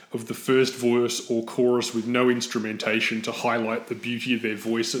idea of the first verse or chorus with no instrumentation to highlight the beauty of their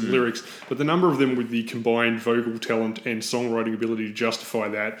voice and lyrics, but the number of them with the combined vocal talent and songwriting ability to justify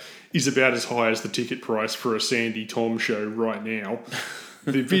that is about as high as the ticket price for a Sandy Tom show right now.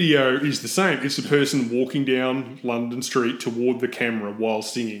 The video is the same. It's a person walking down London Street toward the camera while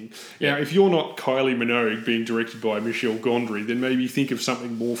singing. Now, if you're not Kylie Minogue being directed by Michelle Gondry, then maybe think of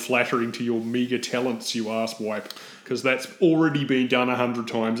something more flattering to your meagre talents, you asswipe, because that's already been done 100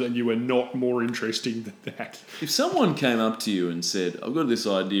 times and you are not more interesting than that. If someone came up to you and said, I've got this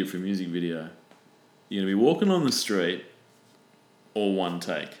idea for a music video, you're going to be walking on the street or one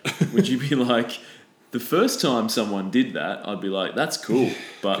take, would you be like... The first time someone did that, I'd be like, that's cool.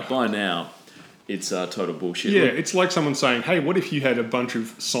 But by now, it's total bullshit. Yeah, Look, it's like someone saying, hey, what if you had a bunch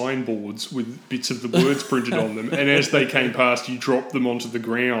of signboards with bits of the words printed on them, and as they came past, you dropped them onto the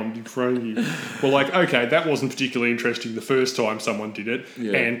ground in front of you? Well, like, okay, that wasn't particularly interesting the first time someone did it,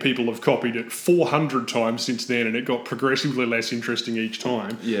 and people have copied it 400 times since then, and it got progressively less interesting each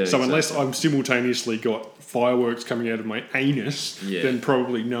time. Yeah, so unless I'm simultaneously got fireworks coming out of my anus, then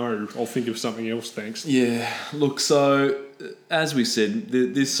probably no, I'll think of something else, thanks. Yeah, look, so as we said,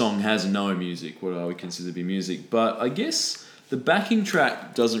 this song has no music, what I would consider to be music, but I guess the backing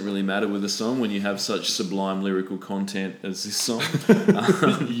track doesn't really matter with a song when you have such sublime lyrical content as this song.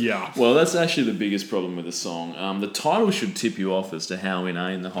 Well, that's actually the biggest problem with the song. The title should tip you off as to how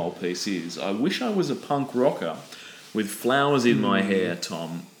inane the whole piece is. I wish I was a punk rocker with flowers in my hair,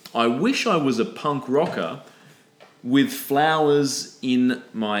 Tom. I wish I was a punk rocker with flowers in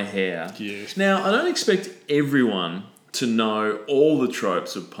my hair. Yes. Now, I don't expect everyone to know all the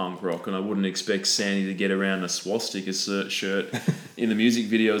tropes of punk rock, and I wouldn't expect Sandy to get around a swastika shirt in the music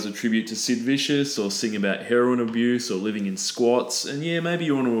video as a tribute to Sid Vicious, or sing about heroin abuse or living in squats. And yeah, maybe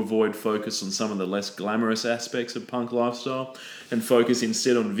you want to avoid focus on some of the less glamorous aspects of punk lifestyle and focus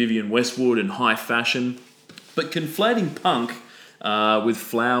instead on Vivienne Westwood and high fashion. But conflating punk with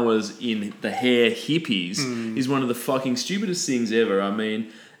flowers in the hair hippies is one of the fucking stupidest things ever. I mean,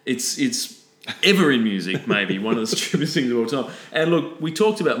 it's ever in music, maybe one of the stupidest things of all time. And look, we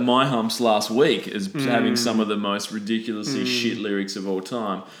talked about My Humps last week as having some of the most ridiculously shit lyrics of all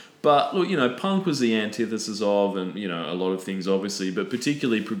time. But look, punk was the antithesis of, and a lot of things obviously, but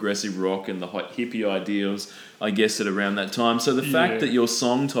particularly progressive rock and the hot hippie ideals, I guess, at around that time. So the fact that your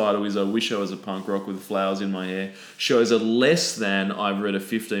song title is "I Wish I Was a Punk Rock with Flowers in My Hair" shows a less than I've read a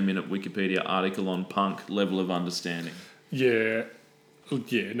 15-minute Wikipedia article on punk level of understanding. Yeah,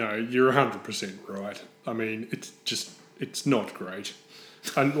 no, you're 100% right. I mean, it's not great.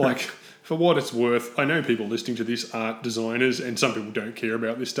 And like, for what it's worth, I know people listening to this aren't designers, and some people don't care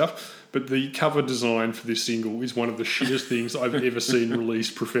about this stuff, but the cover design for this single is one of the shittest things I've ever seen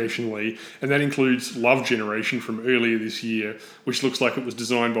released professionally, and that includes Love Generation from earlier this year, which looks like it was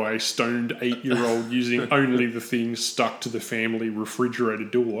designed by a stoned 8-year-old using only the things stuck to the family refrigerator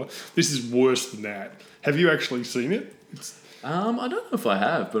door. This is worse than that. Have you actually seen it? I don't know if I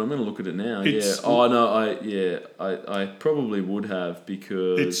have, but I'm going to look at it now. It's- Yeah. Oh no, I probably would have,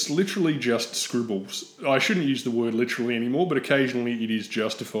 because It's literally just scribbles. I shouldn't use the word literally anymore, but occasionally it is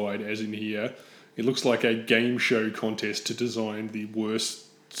justified, as in here. It looks like a game show contest to design the worst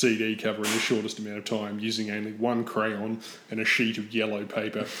CD cover in the shortest amount of time using only one crayon and a sheet of yellow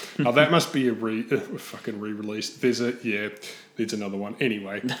paper. Oh, that must be a fucking re-release. There's another one.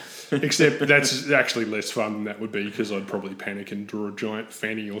 Anyway, except that's actually less fun than that would be, because I'd probably panic and draw a giant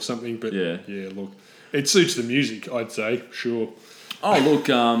fanny or something. But yeah, look, it suits the music, I'd say, sure. Oh, look,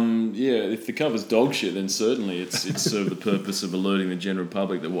 if the cover's dog shit, then certainly it's served the purpose of alerting the general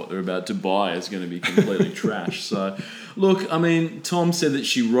public that what they're about to buy is going to be completely trash. So, look, I mean, Tom said that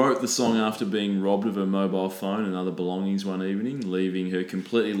she wrote the song after being robbed of her mobile phone and other belongings one evening, leaving her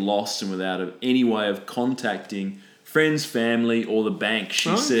completely lost and without any way of contacting friends, family, or the bank.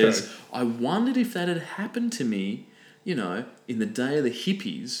 She says, I wondered if that had happened to me, in the day of the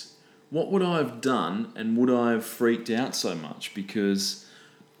hippies, what would I have done, and would I have freaked out so much? Because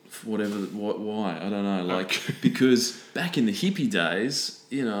Why? I don't know. Like, because back in the hippie days,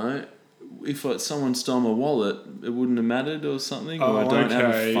 you know, if someone stole my wallet, it wouldn't have mattered or something, or I don't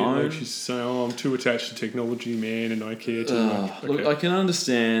have a phone. Like she's saying, I'm too attached to technology, man, and I care too much. Okay. Look, I can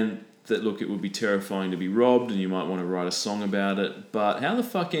understand that, look, it would be terrifying to be robbed and you might want to write a song about it, but how the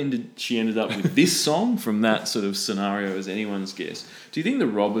fuck she ended up with this song from that sort of scenario is anyone's guess. Do you think the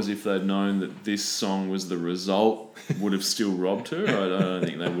robbers, if they'd known that this song was the result, would have still robbed her? I don't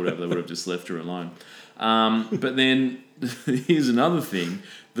think they would have. They would have just left her alone. But then here's another thing.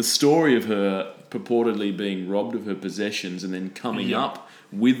 The story of her purportedly being robbed of her possessions and then coming up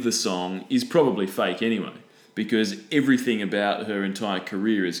with the song is probably fake anyway, because everything about her entire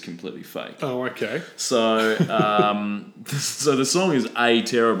career is completely fake. Oh, okay. So, so the song is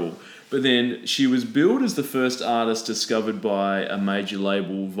terrible, but then she was billed as the first artist discovered by a major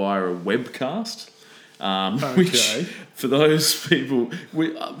label via a webcast. Which, for those people,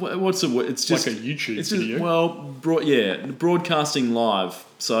 what's a? It's just like a YouTube video. Well, broadcasting live.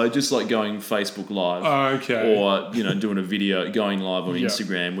 So just like going Facebook Live, or doing a video, going live on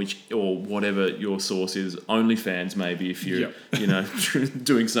Instagram, or whatever your source is. OnlyFans maybe if you're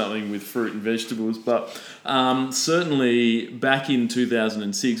doing something with fruit and vegetables. But certainly back in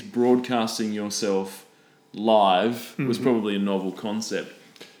 2006, broadcasting yourself live was probably a novel concept.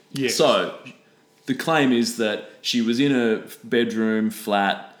 Yes. So the claim is that she was in a bedroom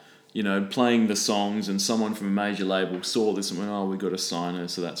flat, playing the songs, and someone from a major label saw this and went, "Oh, we got to sign her,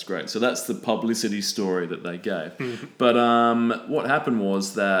 so that's great." So that's the publicity story that they gave. But what happened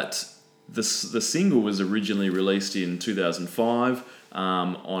was that the single was originally released in 2005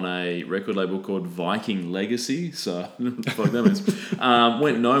 on a record label called Viking Legacy. So what the fuck that means.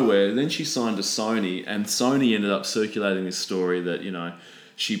 Went nowhere. Then she signed to Sony, and Sony ended up circulating this story that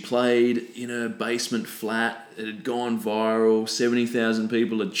she played in a basement flat. It had gone viral. 70,000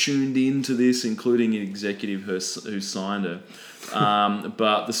 people had tuned into this, including an executive who signed her.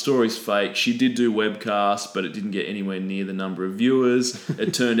 But the story's fake. She did do webcasts, but it didn't get anywhere near the number of viewers.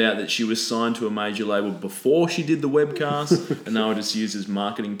 It turned out that she was signed to a major label before she did the webcast, and they were just used as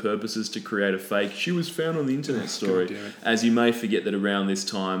marketing purposes to create a fake "she was found on the internet" story. As you may forget that around this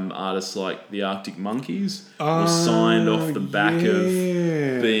time, artists like the Arctic Monkeys were signed off the back of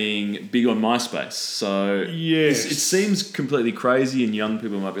being big on MySpace. So it seems completely crazy, and young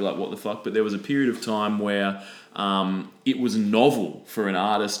people might be like, "What the fuck?" But there was a period of time where it was novel for an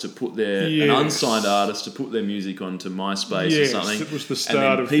artist to put an unsigned artist to put their music onto MySpace or something. It was the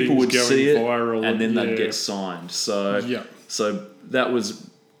start of people would going see it, viral, and then they'd get signed. So that was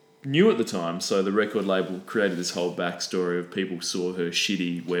new at the time. So the record label created this whole backstory of people saw her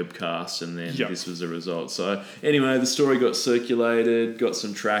shitty webcast, and then this was the result. So anyway, the story got circulated, got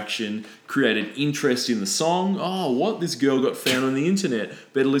some traction, created interest in the song. Oh, what? This girl got found on the internet.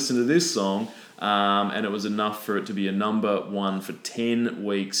 Better listen to this song. And it was enough for it to be a number one for 10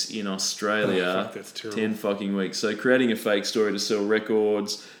 weeks in Australia. Oh, fuck, that's terrible. 10 fucking weeks. So creating a fake story to sell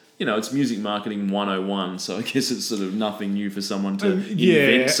records, it's music marketing 101. So I guess it's sort of nothing new for someone to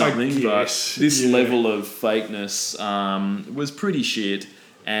invent something. But this level of fakeness was pretty shit,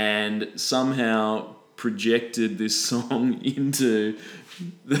 and somehow projected this song into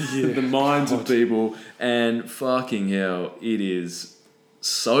the minds of people. And fucking hell, it is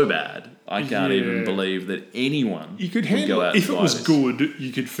so bad. I can't even believe that anyone would go out. If it was good,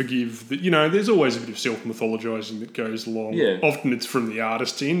 you could forgive that. There's always a bit of self-mythologizing that goes along. Yeah. Often it's from the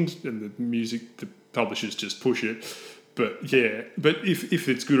artist's end, and the publishers just push it. But if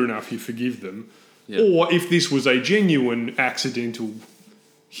it's good enough, you forgive them. Yeah. Or if this was a genuine accidental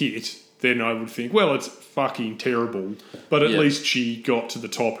hit, then I would think, well, it's fucking terrible. But at least she got to the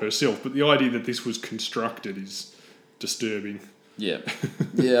top herself. But the idea that this was constructed is disturbing. Yeah,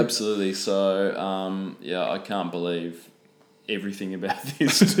 absolutely. So, I can't believe everything about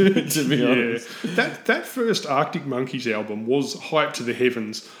this, to be honest. That first Arctic Monkeys album was hyped to the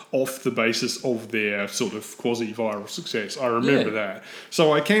heavens off the basis of their sort of quasi-viral success. I remember that.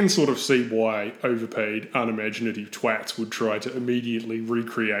 So I can sort of see why overpaid, unimaginative twats would try to immediately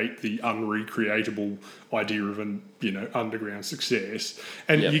recreate the unrecreatable idea of an underground success,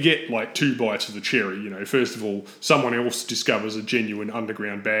 and you get like two bites of the cherry. First of all, someone else discovers a genuine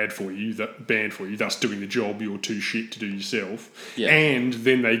underground band for you, thus doing the job you're too shit to do yourself, and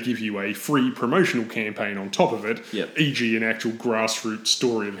then they give you a free promotional campaign on top of it, e.g. an actual grassroots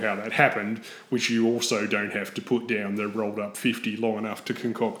story of how that happened, which you also don't have to put down the rolled up 50 long enough to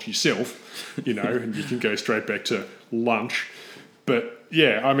concoct yourself, and you can go straight back to lunch. But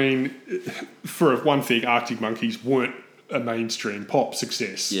for one thing, Arctic Monkeys weren't a mainstream pop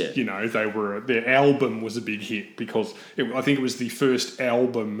success. Yeah. You know, their album was a big hit because I think it was the first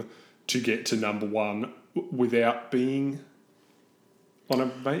album to get to number one without being on a...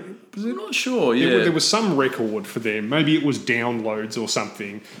 Was it? I'm not sure, yeah. There was some record for them. Maybe it was downloads or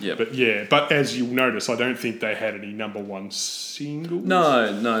something. Yep. But as you'll notice, I don't think they had any number one singles.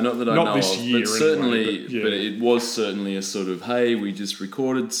 No, not that I know this of. year But certainly, anyway, but, yeah. but it was certainly a sort of, hey, we just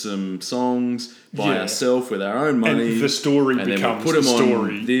recorded some songs by ourselves with our own money. And the story and becomes then we put them the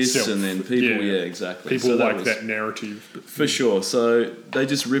story on this, itself. and then people, Yeah. exactly. People So like was- that narrative. For sure. So they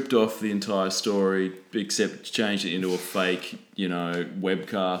just ripped off the entire story, except changed it into a fake,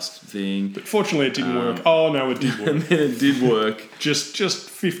 webcast thing. But fortunately, it didn't work. Oh, no, it did work. And then it did work just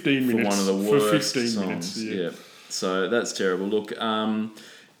 15 for minutes. one of the for worst 15 songs. minutes. Yeah. So that's terrible. Look,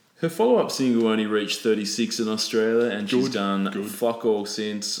 her follow-up single only reached 36 in Australia, and she's done fuck all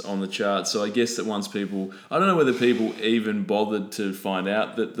since on the charts. So I guess that once people... I don't know whether people even bothered to find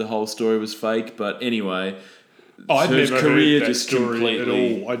out that the whole story was fake, but anyway... I'd her never career heard that just story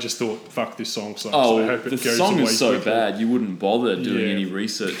completely... at all. I just thought, fuck, this song sucks. Oh, I hope it the goes song away is so quickly. bad you wouldn't bother doing Yeah. any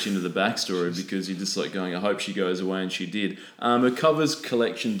research into the backstory because you're just like going, I hope she goes away, and she did. Her covers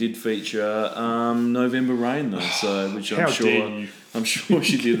collection did feature November Rain though, so which How dare you. I'm sure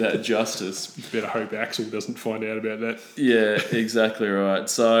she did that justice. Better hope Axel doesn't find out about that. Yeah, exactly right.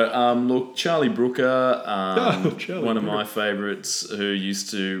 So look, Charlie Brooker, Charlie one of Brooker. my favourites, who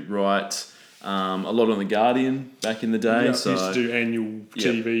used to write a lot on The Guardian back in the day. Yeah, so used to do annual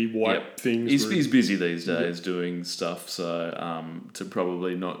TV white things. He's busy these days doing stuff, so to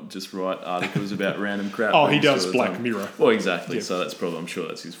probably not just write articles about random crap. Oh, he most of does the Black time. Mirror. Well, exactly. Yeah. So that's probably, I'm sure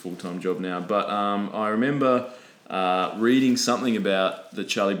that's his full-time job now. But I remember reading something about that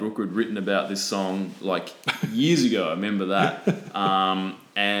Charlie Brooker had written about this song like years ago. I remember that.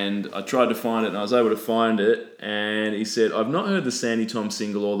 And I tried to find it, and I was able to find it. And he said, I've not heard the Sandy Tom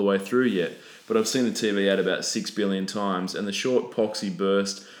single all the way through yet, but I've seen the TV ad about 6 billion times, and the short poxy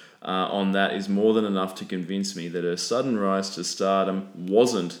burst on that is more than enough to convince me that her sudden rise to stardom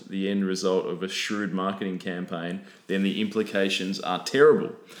wasn't the end result of a shrewd marketing campaign. Then the implications are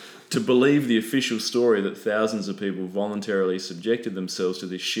terrible. To believe the official story that thousands of people voluntarily subjected themselves to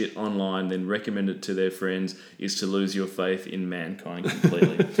this shit online, then recommend it to their friends, is to lose your faith in mankind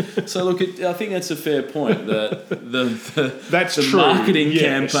completely. So look, I think that's a fair point. That That's the true, marketing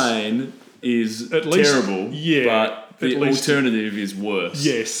yes. campaign is At least- terrible, yeah, but the at least- alternative is worse.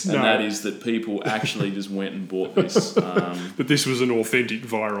 Yes, and no. that is that people actually just went and bought this. But this was an authentic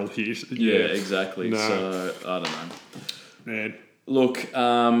viral hit. Yeah, exactly. No. So I don't know. Man. Look,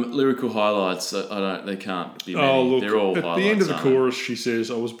 lyrical highlights. They can't be many. Oh, look, They're all at highlights. the end of the aren't they? chorus, she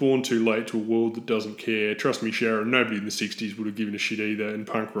says, I was born too late to a world that doesn't care. Trust me, Sharon, nobody in the 60s would have given a shit either, and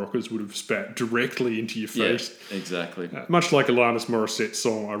punk rockers would have spat directly into your Yeah, face. exactly. Much like Alanis Morissette's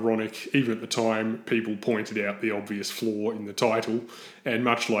song Ironic, even at the time, people pointed out the obvious flaw in the title. And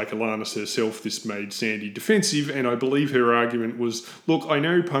much like Alanis herself, this made Sandy defensive, and I believe her argument was, look, I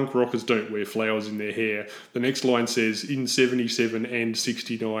know punk rockers don't wear flowers in their hair. The next line says, in 77 and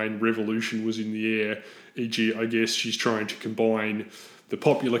 69, revolution was in the air. E.g., I guess she's trying to combine the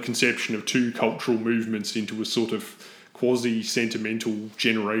popular conception of two cultural movements into a sort of quasi-sentimental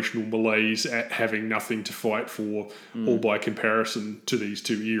generational malaise at having nothing to fight for, all by comparison to these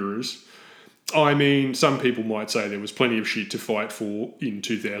two eras. I mean, some people might say there was plenty of shit to fight for in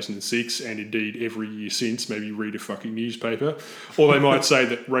 2006 and indeed every year since. Maybe read a fucking newspaper. Or they might say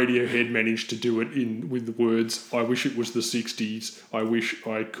that Radiohead managed to do it with the words, I wish it was the 60s, I wish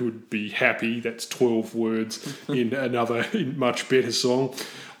I could be happy. That's 12 words in another much better song.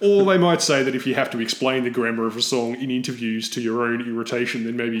 Or they might say that if you have to explain the grammar of a song in interviews to your own irritation,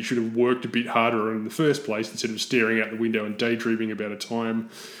 then maybe you should have worked a bit harder in the first place instead of staring out the window and daydreaming about a time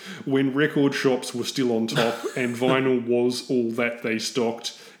when record shops were still on top and vinyl was all that they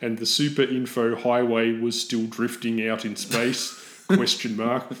stocked and the super info highway was still drifting out in space, ?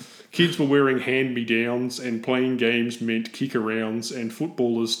 Kids were wearing hand-me-downs and playing games meant kick-arounds and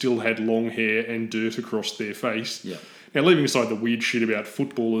footballers still had long hair and dirt across their face. Yeah. Now, leaving aside the weird shit about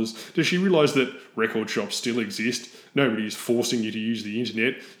footballers, does she realise that record shops still exist? Nobody is forcing you to use the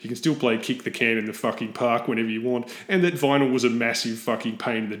internet. You can still play kick the can in the fucking park whenever you want. And that vinyl was a massive fucking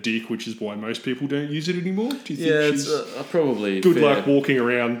pain in the dick, which is why most people don't use it anymore. Do you think Yeah, she's... it's probably Good fair. luck walking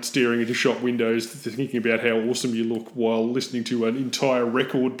around staring into shop windows thinking about how awesome you look while listening to an entire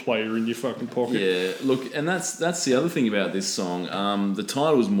record player in your fucking pocket. Yeah, look, and that's the other thing about this song. The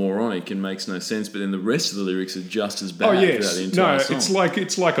title's moronic and makes no sense, but then the rest of the lyrics are just as bad Oh throughout yes, the entire no, song.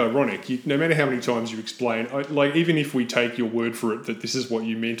 it's like ironic. No matter how many times you explain, like even if we take your word for it that this is what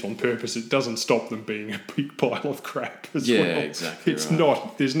you meant on purpose, it doesn't stop them being a big pile of crap as well. Exactly. It's right.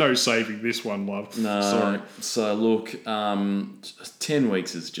 not. There's no saving this one, love. No. Sorry. So look, 10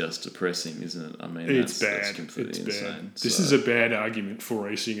 weeks is just depressing, isn't it? I mean, It's that's bad. completely It's insane. bad. This So- is a bad argument for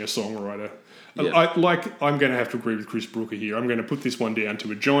a singer-songwriter. Yeah. I'm going to have to agree with Chris Brooker here. I'm going to put this one down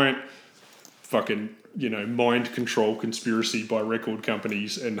to a giant fucking, mind control conspiracy by record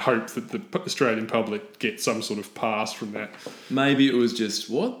companies and hope that the Australian public gets some sort of pass from that. Maybe it was just,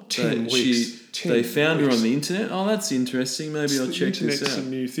 what? 10 weeks. 10 They found her weeks. on the internet? Oh, that's interesting. Maybe I'll The check this internet's out. a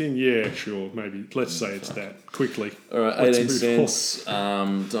new thing. Yeah, sure. Maybe. Let's say it's that. Quickly. All right, Let's 18 move on. cents.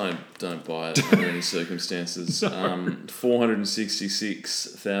 Don't buy it under any circumstances.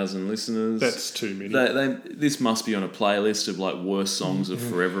 466,000 listeners. That's too many. This must be on a playlist of like worst songs of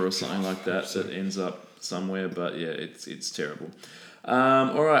forever or something like that ends up somewhere. But yeah, it's terrible.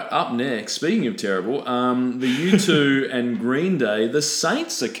 All right, up next. Speaking of terrible, the U2 and Green Day, the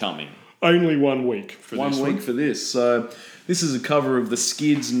Saints are coming. Only 1 week for this 1 week for this. So this is a cover of the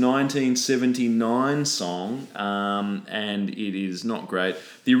Skids' 1979 song, and it is not great.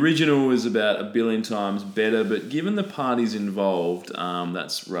 The original is about a billion times better, but given the parties involved,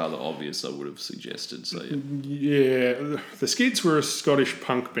 that's rather obvious, I would have suggested. So yeah. Yeah, the Skids were a Scottish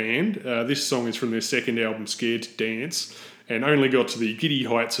punk band. This song is from their second album, Scared to Dance, and only got to the giddy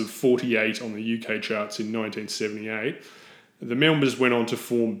heights of 48 on the UK charts in 1978. The members went on to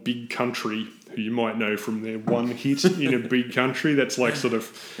form Big Country, who you might know from their one hit in a Big Country. That's like sort of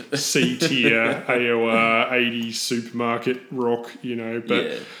C-tier, AOR, 80s supermarket rock,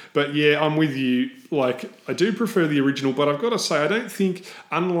 But yeah, I'm with you. Like, I do prefer the original, but I've got to say, I don't think,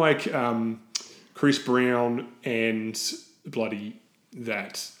 unlike Chris Brown and bloody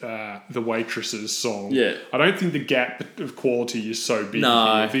The Waitresses song, Yeah. I don't think the gap of quality is so big.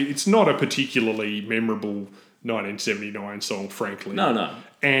 No. Here. It's not a particularly memorable 1979 song, frankly. No.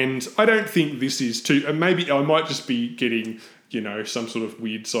 And I don't think this is too... maybe I might just be getting, some sort of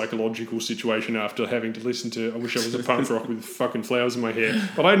weird psychological situation after having to listen to I Wish I Was a Punk Rock with fucking flowers in my hair.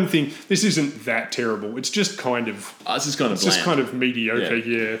 But I don't think... This isn't that terrible. It's just kind of... It's just kind of It's bland. just kind of mediocre,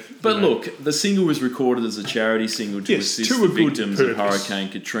 yeah. But look, the single was recorded as a charity single to Yes, assist to the a good victims of purpose. Hurricane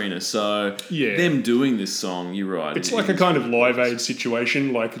Katrina. So Yeah. them doing this song, you're right. It's like a kind of Live Aid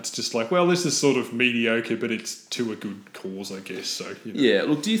situation. Like, it's just like, well, this is sort of mediocre, but it's to a good cause, I guess. So, Yeah,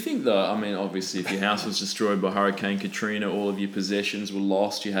 look, do you think though, I mean, obviously if your house was destroyed by Hurricane Katrina, all of your possessions were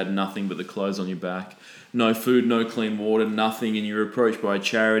lost, you had nothing but the clothes on your back, no food, no clean water, nothing, and you were approached by a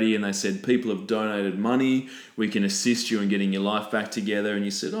charity and they said, people have donated money, we can assist you in getting your life back together, and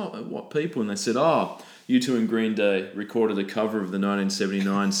you said, oh, what people? And they said, U2 and Green Day recorded a cover of the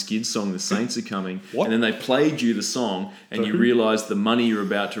 1979 Skid song, The Saints Are Coming, What? and then they played you the song, and you realised the money you're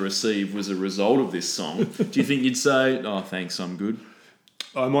about to receive was a result of this song. Do you think you'd say, oh, thanks, I'm good?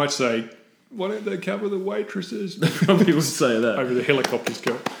 I might say, why don't they cover The Waitresses? Probably would say that. Over the helicopters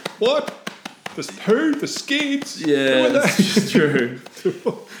go, what? The Skids? Who Yeah, are that's they? just true.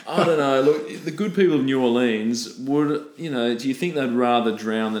 I don't know. Look, the good people of New Orleans would, do you think they'd rather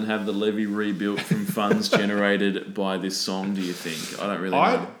drown than have the levee rebuilt from funds generated by this song, do you think? I don't really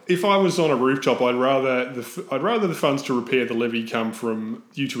know. If I was on a rooftop, I'd rather the funds to repair the levee come from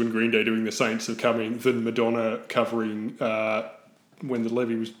U2 and Green Day doing The Saints Are Coming than Madonna covering When the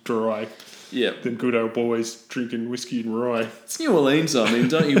Levee Was Dry. Yeah. Than good old boys drinking whiskey and rye. It's New Orleans, though. I mean,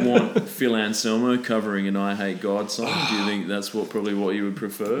 don't you want Phil Anselmo covering an I Hate God song? Do you think that's probably what you would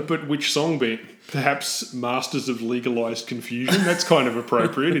prefer? But which song bit? Perhaps Masters of Legalised Confusion. That's kind of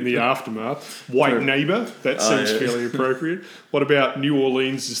appropriate in the aftermath. White Neighbour. That seems fairly appropriate. What about New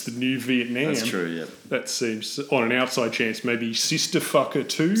Orleans is the new Vietnam? That's true, yeah. That seems, on an outside chance, maybe Sister Fucker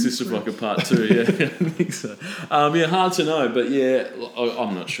 2? Sister Blocker Part 2, yeah. I think so. Hard to know, but yeah,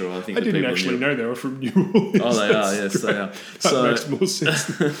 I'm not sure. I think I the didn't people actually knew. know they were from New Orleans. Oh, they are, yes, they are. That makes more sense.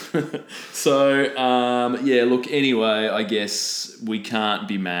 Look, anyway, I guess we can't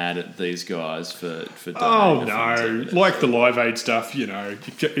be mad at these guys for Oh donating the funds over no! there. Like the Live Aid stuff,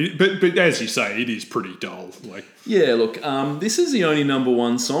 But as you say, it is pretty dull. Like Yeah, look, this is the only number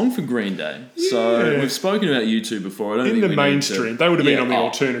one song for Green Day. So Yeah. we've spoken about U2 before. I don't in think the we need to- mainstream, they would have been Yeah, on the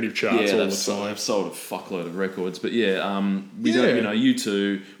alternative charts all the time. They've sold a fuckload of records, but we Yeah. don't.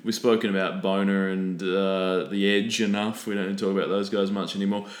 U2. We've spoken about Boner and The Edge enough. We don't need to talk about those guys much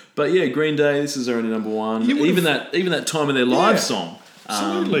anymore. But yeah, Green Day. This is their only number one. You Even would've- that time of their live Yeah. song.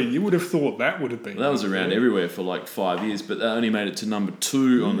 Absolutely, you would have thought that would have been. That was around everywhere for like 5 years, but that only made it to number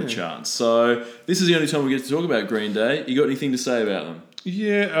 2 on the charts. So this is the only time we get to talk about Green Day. You got anything to say about them?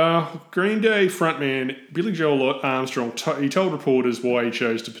 Yeah, Green Day frontman Billy Joel Armstrong. He told reporters why he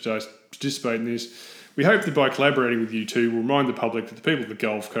chose to participate in this. We hope that by collaborating with U2, we'll remind the public that the people of the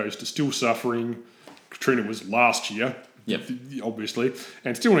Gulf Coast are still suffering. Katrina was last year, obviously,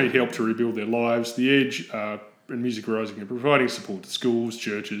 and still need help to rebuild their lives. The Edge and Music Rising are providing support to schools,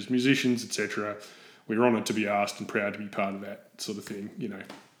 churches, musicians, etc. We're honoured to be asked and proud to be part of that sort of thing, you know.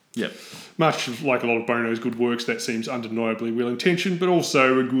 Yep. Much like a lot of Bono's good works, that seems undeniably well-intentioned, but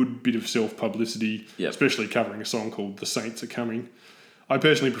also a good bit of self-publicity, especially covering a song called The Saints Are Coming. I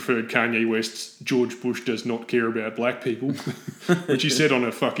personally preferred Kanye West's George Bush Does Not Care About Black People, which he said on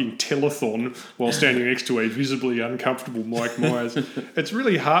a fucking telethon while standing next to a visibly uncomfortable Mike Myers. It's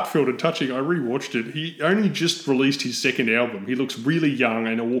really heartfelt and touching. I rewatched it. He only just released his second album. He looks really young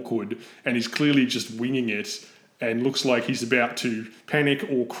and awkward, and he's clearly just winging it and looks like he's about to panic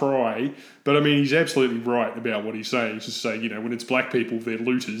or cry. But I mean, he's absolutely right about what he's saying. He's just saying, you know, when it's black people, they're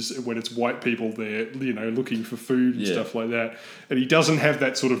looters. And when it's white people, they're, you know, looking for food and stuff like that. And he doesn't have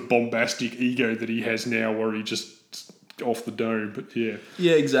that sort of bombastic ego that he has now where he just off the dome. But yeah.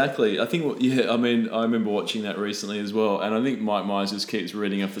 Yeah, exactly. I think, I mean, I remember watching that recently as well. And I think Mike Myers just keeps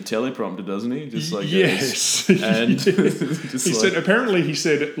reading off the teleprompter, doesn't he? Just like yes. And just he said, apparently he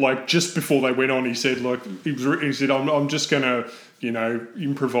said, like, just before they went on, he said, like, he said, I'm just going to, you know,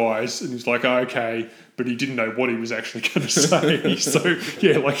 improvise. And he's like, oh, okay. But he didn't know what he was actually going to say. So,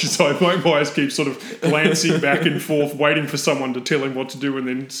 yeah, like, so Mike Myers keeps sort of glancing back and forth, waiting for someone to tell him what to do and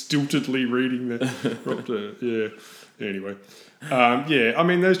then stiltedly reading the... yeah. Anyway, I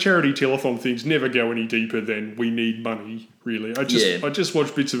mean, those charity telethon things never go any deeper than we need money, really. I just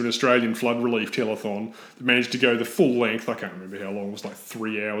watched bits of an Australian flood relief telethon that managed to go the full length, I can't remember how long, it was like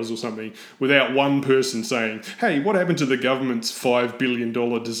 3 hours or something, without one person saying, hey, what happened to the government's $5 billion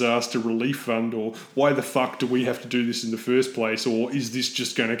disaster relief fund, or why the fuck do we have to do this in the first place, or is this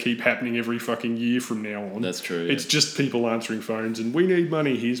just going to keep happening every fucking year from now on? That's true. It's just people answering phones, and we need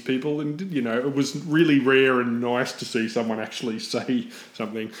money, here's people, and, you know, it was really rare and nice to see someone actually say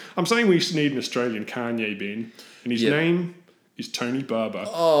something. I'm saying we need an Australian Kanye, Ben, and his name is Tony Barber.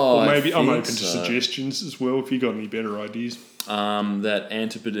 Oh, or maybe I'm open to suggestions as well if you got any better ideas. That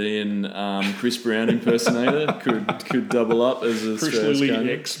Antipodean Chris Brown impersonator could double up as a Chris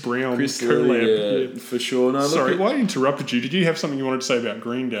Lilly X Brown Chris collab. Lilly, for sure. No, sorry, why I interrupted you? Did you have something you wanted to say about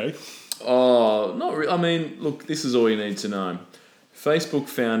Green Day? Oh, not really. I mean, look, this is all you need to know. Facebook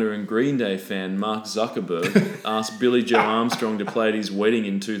founder and Green Day fan Mark Zuckerberg asked Billy Joe Armstrong to play at his wedding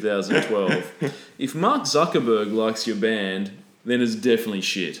in 2012. If Mark Zuckerberg likes your band, then it's definitely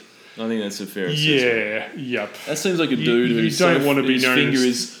shit. I think that's a fair assessment. Yeah, yep. That seems like a dude whose finger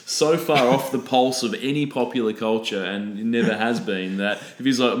is so far off the pulse of any popular culture and never has been that if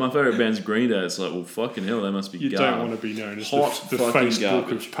he's like, my favourite band's Green Day, it's like, well, fucking hell, they must be You don't want to be known as the Facebook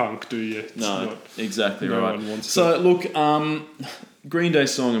garbage of punk, do you? It's no, exactly no right. one wants so, look, Green Day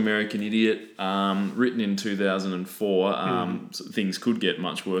song American Idiot, written in 2004. Things could get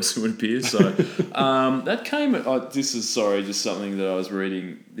much worse, it would appear. So that came... this is, just something that I was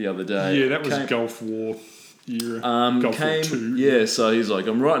reading the other day. Yeah, that was Gulf War era. Gulf War 2. Yeah, so he's like,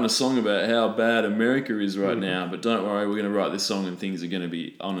 I'm writing a song about how bad America is right now, but don't worry, we're going to write this song and things are going to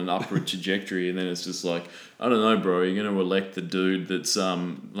be on an upward trajectory. And then it's just like, I don't know, bro, you're going to elect the dude that's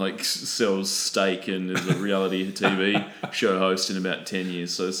like sells steak and is a reality TV show host in about 10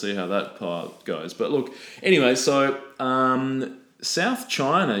 years. So see how that part goes. But look, anyway, so South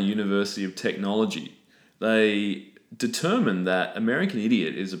China University of Technology, they determined that American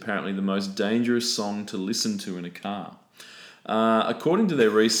Idiot is apparently the most dangerous song to listen to in a car. According to their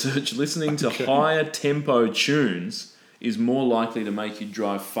research, listening to higher tempo tunes is more likely to make you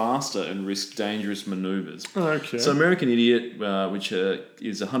drive faster and risk dangerous manoeuvres. Okay. So American Idiot, which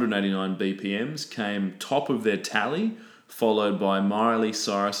is 189 BPMs, came top of their tally, followed by Miley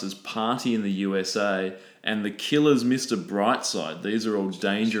Cyrus's Party in the USA and The Killer's Mr. Brightside. These are all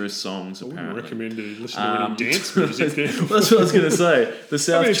dangerous songs, apparently. I wouldn't recommend to listen to any dance music there. That's what I was going to say. The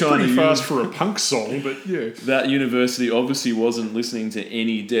South it's China pretty fast for a punk song, but yeah. That university obviously wasn't listening to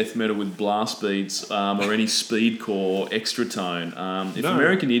any death metal with blast beats or any speedcore or extra tone. If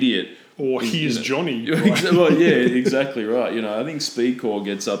American Idiot... Or Here's Johnny. Right? Well, yeah, exactly right. You know, I think speedcore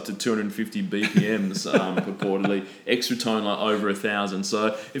gets up to 250 BPMs purportedly. Extra tone like over 1,000. So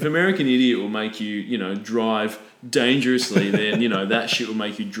if American Idiot will make you, you know, drive dangerously, then, you know, that shit will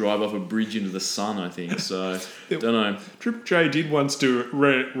make you drive off a bridge into the sun, I think. So, don't know. Triple J did once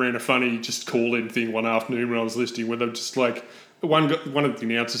ran a funny just call-in thing one afternoon when I was listening where they were just like... One of the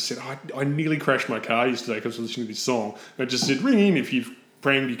announcers said, I nearly crashed my car yesterday because I was listening to this song. And it just said, ring in if you've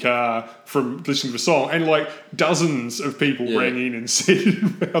praned your car from listening to a song, and like dozens of people rang in and said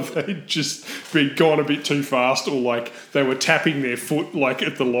how they'd just been gone a bit too fast, or like they were tapping their foot like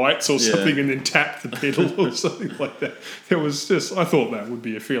at the lights or something, and then tapped the pedal or something like that. It was just, I thought that would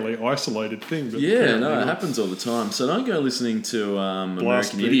be a fairly isolated thing. But it happens all the time. So don't go listening to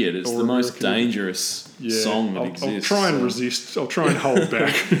American Idiot. It's the most dangerous song that exists. I'll try and resist. I'll try and hold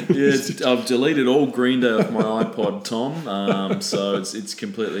back. I've deleted all Green Day off my iPod, Tom. So it's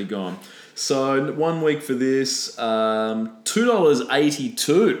completely gone. So 1 week for this,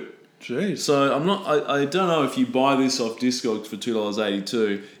 $2.82. Jeez. So I don't know if you buy this off Discogs for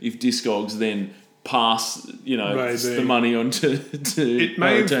 $2.82, if Discogs then pass the money on to it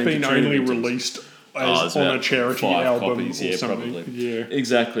may have been only released on a charity album copies, or something. Probably. Yeah,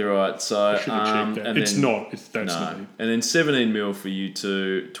 exactly right. So I should have checked that. It's not. That's not. And then 17 mil for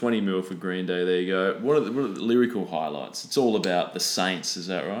U2, 20 mil for Green Day. There you go. What are the lyrical highlights? It's all about the Saints. Is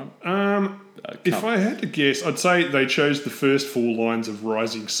that right? If I had to guess, I'd say they chose the first 4 lines of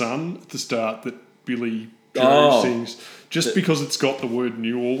 "Rising Sun" at the start that Billy Joe sings. Just because it's got the word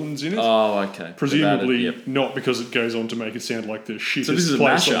New Orleans in it. Oh, okay. Presumably not because it goes on to make it sound like the shittest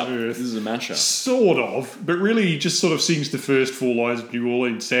place on earth. This is a mashup. Sort of, but really he just sort of sings the first 4 lines of New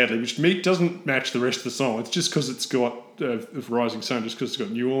Orleans, sadly, which doesn't match the rest of the song. It's just because it's got of Rising Sun, just because it's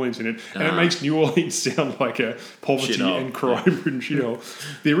got New Orleans in it. And it makes New Orleans sound like a poverty and crime-ridden shithole.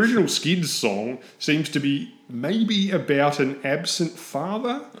 The original Skids song seems to be maybe about an absent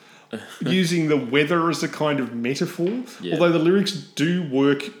father, using the weather as a kind of metaphor, although the lyrics do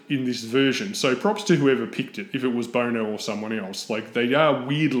work in this version. So props to whoever picked it, if it was Bono or someone else. Like, they are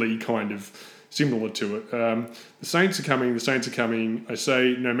weirdly kind of similar to it. The Saints are coming, I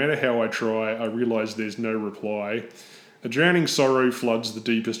say, no matter how I try, I realise there's no reply. A drowning sorrow floods the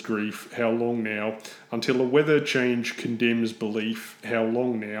deepest grief, how long now? Until a weather change condemns belief, how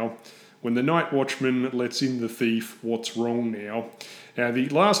long now? When the night watchman lets in the thief, what's wrong now? Now, the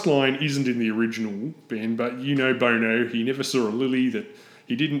last line isn't in the original, Ben, but you know Bono, he never saw a lily that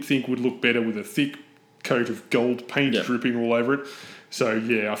he didn't think would look better with a thick coat of gold paint dripping all over it. So,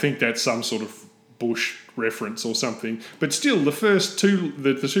 I think that's some sort of Bush reference or something. But still, the first two,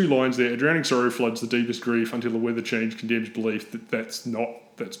 the 2 lines there, a drowning sorrow floods the deepest grief until the weather change condemns belief, that's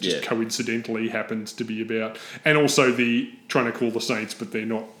just coincidentally happens to be about. And also the trying to call the Saints, but they're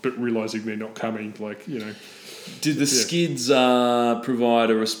not, but realising they're not coming, Did the Skids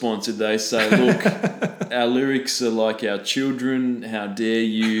provide a response? Did they say, look, our lyrics are like our children, how dare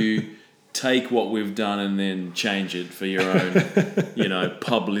you take what we've done and then change it for your own,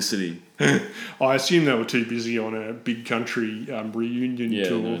 publicity? I assume they were too busy on a big country reunion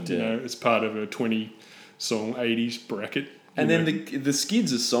tour, as part of a 20-song 80s bracket. And then the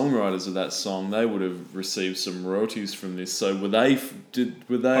Skids are songwriters of that song. They would have received some royalties from this. So did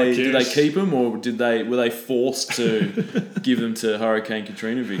they keep them, or were they forced to give them to Hurricane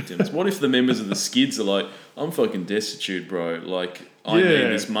Katrina victims? What if the members of the Skids are like, I'm fucking destitute, bro. Like, I need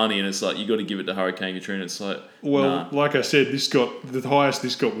this money, and it's like, you got to give it to Hurricane Katrina. It's like, like I said, the highest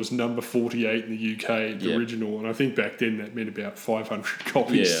this got was number 48 in the UK, the original, and I think back then that meant about 500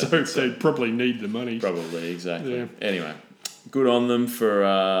 copies. So they probably need the money. Probably, exactly. Yeah. Anyway. Good on them for,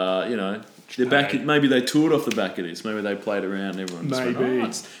 they're back. Maybe they toured off the back of this. Maybe they played around and everyone just went,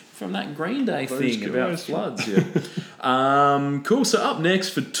 it's from that Green Day thing about floods. Cool. So up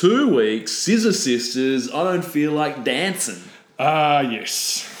next for 2 weeks, Scissor Sisters, I Don't Feel Like Dancing.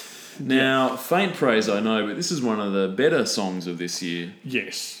 Yes. Now, faint praise I know, but this is one of the better songs of this year.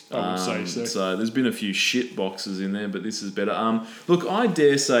 Yes, I would say so. So there's been a few shit boxes in there, but this is better. Look, I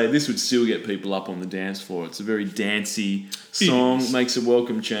dare say this would still get people up on the dance floor. It's a very dancey song, makes a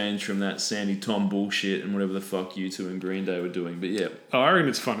welcome change from that Sandy Tom bullshit and whatever the fuck U2 and Green Day were doing. But yeah. I reckon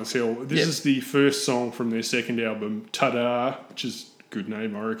it's fun as hell. This is the first song from their second album, Ta-Da, which is good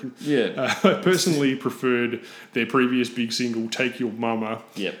name, I reckon. Yeah. I personally preferred their previous big single, Take Your Mama,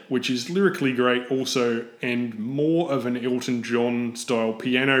 which is lyrically great also, and more of an Elton John style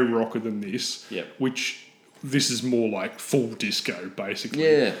piano rocker than this, which this is more like full disco, basically.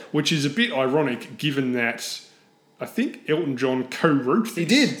 Yeah. Which is a bit ironic given that I think Elton John co-wrote this. He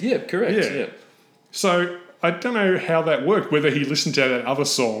did, correct. Yeah. So I don't know how that worked, whether he listened to that other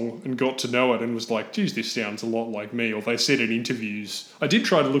song and got to know it and was like, geez, this sounds a lot like me, or they said in interviews, I did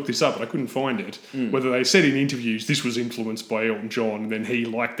try to look this up, but I couldn't find it, whether they said in interviews this was influenced by Elton John, and then he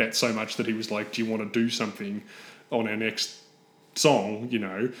liked that so much that he was like, do you want to do something on our next song,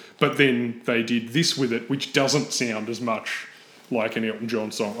 but then they did this with it, which doesn't sound as much like an Elton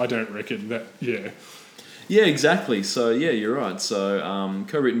John song. I don't reckon that, Yeah, exactly. So, you're right. So,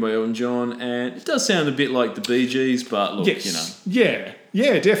 co-written by Elton John, and it does sound a bit like the Bee Gees, but look, Yeah,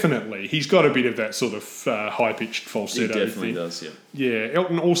 Yeah, definitely. He's got a bit of that sort of high-pitched He falsetto definitely thing. does, yeah. Yeah,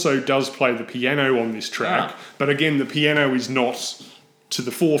 Elton also does play the piano on this track, but again, the piano is not to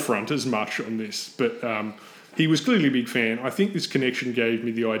the forefront as much on this. But he was clearly a big fan. I think this connection gave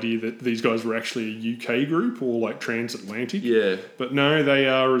me the idea that these guys were actually a UK group or like transatlantic. Yeah. But no, they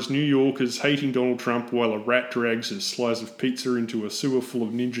are as New Yorkers hating Donald Trump while a rat drags a slice of pizza into a sewer full of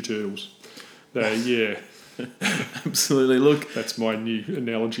Ninja Turtles. Yeah, Absolutely. Look, that's my new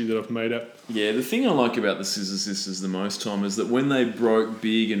analogy that I've made up. yeah, the thing I like about the Scissor Sisters the most, Tom, is that when they broke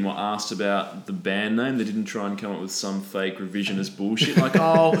big and were asked about the band name, they didn't try and come up with some fake revisionist bullshit like,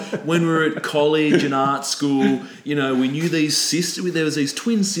 oh, when we were at college and art school, you know, we knew these sisters. There was these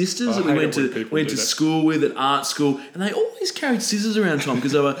twin sisters that we went to school with at art school, and they always carried scissors around, Tom,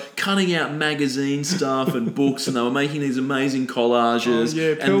 because they were cutting out magazine stuff and books, and they were making these amazing collages. Oh,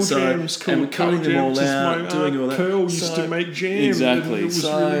 yeah, Pearl and Jam's cool. and we're cutting them all out, doing all that. Pearl used to make jam. Exactly. And it was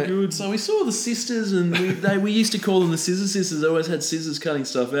really good. So we saw the sisters, and we used to call them the Scissor Sisters. They always had scissors cutting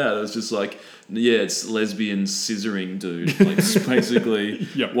stuff out. It was just like, yeah, it's lesbian scissoring, dude. Like, it's basically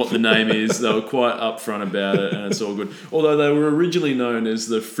Yep. what the name is. They were quite upfront about it, and it's all good. Although they were originally known as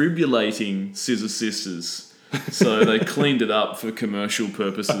the Fribulating Scissor Sisters. So they cleaned it up for commercial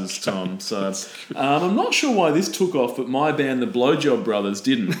purposes, Tom. So I'm not sure why this took off, but my band, the Blowjob Brothers,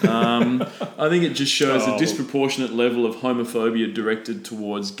 didn't. I think it just shows a disproportionate level of homophobia directed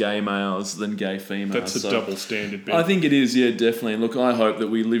towards gay males than gay females. That's a double standard, Ben. I think it is, yeah, definitely. Look, I hope that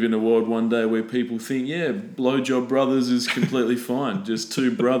we live in a world one day where people think, yeah, Blowjob Brothers is completely fine. Just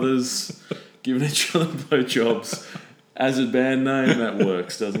two brothers giving each other blowjobs. As a band name, that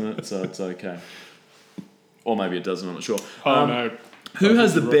works, doesn't it? So it's okay. Or maybe it doesn't, I'm not sure. No. Who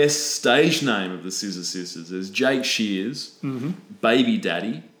has the best stage name of the Scissor Sisters? There's Jake Shears, Baby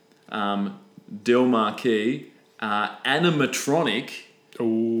Daddy, Del Marquis, Animatronic,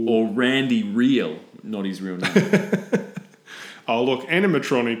 or Randy Real. Not his real name. Oh, look,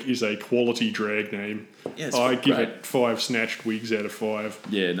 Animatronic is a quality drag name. Yeah, it's I give great. it 5 snatched wigs out of 5.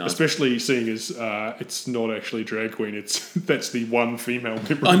 Yeah, no. Especially seeing as it's not actually a drag queen. That's the one female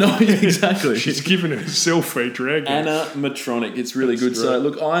member. I know, exactly. She's given herself a drag name. Animatronic, it's really good. So,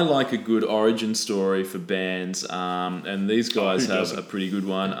 look, I like a good origin story for bands, and these guys have a pretty good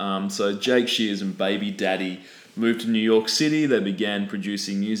one. So, Jake Shears and Baby Daddy moved to New York City. They began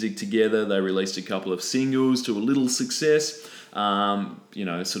producing music together. They released a couple of singles to a little success.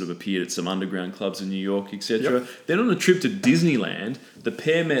 Sort of appeared at some underground clubs in New York, etc. Yep. Then on a trip to Disneyland, the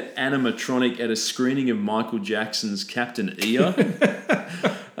pair met Animatronic at a screening of Michael Jackson's Captain EO.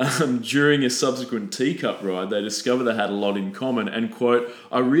 During a subsequent teacup ride, they discovered they had a lot in common and, quote,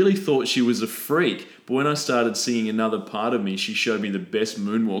 I really thought she was a freak, but when I started singing Another Part of Me, she showed me the best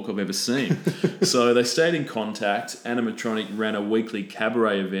moonwalk I've ever seen. So they stayed in contact. Animatronic ran a weekly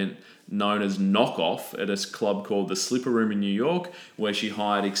cabaret event known as Knockoff at a club called the Slipper Room in New York, where she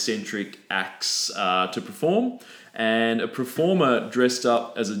hired eccentric acts to perform. And a performer dressed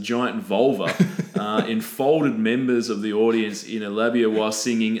up as a giant vulva enfolded members of the audience in a labia while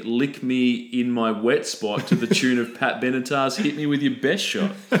singing Lick Me in My Wet Spot to the tune of Pat Benatar's Hit Me With Your Best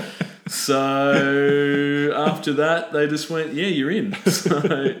Shot. So after that, they just went, yeah, you're in.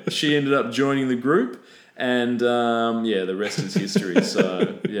 So she ended up joining the group. And, the rest is history.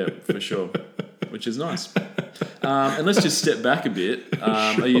 So, yeah, for sure. Which is nice. And let's just step back a bit.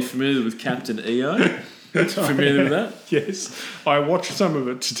 Are you familiar with Captain EO? Familiar with that? Yes. I watched some of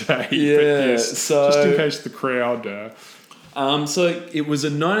it today. Yeah, But yes, so- just in case the crowd... So it was a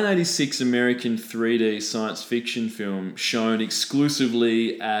 1986 American 3D science fiction film shown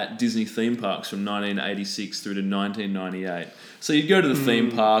exclusively at Disney theme parks from 1986 through to 1998. So you'd go to the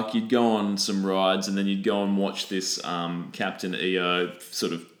theme park, you'd go on some rides, and then you'd go and watch this Captain EO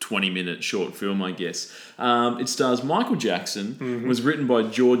sort of 20-minute short film, I guess. It stars Michael Jackson, was written by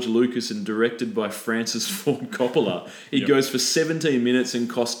George Lucas and directed by Francis Ford Coppola. It goes for 17 minutes and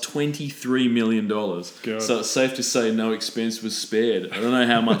cost $23 million. So it's safe to say no expense was spared. I don't know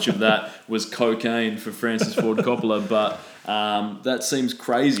how much of that was cocaine for Francis Ford Coppola, but that seems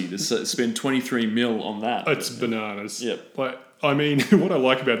crazy to spend 23 mil on that. It's bananas. Yep. I mean, what I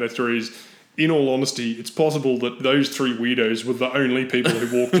like about that story is, in all honesty, it's possible that those 3 weirdos were the only people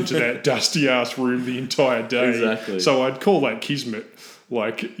who walked into that dusty-ass room the entire day. Exactly. So I'd call that kismet. Do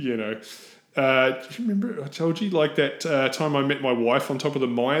you remember I told you, that time I met my wife on top of the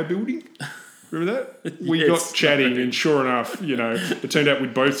Maya building? Remember that? We Yes. got chatting, and sure enough, it turned out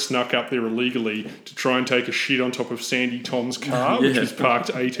we'd both snuck up there illegally to try and take a shit on top of Sandy Tom's car, which Yeah. was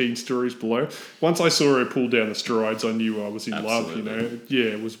parked 18 stories below. Once I saw her pull down the strides, I knew I was in love, Absolutely. Yeah,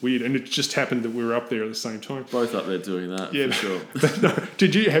 it was weird. And it just happened that we were up there at the same time. Both up there doing that, Yeah. for sure. No,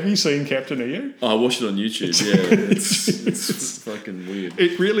 have you seen Captain EO? Oh, I watched it on YouTube, yeah. It's fucking weird.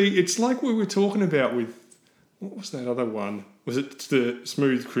 It's like we were talking about with, what was that other one? Was it the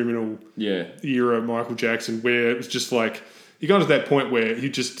Smooth Criminal Yeah. era Michael Jackson, where it was just like, he got to that point where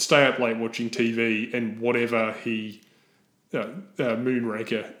he'd just stay up late watching TV and whatever he,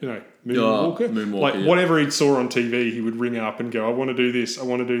 Moonraker, Moonwalker? Moonwalker, Like, yeah. whatever he saw on TV, he would ring up and go, I want to do this, I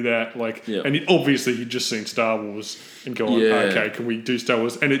want to do that. Like, Yeah. and obviously he'd just seen Star Wars and gone, Yeah. okay, can we do Star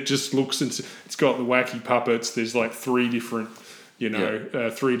Wars? And it just looks, it's got the wacky puppets, there's like three different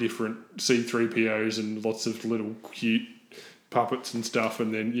C-3POs and lots of little cute puppets and stuff,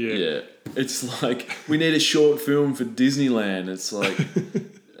 and then Yeah. It's like, we need a short film for Disneyland. It's like,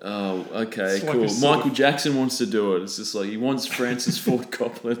 oh, okay, It's like cool. a sort Michael Jackson wants to do it. It's just like, he wants Francis Ford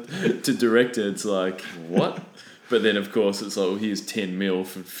Coppola to direct it. It's like, what? But then, of course, it's like, well, here's 10 mil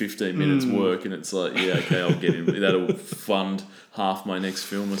for 15 minutes work, and it's like, yeah, okay, I'll get him. That'll fund half my next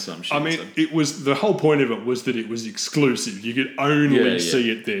film or some shit. I mean, so. it was, the whole point of it was that it was exclusive. You could only Yeah. see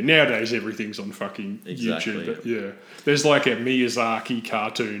it there. Nowadays, everything's on fucking Exactly, YouTube. But yeah, there's like a Miyazaki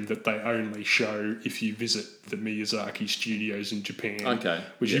cartoon that they only show if you visit the Miyazaki studios in Japan. Okay,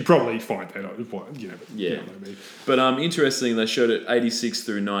 which yeah. you probably find that, but Yeah. you know what I mean. But interesting, they showed it 86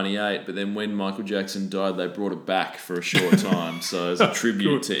 through 98, but then when Michael Jackson died, they brought it back for a short time. So as a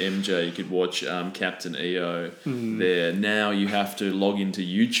tribute to MJ, you could watch Captain EO there. Now you have to log into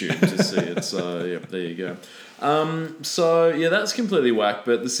YouTube to see it. So, yeah, there you go. That's completely whack.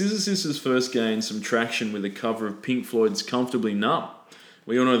 But the Scissor Sisters first gained some traction with a cover of Pink Floyd's Comfortably Numb.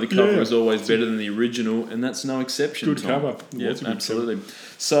 We all know the cover is always better than the original, and that's no exception. Good Tom. cover. Yeah, Lots of good absolutely.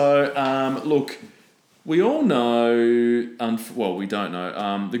 So, look, we all know, we don't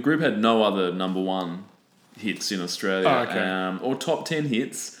know, the group had no other number one hits in Australia, or top 10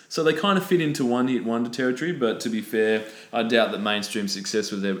 hits, so they kind of fit into one hit wonder territory, but to be fair, I doubt that mainstream success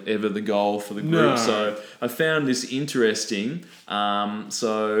was ever the goal for the group. No. So I found this interesting.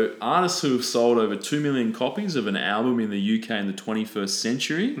 So artists who have sold over 2 million copies of an album in the UK in the 21st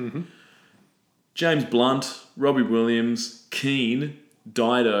century, James Blunt, Robbie Williams, Keane,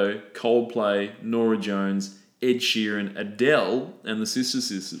 Dido, Coldplay, Norah Jones, Ed Sheeran, Adele, and the Scissor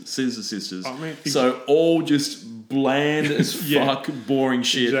Sisters. I mean, So all just bland as fuck, boring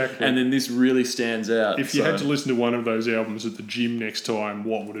shit. Exactly. And then this really stands out. If you had to listen to one of those albums at the gym next time,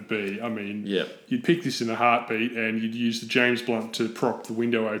 what would it be? I mean, you'd pick this in a heartbeat, and you'd use the James Blunt to prop the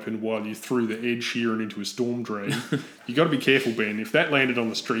window open while you threw the Ed Sheeran into a storm drain. You got to be careful, Ben. If that landed on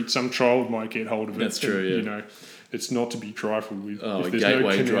the street, some child might get hold of it. That's true, yeah. You know, it's not to be trifled with. Oh, if a there's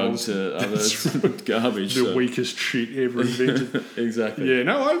gateway no drug canals, to other garbage. the so. weakest shit ever invented. Exactly. Yeah,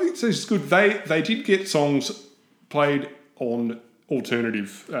 no, I think this is good. They did get songs played on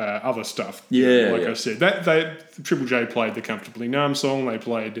alternative other stuff. Like I said, Triple J played the Comfortably Numb song. They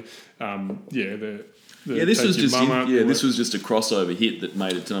played, this was just this was just a crossover hit that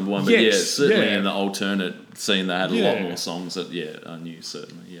made it to number one. But certainly in the alternate scene, they had a lot more songs that I knew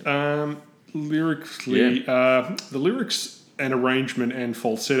certainly. Yeah. Lyrically, the lyrics and arrangement and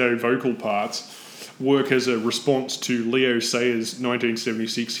falsetto vocal parts work as a response to Leo Sayers'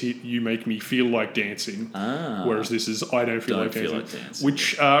 1976 hit "You Make Me Feel Like Dancing," whereas this is "I Don't Feel Like Dancing,"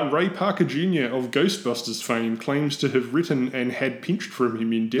 which Ray Parker Jr. of Ghostbusters fame claims to have written and had pinched from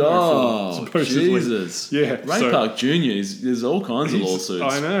him in demo form, supposedly. Jesus! Yeah, Ray Parker Jr. There's all kinds of lawsuits.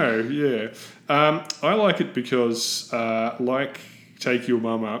 I know. Yeah, I like it because like Take Your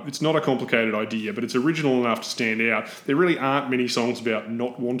Mum Up, it's not a complicated idea, but it's original enough to stand out. There really aren't many songs about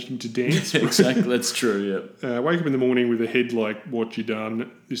not wanting to dance. Exactly, that's true, yeah. Wake up in the morning with a head like, what you done?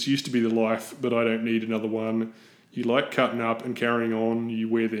 This used to be the life, but I don't need another one. You like cutting up and carrying on. You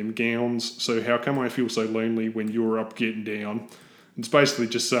wear them gowns. So how come I feel so lonely when you're up getting down? It's basically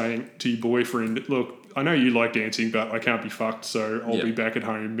just saying to your boyfriend, look, I know you like dancing, but I can't be fucked, so I'll be back at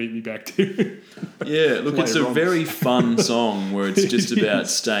home. Meet me back there. Yeah, look, it's a very fun song where it's just about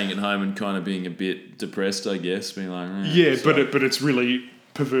staying at home and kind of being a bit depressed, I guess. Being like, but it's really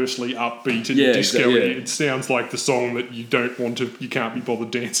perversely upbeat and disco-y. It sounds like the song that you can't be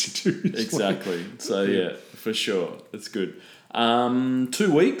bothered dancing to. Exactly. So, for sure. That's good.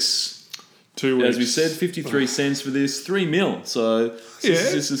 2 weeks. 2 weeks. As we said, 53 cents for this, 3 mil. So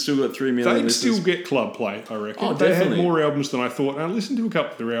this has still got 3 million. They'd still get club play, I reckon. Oh, they definitely. had more albums than I thought. And I listened to a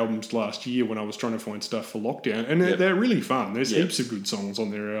couple of their albums last year when I was trying to find stuff for lockdown, and they're really fun. There's heaps of good songs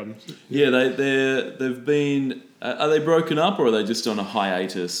on their albums. Yeah, they've been. Are they broken up or are they just on a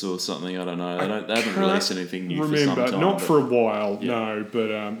hiatus or something? I don't know. They haven't released anything new for some time. Not for a while, no.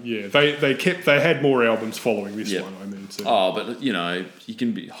 But they had more albums following this one. I mean, so. Oh, but you know, you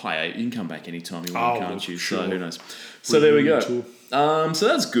can be hiatus. You can come back anytime you want, can't you? Sure. So who knows? So there we go. Tour. So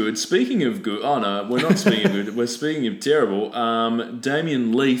that's good. Speaking of good, oh no, we're not speaking of good. We're speaking of terrible.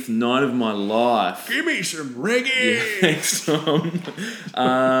 Damien Leith, Night of My Life. Give me some reggae. Thanks, Tom.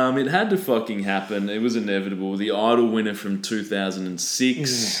 It had to fucking happen. It was inevitable. The Idol winner from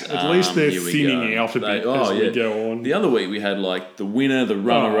 2006. At least they're here we thinning go. out a bit as we go on. The other week we had like the winner, the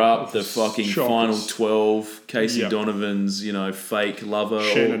runner-up, the fucking shockers. final 12, Casey Yep. Donovan's, fake lover,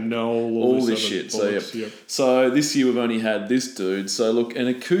 Shannon Noel, all this this other shit. bollocks, So this year we've only had this dude. So look, an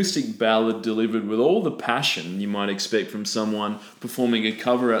acoustic ballad delivered with all the passion you might expect from someone performing a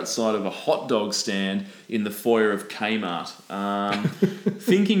cover outside of a hot dog stand in the foyer of Kmart.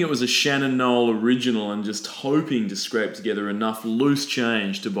 Thinking it was a Shannon Noel original and just hoping to scrape together enough loose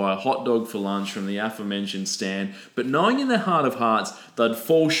change to buy a hot dog for lunch from the aforementioned stand, but knowing in their heart of hearts they'd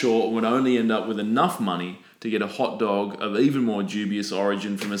fall short and would only end up with enough money to get a hot dog of even more dubious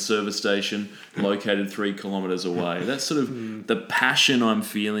origin from a service station located 3 kilometres away. That's sort of the passion I'm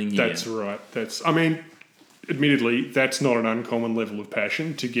feeling here. That's right. Admittedly, that's not an uncommon level of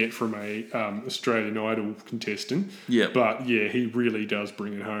passion to get from a Australian Idol contestant. Yeah. But yeah, he really does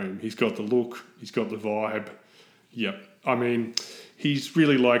bring it home. He's got the look. He's got the vibe. Yep. I mean, he's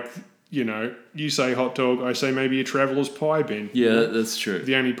really like, you say hot dog, I say maybe a traveller's pie, Ben. Yeah, that's true.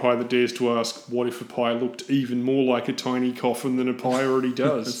 The only pie that dares to ask, what if a pie looked even more like a tiny coffin than a pie already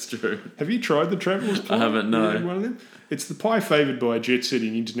does? That's true. Have you tried the traveller's pie? I haven't, no. You had one of them? It's the pie favoured by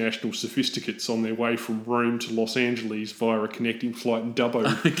jet-setting international sophisticates on their way from Rome to Los Angeles via a connecting flight in Dubbo.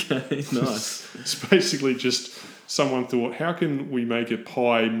 Okay, nice. It's basically just someone thought, how can we make a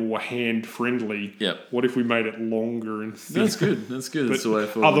pie more hand-friendly? Yep. What if we made it longer and thinner? That's good. That's good. That's the way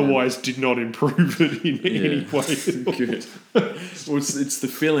forward. Otherwise did not improve it in any way. Good. Well, it's the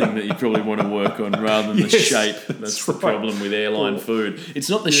filling that you probably want to work on rather than the Yes, shape. That's the right. problem with airline food. It's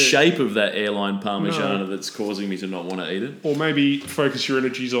not the shape of that airline Parmigiana that's causing me to not want to eat it. Or maybe focus your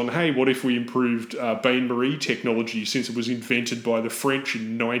energies on, hey, what if we improved bain-marie technology since it was invented by the French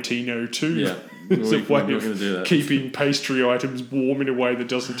in 1902? Yeah. It's a We're way not gonna do that. of keeping pastry items warm in a way that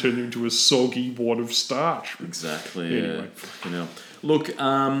doesn't turn them into a soggy wad of starch. Exactly. Anyway. Yeah. Fucking hell. Look,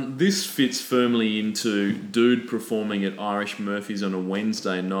 this fits firmly into dude performing at Irish Murphy's on a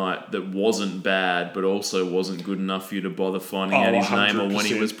Wednesday night that wasn't bad, but also wasn't good enough for you to bother finding out his name or when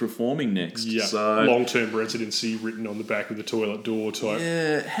he 100%. was performing next. Yeah, So, long-term residency written on the back of the toilet door type.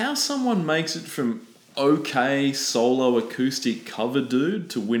 yeah, how someone makes it from okay solo acoustic cover dude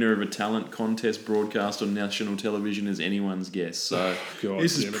to winner of a talent contest broadcast on national television is anyone's guess. So God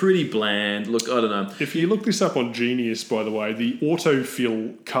this is damn it. pretty bland. Look, I don't know. If you look this up on Genius, by the way, the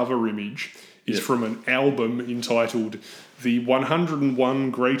autofill cover image is from an album entitled The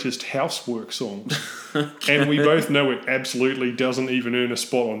 101 Greatest Housework Songs. And we both know it absolutely doesn't even earn a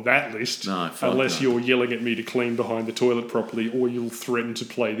spot on that list No, fuck unless no. you're yelling at me to clean behind the toilet properly or you'll threaten to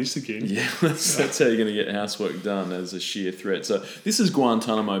play this again. Yeah, that's how you're going to get housework done as a sheer threat. So this is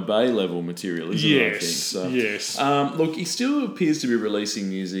Guantanamo Bay level material, isn't it? I think. So, Yes. Look, he still appears to be releasing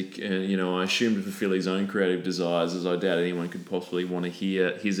music, I assume to fulfill his own creative desires, as I doubt anyone could possibly want to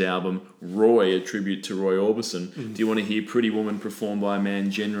hear his album Roy, a tribute to Roy Orbison. Do you want to hear Pretty Woman performed by a man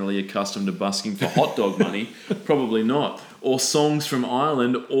generally accustomed to busking for hot dog money? Probably not. Or songs from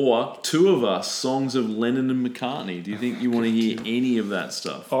Ireland, or Two of Us, songs of Lennon and McCartney. Do you think you want to hear any of that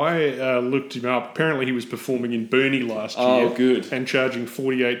stuff? I looked him up. Apparently he was performing in Burnie last year. Oh, good. And charging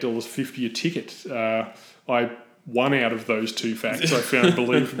 $48.50 a ticket. I one out of those two facts I found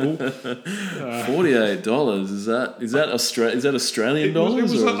believable. $48. Is that Australian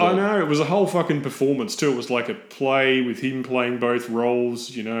dollars? or is I that- know, it was a whole fucking performance too. It was like a play with him playing both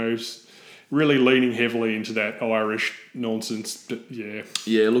roles, really leaning heavily into that Irish nonsense. But yeah.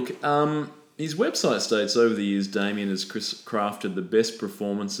 Yeah, look, his website states over the years Damien has crafted the best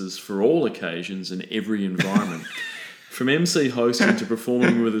performances for all occasions and every environment. From MC hosting to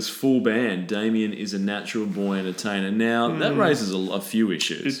performing with his full band, Damien is a natural boy entertainer. Now, that raises a few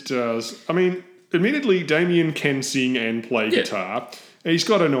issues. It does. I mean, admittedly, Damien can sing and play guitar. He's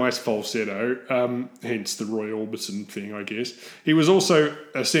got a nice falsetto, hence the Roy Orbison thing, I guess. He was also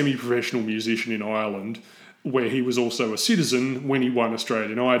a semi-professional musician in Ireland. where he was also a citizen when he won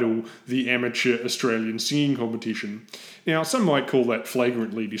Australian Idol, the amateur Australian singing competition. Now, some might call that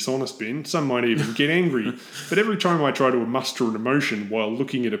flagrantly dishonest, Ben. Some might even get angry. But every time I try to muster an emotion while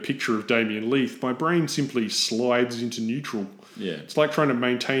looking at a picture of Damien Leith, my brain simply slides into neutral. Yeah. It's like trying to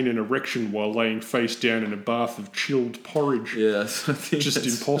maintain an erection while laying face down in a bath of chilled porridge. Yeah, I think Just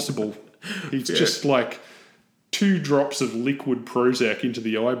that's- impossible. It's just like 2 drops of liquid Prozac into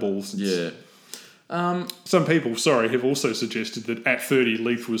the eyeballs. Yeah. Some people, have also suggested that at 30,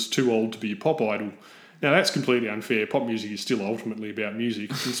 Leith was too old to be a pop idol. Now, that's completely unfair. Pop music is still ultimately about music.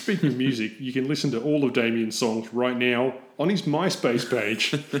 And speaking of music, you can listen to all of Damien's songs right now on his MySpace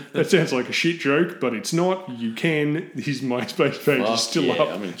page. That sounds like a shit joke, but it's not. You can. His MySpace page is still up.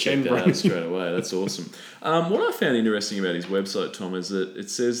 I'm going to check and that running. out straight away. That's awesome. What I found interesting about his website, Tom, is that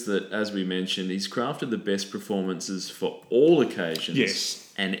it says that, as we mentioned, he's crafted the best performances for all occasions. Yes.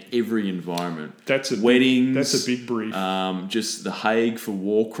 And every environment. That's a weddings. That's a big brief. Just the Hague for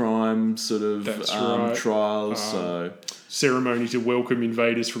war crime sort of That's right. trials. So Ceremony to welcome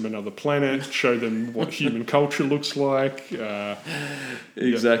invaders from another planet, show them what human culture looks like.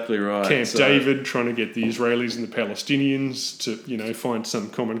 exactly right. Camp So, David, trying to get the Israelis and the Palestinians to, find some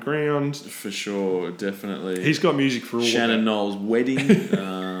common ground. for sure, definitely. He's got music for all Shannon of that. Knowles' wedding.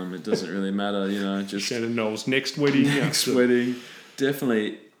 It doesn't really matter, just Shannon Knowles' next wedding. next wedding.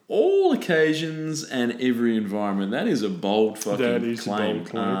 Definitely all occasions and every environment. That is a bold fucking That is a claim. bold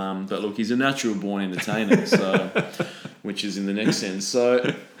claim. But look, he's a natural born entertainer, so which is in the next sense.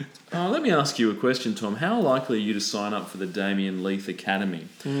 So let me ask you a question, Tom. How likely are you to sign up for the Damien Leith Academy?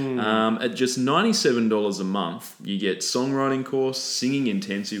 At just $97 a month, you get songwriting course, singing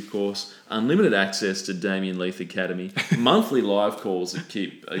intensive course, unlimited access to Damien Leith Academy, monthly live calls that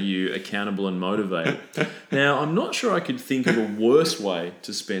keep you accountable and motivated. Now, I'm not sure I could think of a worse way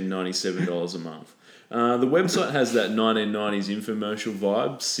to spend $97 a month. The website has that 1990s infomercial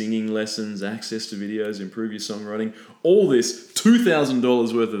vibe, singing lessons, access to videos, improve your songwriting, all this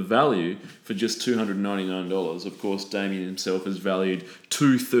 $2,000 worth of value for just $299. Of course, Damien himself has valued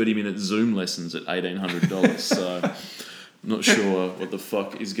 2 30-minute Zoom lessons at $1,800, so I'm not sure what the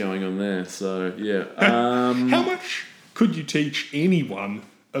fuck is going on there. So, yeah. How much could you teach anyone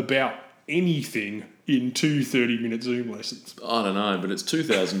about anything in 2 30-minute Zoom lessons? I don't know, but it's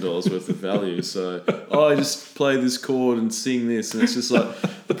 $2,000 worth of value. So I just play this chord and sing this, and it's just like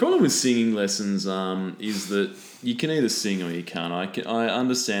the problem with singing lessons is that you can either sing or you can't. I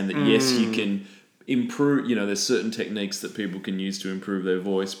understand that yes, you can improve. There's certain techniques that people can use to improve their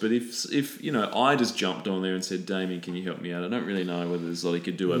voice, but if I just jumped on there and said, Damien, can you help me out? I don't really know whether there's a lot he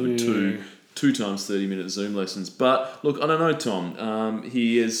could do over two times 30-minute Zoom lessons. But look, I don't know, Tom.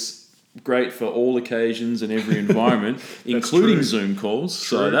 He is great for all occasions and every environment, including true. Zoom calls.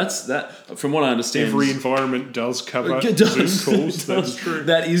 True. So that's that. From what I understand, Every environment does cover it does. Zoom calls. It That's does. true.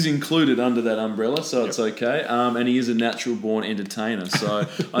 That is included under that umbrella, so it's okay. And he is a natural born entertainer. So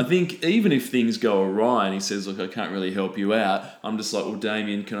I think even if things go awry and he says, look, I can't really help you out, I'm just like, well,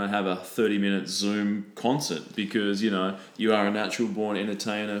 Damien, can I have a 30-minute Zoom concert? Because, you are a natural born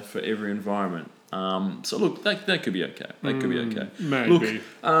entertainer for every environment. So look, that could be okay. That could be okay. Maybe.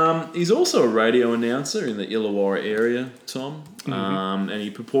 Look, he's also a radio announcer in the Illawarra area, Tom. And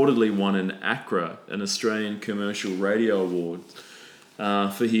he purportedly won an ACRA, an Australian Commercial Radio Award,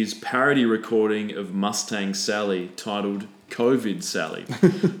 for his parody recording of Mustang Sally titled COVID Sally,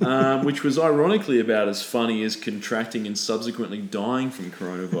 which was ironically about as funny as contracting and subsequently dying from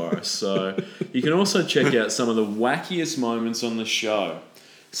coronavirus. So you can also check out some of the wackiest moments on the show,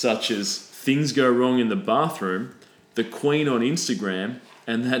 such as things go wrong in the bathroom, the Queen on Instagram,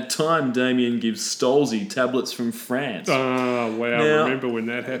 and that time Damien gives Stolzy tablets from France. Oh, wow. Now- Remember when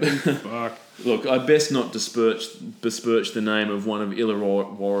that happened? Fuck. Look, I best not besmirch the name of one of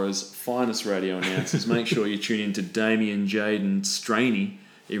Illawarra's finest radio announcers. Make sure you tune in to Damien, Jaden, Straney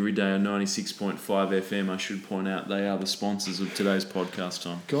every day on 96.5 FM. I should point out they are the sponsors of today's podcast,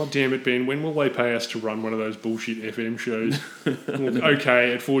 Tom. God damn it, Ben. When will they pay us to run one of those bullshit FM shows? Look,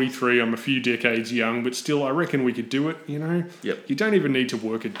 okay, at 43, I'm a few decades young, but still, I reckon we could do it, Yep. You don't even need to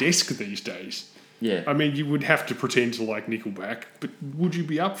work a desk these days. Yeah. I mean, you would have to pretend to like Nickelback, but would you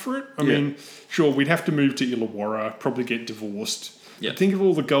be up for it? I Yeah. mean, sure, we'd have to move to Illawarra, probably get divorced. Yeah. But think of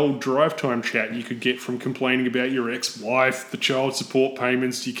all the gold drive time chat you could get from complaining about your ex-wife, the child support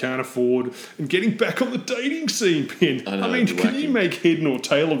payments you can't afford, and getting back on the dating scene, Ben. I know, I mean, it's can wacky. you make head nor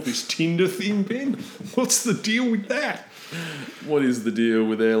tail of this Tinder thing, Ben? What's the deal with that? What is the deal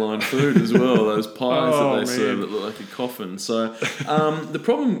with airline food as well? Those pies Oh, that they serve man. that look like a coffin. So the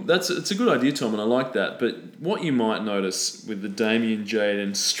problem, it's a good idea, Tom, and I like that. But what you might notice with the Damien Jade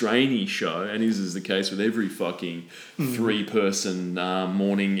and Straney show, and this is the case with every fucking 3-person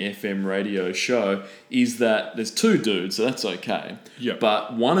morning FM radio show, is that there's 2 dudes, so that's okay. Yep.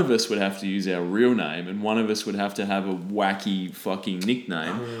 But one of us would have to use our real name, and one of us would have to have a wacky fucking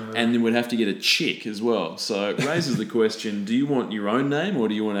nickname, and then we'd have to get a chick as well. So it raises the question: do you want your own name, or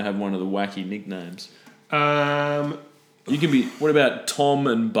do you want to have one of the wacky nicknames? You can be. What about Tom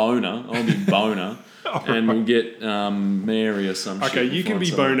and Boner? I'll be Boner, and we'll get Mary or some shit. Okay, you can Find be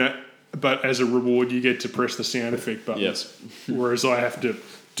something. Boner, but as a reward, you get to press the sound effect button. Yes. Whereas I have to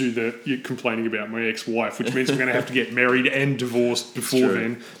do you're complaining about my ex-wife, which means we're going to have to get married and divorced before true.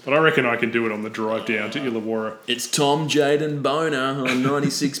 then. But I reckon I can do it on the drive down to Illawarra. It's Tom, Jade, and Boner on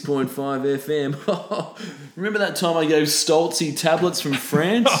 96.5 FM. Remember that time I gave Stoltzy tablets from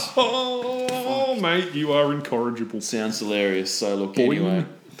France? Oh, mate, you are incorrigible. Sounds hilarious. So look, Boing. anyway.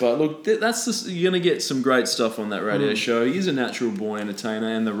 But look, that's just, you're going to get some great stuff on that radio show. He's a natural born entertainer,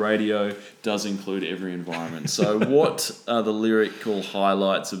 and the radio does include every environment. So what are the lyrical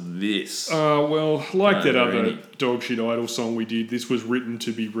highlights of this? Well, like that other Any. Dog Shit Idol song we did, this was written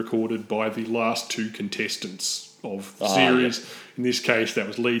to be recorded by the last 2 contestants of the series. Yep. In this case, that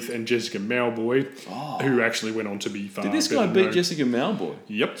was Leith and Jessica Malboy, who actually went on to be far Did this better guy beat known. Jessica Malboy?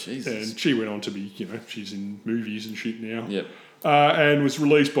 Yep. Jesus. And she went on to be, she's in movies and shit now. Yep. And was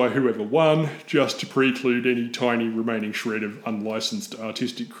released by whoever won, just to preclude any tiny remaining shred of unlicensed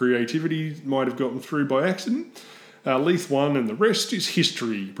artistic creativity might have gotten through by accident. Leith won, and the rest is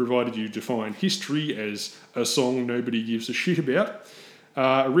history, provided you define history as a song nobody gives a shit about.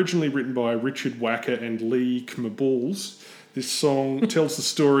 Originally written by Richard Wacker and Lee Kmaballs, this song tells the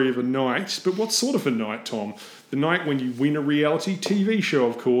story of a night, but what sort of a night, Tom? The night when you win a reality TV show,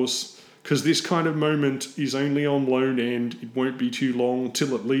 of course, because this kind of moment is only on loan and it won't be too long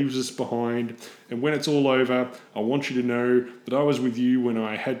till it leaves us behind. And when it's all over, I want you to know that I was with you when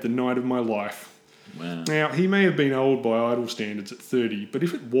I had the night of my life. Wow. Now, he may have been old by idol standards at 30, but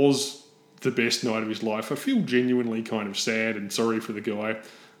if it was the best night of his life, I feel genuinely kind of sad and sorry for the guy.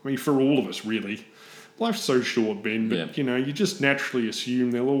 I mean, for all of us, really. Life's so short, Ben, but, you just naturally assume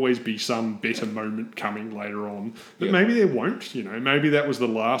there'll always be some better moment coming later on. But maybe there won't, Maybe that was the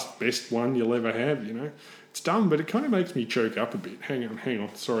last best one you'll ever have, It's dumb, but it kind of makes me choke up a bit. Hang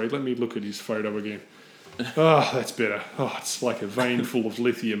on. Sorry, let me look at his photo again. Oh, that's better. Oh, it's like a vein full of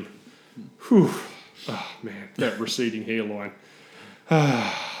lithium. Whew. Oh, man, that receding hairline.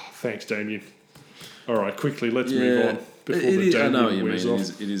 Thanks, Damien. All right, quickly, let's move on before the I know what Damien you wears mean.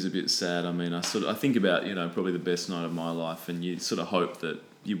 off. It is a bit sad. I mean, I think about probably the best night of my life, and you sort of hope that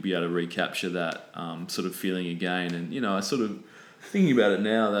you'll be able to recapture that sort of feeling again. And I sort of thinking about it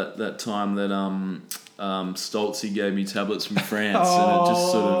now, that time that Stoltzy gave me tablets from France, and it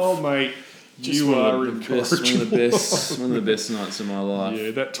just sort of mate, just you one are of the best, one of the best nights of my life.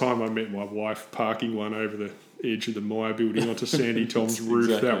 Yeah, that time I met my wife parking one over the edge of the Myer building onto Sandy Tom's roof.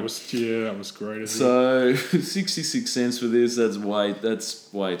 Exactly. That was great. So 66 cents for this, that's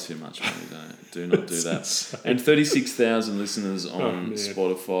way too much money. Do not do that. Insane. And 36,000 listeners on man.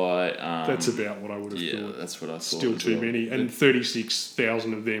 Spotify. That's about what I would have yeah, thought. that's what I thought. Still as too well. many. And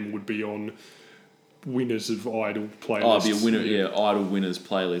 36,000 of them would be on winners of Idol playlists. Oh, it'd be a winner, Idol winners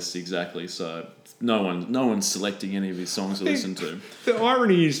playlist, exactly. So no one's selecting any of his songs to listen to. The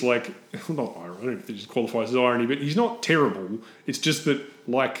irony is not irony, I don't know if this qualifies as irony, but he's not terrible. It's just that,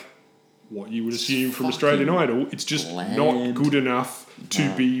 like what you would assume from Australian Idol, it's just not bland. good enough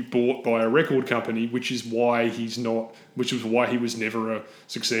to be bought by a record company, which is why he was never a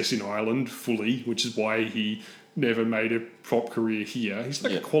success in Ireland fully, which is why he never made a pop career here. He's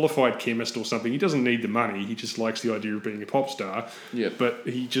like a qualified chemist or something. He doesn't need the money. He just likes the idea of being a pop star. Yep. But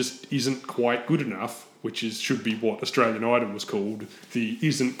he just isn't quite good enough, which should be what Australian Idol was called, the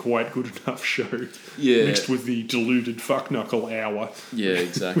isn't quite good enough show. Yeah. Mixed with the deluded fuck-knuckle hour. Yeah,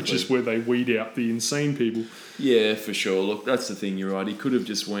 exactly. Which is where they weed out the insane people. Yeah, for sure. Look, that's the thing, you're right. He could have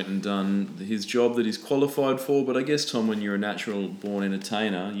just went and done his job that he's qualified for, but I guess, Tom, when you're a natural-born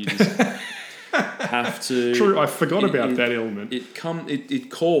entertainer, you just have to... True, I forgot about that element. It's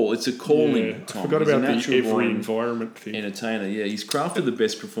a calling, Yeah, Tom. I forgot He's a about the every natural-born environment thing. entertainer. Yeah, he's crafted the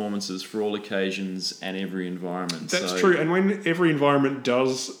best performances for all occasions and every environment. That's so, true. And when every environment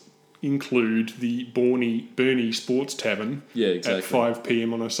does include the Bernie Sports Tavern exactly. at 5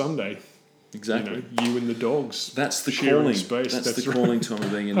 p.m. on a Sunday. Exactly. You and the dogs. That's the sharing calling. space. That's the right. calling, Tom,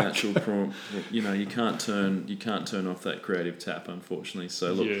 of being a natural. You can't turn off that creative tap, unfortunately.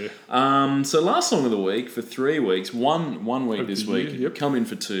 So look. Yeah. So last song of the week for 3 weeks. One week Of this the week. year, yep. Come in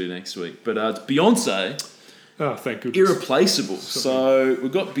for 2 next week. But it's Beyonce. Oh, thank goodness. Irreplaceable. So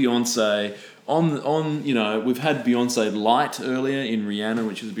we've got Beyonce on you know, we've had Beyonce Light earlier in Rihanna,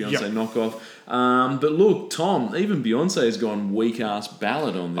 which is a Beyonce Yep. knockoff. But look, Tom, even Beyonce has gone weak ass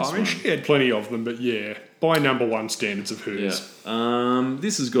ballad on this I mean, one. she had plenty of them, but yeah, by number one standards of hers. Yeah.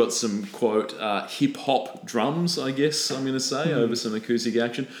 This has got some, quote, hip hop drums, I guess I'm going to say, over some acoustic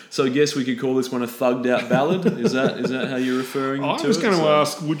action. So I guess we could call this one a thugged out ballad. Is that how you're referring to it? I was going to So-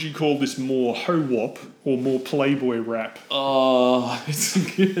 ask, would you call this more ho-wop or more Playboy rap? Oh,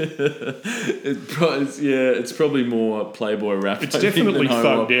 it's probably more Playboy rap. It's I think, definitely than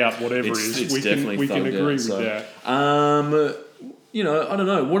ho-wop. thugged out, whatever it is. It's We definitely can thugged agree out, with so. that. You know, I don't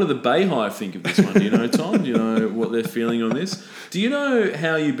know. What do the Bayhive think of this one? Do you know, Tom? Do you know what they're feeling on this? Do you know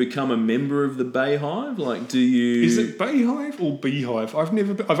how you become a member of the Bayhive? Like, do you... Is it Bayhive or Beehive?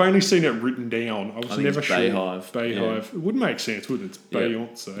 I've only seen it written down. I was think never it's sure. Bayhive, Bayhive. It wouldn't make sense, would it? It's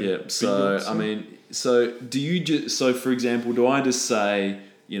Beyonce. Yeah. So, Beyonce. I mean, so do you just... So, for example, do I just say,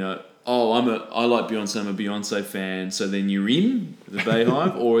 you know, oh, I like Beyonce, I'm a Beyonce fan, so then you're in the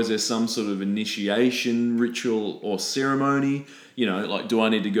Bayhive? Or is there some sort of initiation ritual or ceremony? You know, like, do I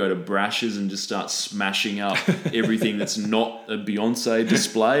need to go to Brash's and just start smashing up everything that's not a Beyonce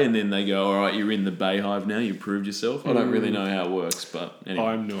display, and then they go, all right, you're in the Bayhive now, you proved yourself? I don't really know how it works, but anyway.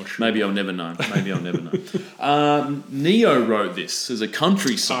 I'm not sure. Maybe I'll never know. Neo wrote this as a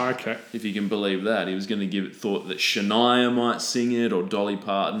country song, Okay. if you can believe that. He was going to give it, thought that Shania might sing it, or Dolly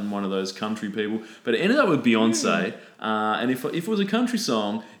Parton, one of those country people. But it ended up with Beyonce, and if it was a country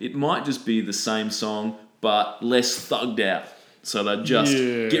song, it might just be the same song, but less thugged out. So they just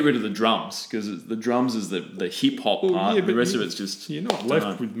get rid of the drums, because the drums is the hip hop part. yeah, The but rest of it's just... You're not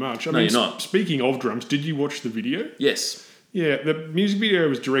left with much. I No, mean, you're not. Speaking of drums, did you watch the video? Yes. Yeah, the music video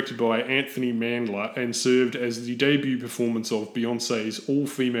was directed by Anthony Mandler and served as the debut performance of Beyonce's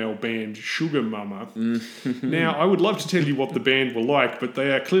all-female band Sugar Mama. Now, I would love to tell you what the band were like, but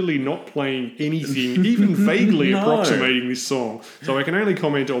they are clearly not playing anything even vaguely No. approximating this song. So I can only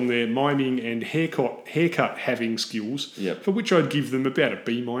comment on their miming and haircut having skills, Yep. for which I'd give them about a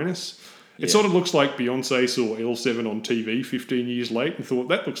B-. It sort of looks like Beyonce saw L7 on TV 15 years late and thought,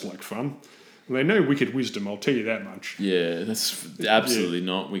 that looks like fun. Well, they know Wicked Wisdom, I'll tell you that much. Yeah, that's absolutely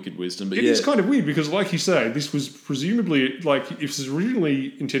not Wicked Wisdom. But It is kind of weird because, like you say, this was presumably, like, if this was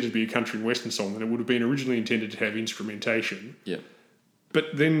originally intended to be a country and western song, then it would have been originally intended to have instrumentation. Yeah. But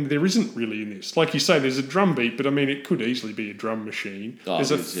then there isn't really in this. Like you say, there's a drum beat, but I mean, it could easily be a drum machine. Oh,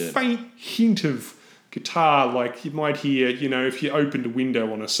 there's it a is, yeah. faint hint of guitar, like you might hear, you know, if you opened a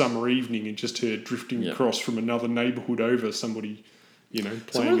window on a summer evening and just heard drifting Yeah. across from another neighbourhood over somebody, you know,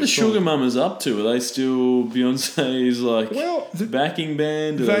 So playing what are the a song. Sugar Mamas up to? Are they still Beyonce's like Well, backing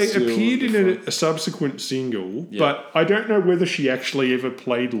band? Are They still, appeared what in the fuck? a subsequent single, Yeah. but I don't know whether she actually ever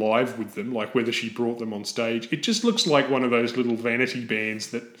played live with them, like whether she brought them on stage. It just looks like one of those little vanity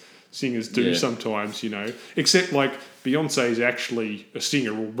bands that singers do Yeah. sometimes, you know. Except like Beyonce's actually a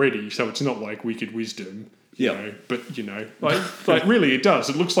singer already, so it's not like Wicked Wisdom. You Yeah. know, but you know, like really, it does.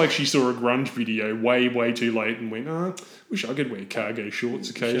 It looks like she saw a grunge video way too late and went, wish I could wear cargo shorts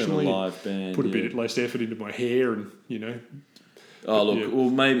Should have a occasionally. live band. Put a yeah. bit less effort into my hair, and you know, Oh look, yeah. well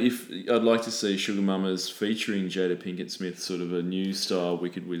maybe if I'd like to see Sugar Mamas featuring Jada Pinkett Smith, sort of a new style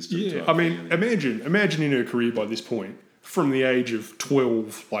Wicked Wisdom. yeah. type I mean, thing. imagine in her career by this point, from the age of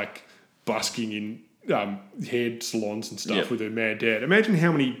 12, like busking in hair salons and stuff Yep. with her mad dad. Imagine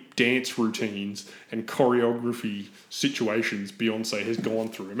how many dance routines and choreography situations Beyonce has gone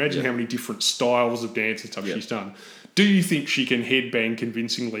through. Imagine Yep. how many different styles of dance and stuff Yep. she's done. Do you think she can headbang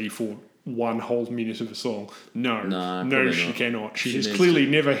convincingly for one whole minute of a song? No, Nah, no, probably she not. cannot. She, She has needs clearly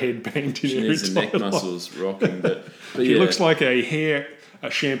never headbanged in She her needs the entire neck life. muscles rocking, but She yeah. looks like a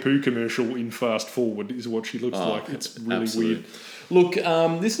shampoo commercial in Fast Forward is what she looks Oh, like. It's really absolutely. weird. Look,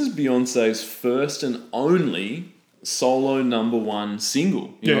 this is Beyonce's first and only solo #1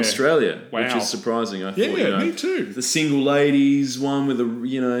 single in Yeah. Australia, which Wow. is surprising. I thought, Yeah, me too. The Single Ladies one with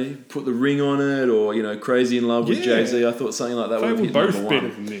put the ring on it, or Crazy in Love with Yeah. Jay-Z. I thought something like that They would have were hit both #1. better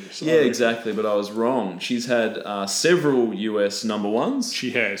than this. Yeah, exactly, but I was wrong. She's had several US #1s. She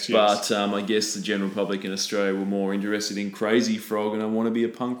has, yes. But I guess the general public in Australia were more interested in Crazy Frog and I Want to Be a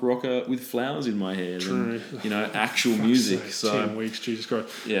Punk Rocker with Flowers in My Hair than, actual music. So 10 weeks, Jesus Christ.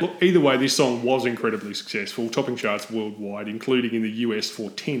 Yeah. Look, either way, this song was incredibly successful, topping charts worldwide, including in the US for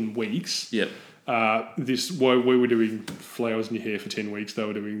 10 weeks. Yep. We were doing Flowers in Your Hair for 10 weeks. They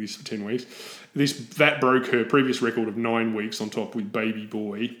were doing this for 10 weeks. That broke her previous record of 9 weeks on top with Baby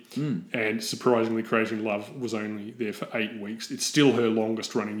Boy. And surprisingly, Crazy in Love was only there for 8 weeks. It's still her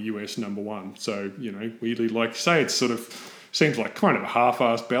longest running US #1. So, weirdly, like you say, it's sort of seems like kind of a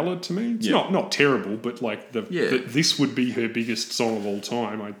half-assed ballad to me. It's not terrible, but like this would be her biggest song of all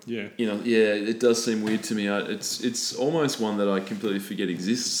time. It does seem weird to me. It's almost one that I completely forget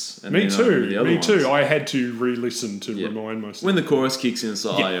exists. And Me then I remember the other too. ones. I had to re-listen to remind myself. When the chorus kicks in, it's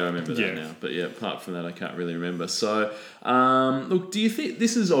like, I remember that Yeah. now. But yeah, apart from that, I can't really remember. So, look, do you think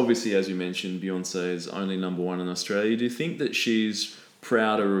this is obviously, as you mentioned, Beyonce's only number one in Australia? Do you think that she's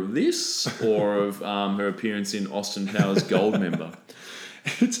prouder of this or of her appearance in Austin Powers Goldmember?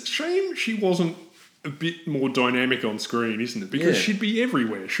 It's a shame she wasn't a bit more dynamic on screen, isn't it? Because she'd be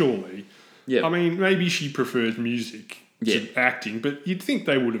everywhere, surely. Yeah. I mean, maybe she prefers music to acting, but you'd think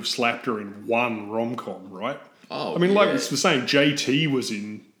they would have slapped her in one rom-com, right? Oh, I mean, like we were saying, JT was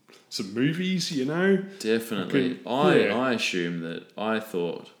in some movies, you know? Definitely. I assume that I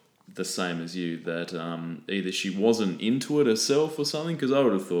thought the same as you, that either she wasn't into it herself or something, because I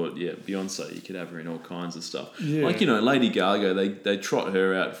would have thought, Beyonce, you could have her in all kinds of stuff. Yeah. Like, Lady Gaga, they trot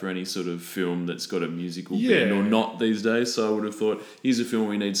her out for any sort of film that's got a musical bend or not these days, so I would have thought, here's a film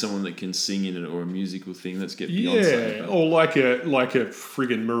we need someone that can sing in it or a musical thing, let's get Beyonce. Yeah, or like a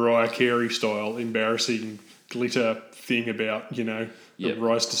friggin' Mariah Carey style embarrassing glitter thing about, the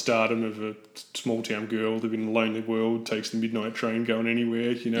rise to stardom of a small town girl living in a lonely world, takes the midnight train going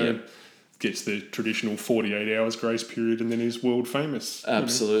anywhere, gets the traditional 48 hours grace period and then is world famous.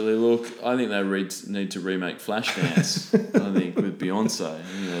 Absolutely. Look, I think they need to remake Flashdance, I think, with Beyonce.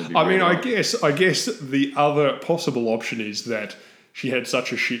 I guess the other possible option is that she had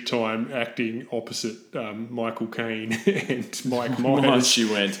such a shit time acting opposite Michael Caine and Mike Myers. Once she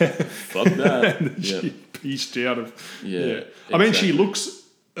went, fuck that. And she pieced out of... Exactly. I mean, she looks...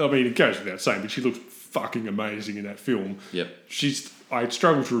 I mean, it goes without saying, but she looks fucking amazing in that film. Yep. I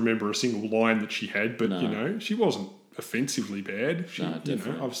struggle to remember a single line that she had, but, she wasn't offensively bad.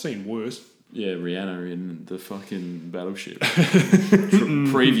 Definitely. I've seen worse. Yeah, Rihanna in the fucking Battleship.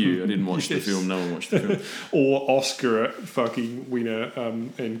 Preview. I didn't watch the film. No one watched the film. Or Oscar fucking winner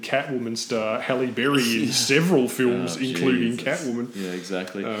and Catwoman star Halle Berry in several films, including Catwoman. Yeah,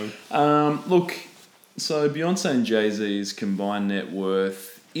 exactly. Look, so Beyonce and Jay-Z's combined net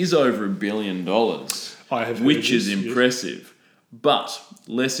worth is over $1 billion, which is impressive. But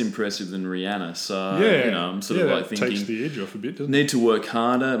less impressive than Rihanna. So, I'm sort of like thinking... takes the edge off a bit, doesn't it? Need to work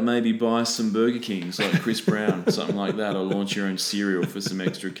harder, maybe buy some Burger Kings like Chris Brown, something like that, or launch your own cereal for some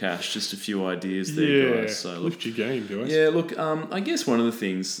extra cash. Just a few ideas there, guys. So, lift your game, guys. Yeah, look, I guess one of the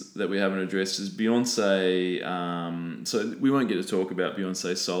things that we haven't addressed is Beyonce... so we won't get to talk about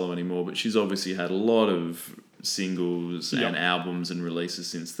Beyonce solo anymore, but she's obviously had a lot of singles and albums and releases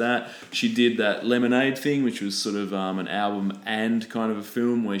since that. She did that Lemonade thing, which was sort of an album and kind of a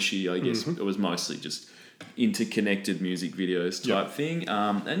film where she, I guess, it was mostly just interconnected music videos type thing.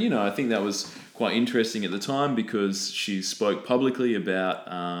 And, I think that was quite interesting at the time because she spoke publicly about,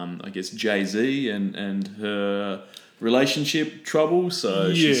 I guess, Jay-Z and her relationship trouble.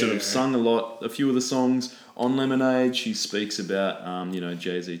 So she sort of sung a few of the songs on Lemonade. She speaks about,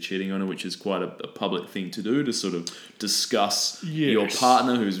 Jay-Z cheating on her, which is quite a public thing to do, to sort of discuss your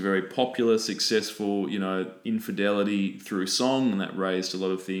partner who's very popular, successful, infidelity through song, and that raised a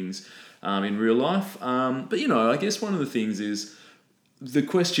lot of things in real life. But, I guess one of the things is the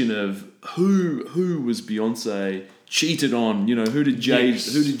question of who was Beyonce cheated on, who did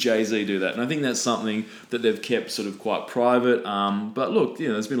Jay-Z do that? And I think that's something that they've kept sort of quite private. But look,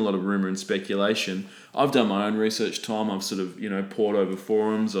 there's been a lot of rumour and speculation. I've done my own research, Tom. I've sort of, pored over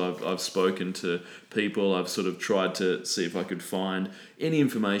forums. I've spoken to people. I've sort of tried to see if I could find any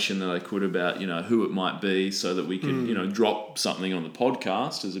information that I could about, who it might be so that we could, drop something on the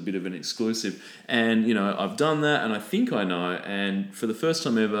podcast as a bit of an exclusive. And, I've done that and I think I know. And for the first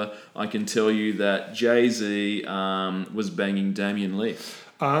time ever, I can tell you that Jay-Z was banging Damian Leith.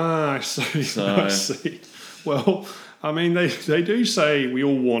 I see. I see. Well... I mean, they do say we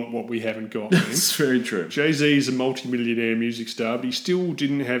all want what we haven't got. That's very true. Jay-Z's a multi-millionaire music star, but he still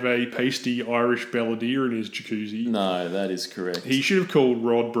didn't have a pasty Irish balladeer in his jacuzzi. No, that is correct. He should have called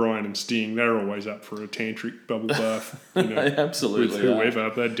Rod, Brian and Sting. They're always up for a tantric bubble bath. They absolutely with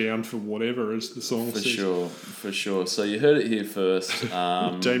whoever. They're down for whatever, as the song says. For sure. So you heard it here first.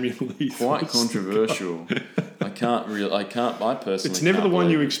 Damian Leith. Quite controversial. I personally It's never the one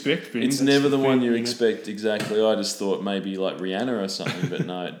you expect, Ben. It's never the one you expect, exactly. I just thought maybe like Rihanna or something, but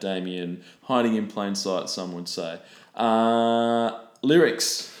no, Damien, hiding in plain sight, some would say.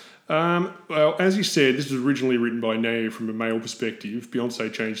 Lyrics. Well, as you said, this was originally written by Nao from a male perspective.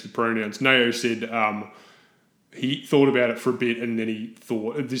 Beyonce changed the pronouns. Nao said, he thought about it for a bit, and then he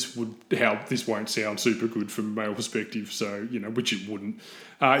thought this won't sound super good from a male perspective. So which it wouldn't.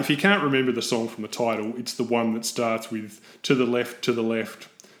 If you can't remember the song from the title, it's the one that starts with "to the left, to the left,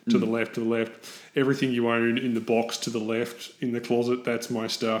 to the left, to the left. Everything you own in the box to the left, in the closet. That's my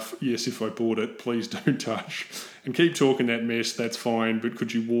stuff. Yes, if I bought it, please don't touch. And keep talking that mess. That's fine, but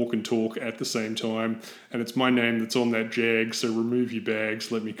could you walk and talk at the same time? And it's my name that's on that jag. So remove your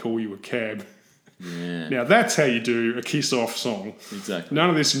bags. Let me call you a cab." Yeah. Now, that's how you do a kiss-off song. Exactly. None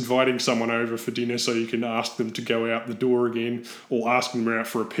of this inviting someone over for dinner so you can ask them to go out the door again, or asking them out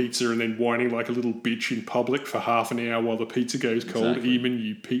for a pizza and then whining like a little bitch in public for half an hour while the pizza goes cold. Exactly. Even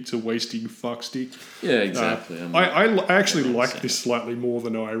you pizza-wasting fuckstick. Yeah, exactly. I actually like this slightly more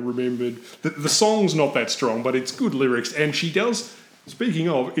than I remembered. The song's not that strong, but it's good lyrics, and she does... Speaking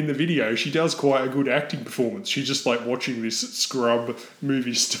of, in the video, she does quite a good acting performance. She's just like watching this scrub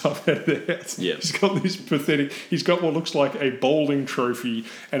movie stuff out of the house. Yeah. He's got this pathetic... He's got what looks like a bowling trophy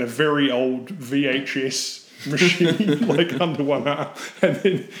and a very old VHS machine like under one arm. And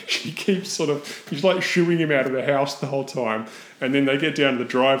then she keeps she's like shooing him out of the house the whole time. And then they get down to the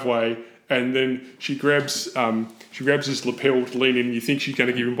driveway, and then she grabs his lapel to lean in, and you think she's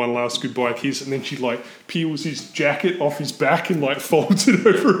going to give him one last goodbye kiss, and then she like peels his jacket off his back and like folds it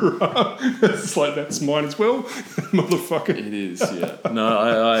over her arm. It's like, that's mine as well, motherfucker. It is, yeah. No,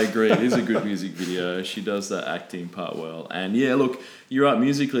 I agree. It is a good music video. She does that acting part well. And yeah, look, you're right,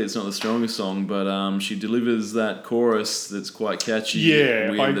 musically it's not the strongest song, but she delivers that chorus that's quite catchy.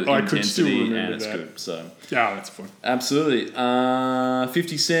 Yeah, with the I could still intensity, remember and it's that. good. So Yeah, that's fine. absolutely.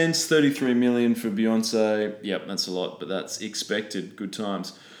 50 cents, 33 million for Beyonce. Yep, that's a lot, but that's expected. Good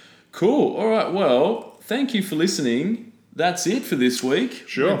times. Cool. All right, well, thank you for listening. That's it for this week.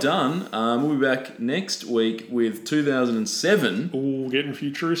 Sure. We're done. We'll be back next week with 2007. All getting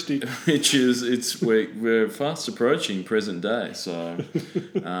futuristic. Which is we're fast approaching present day, so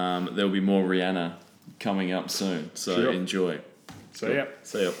there'll be more Rihanna coming up soon. So Sure. enjoy. So yeah.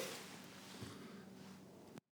 See ya.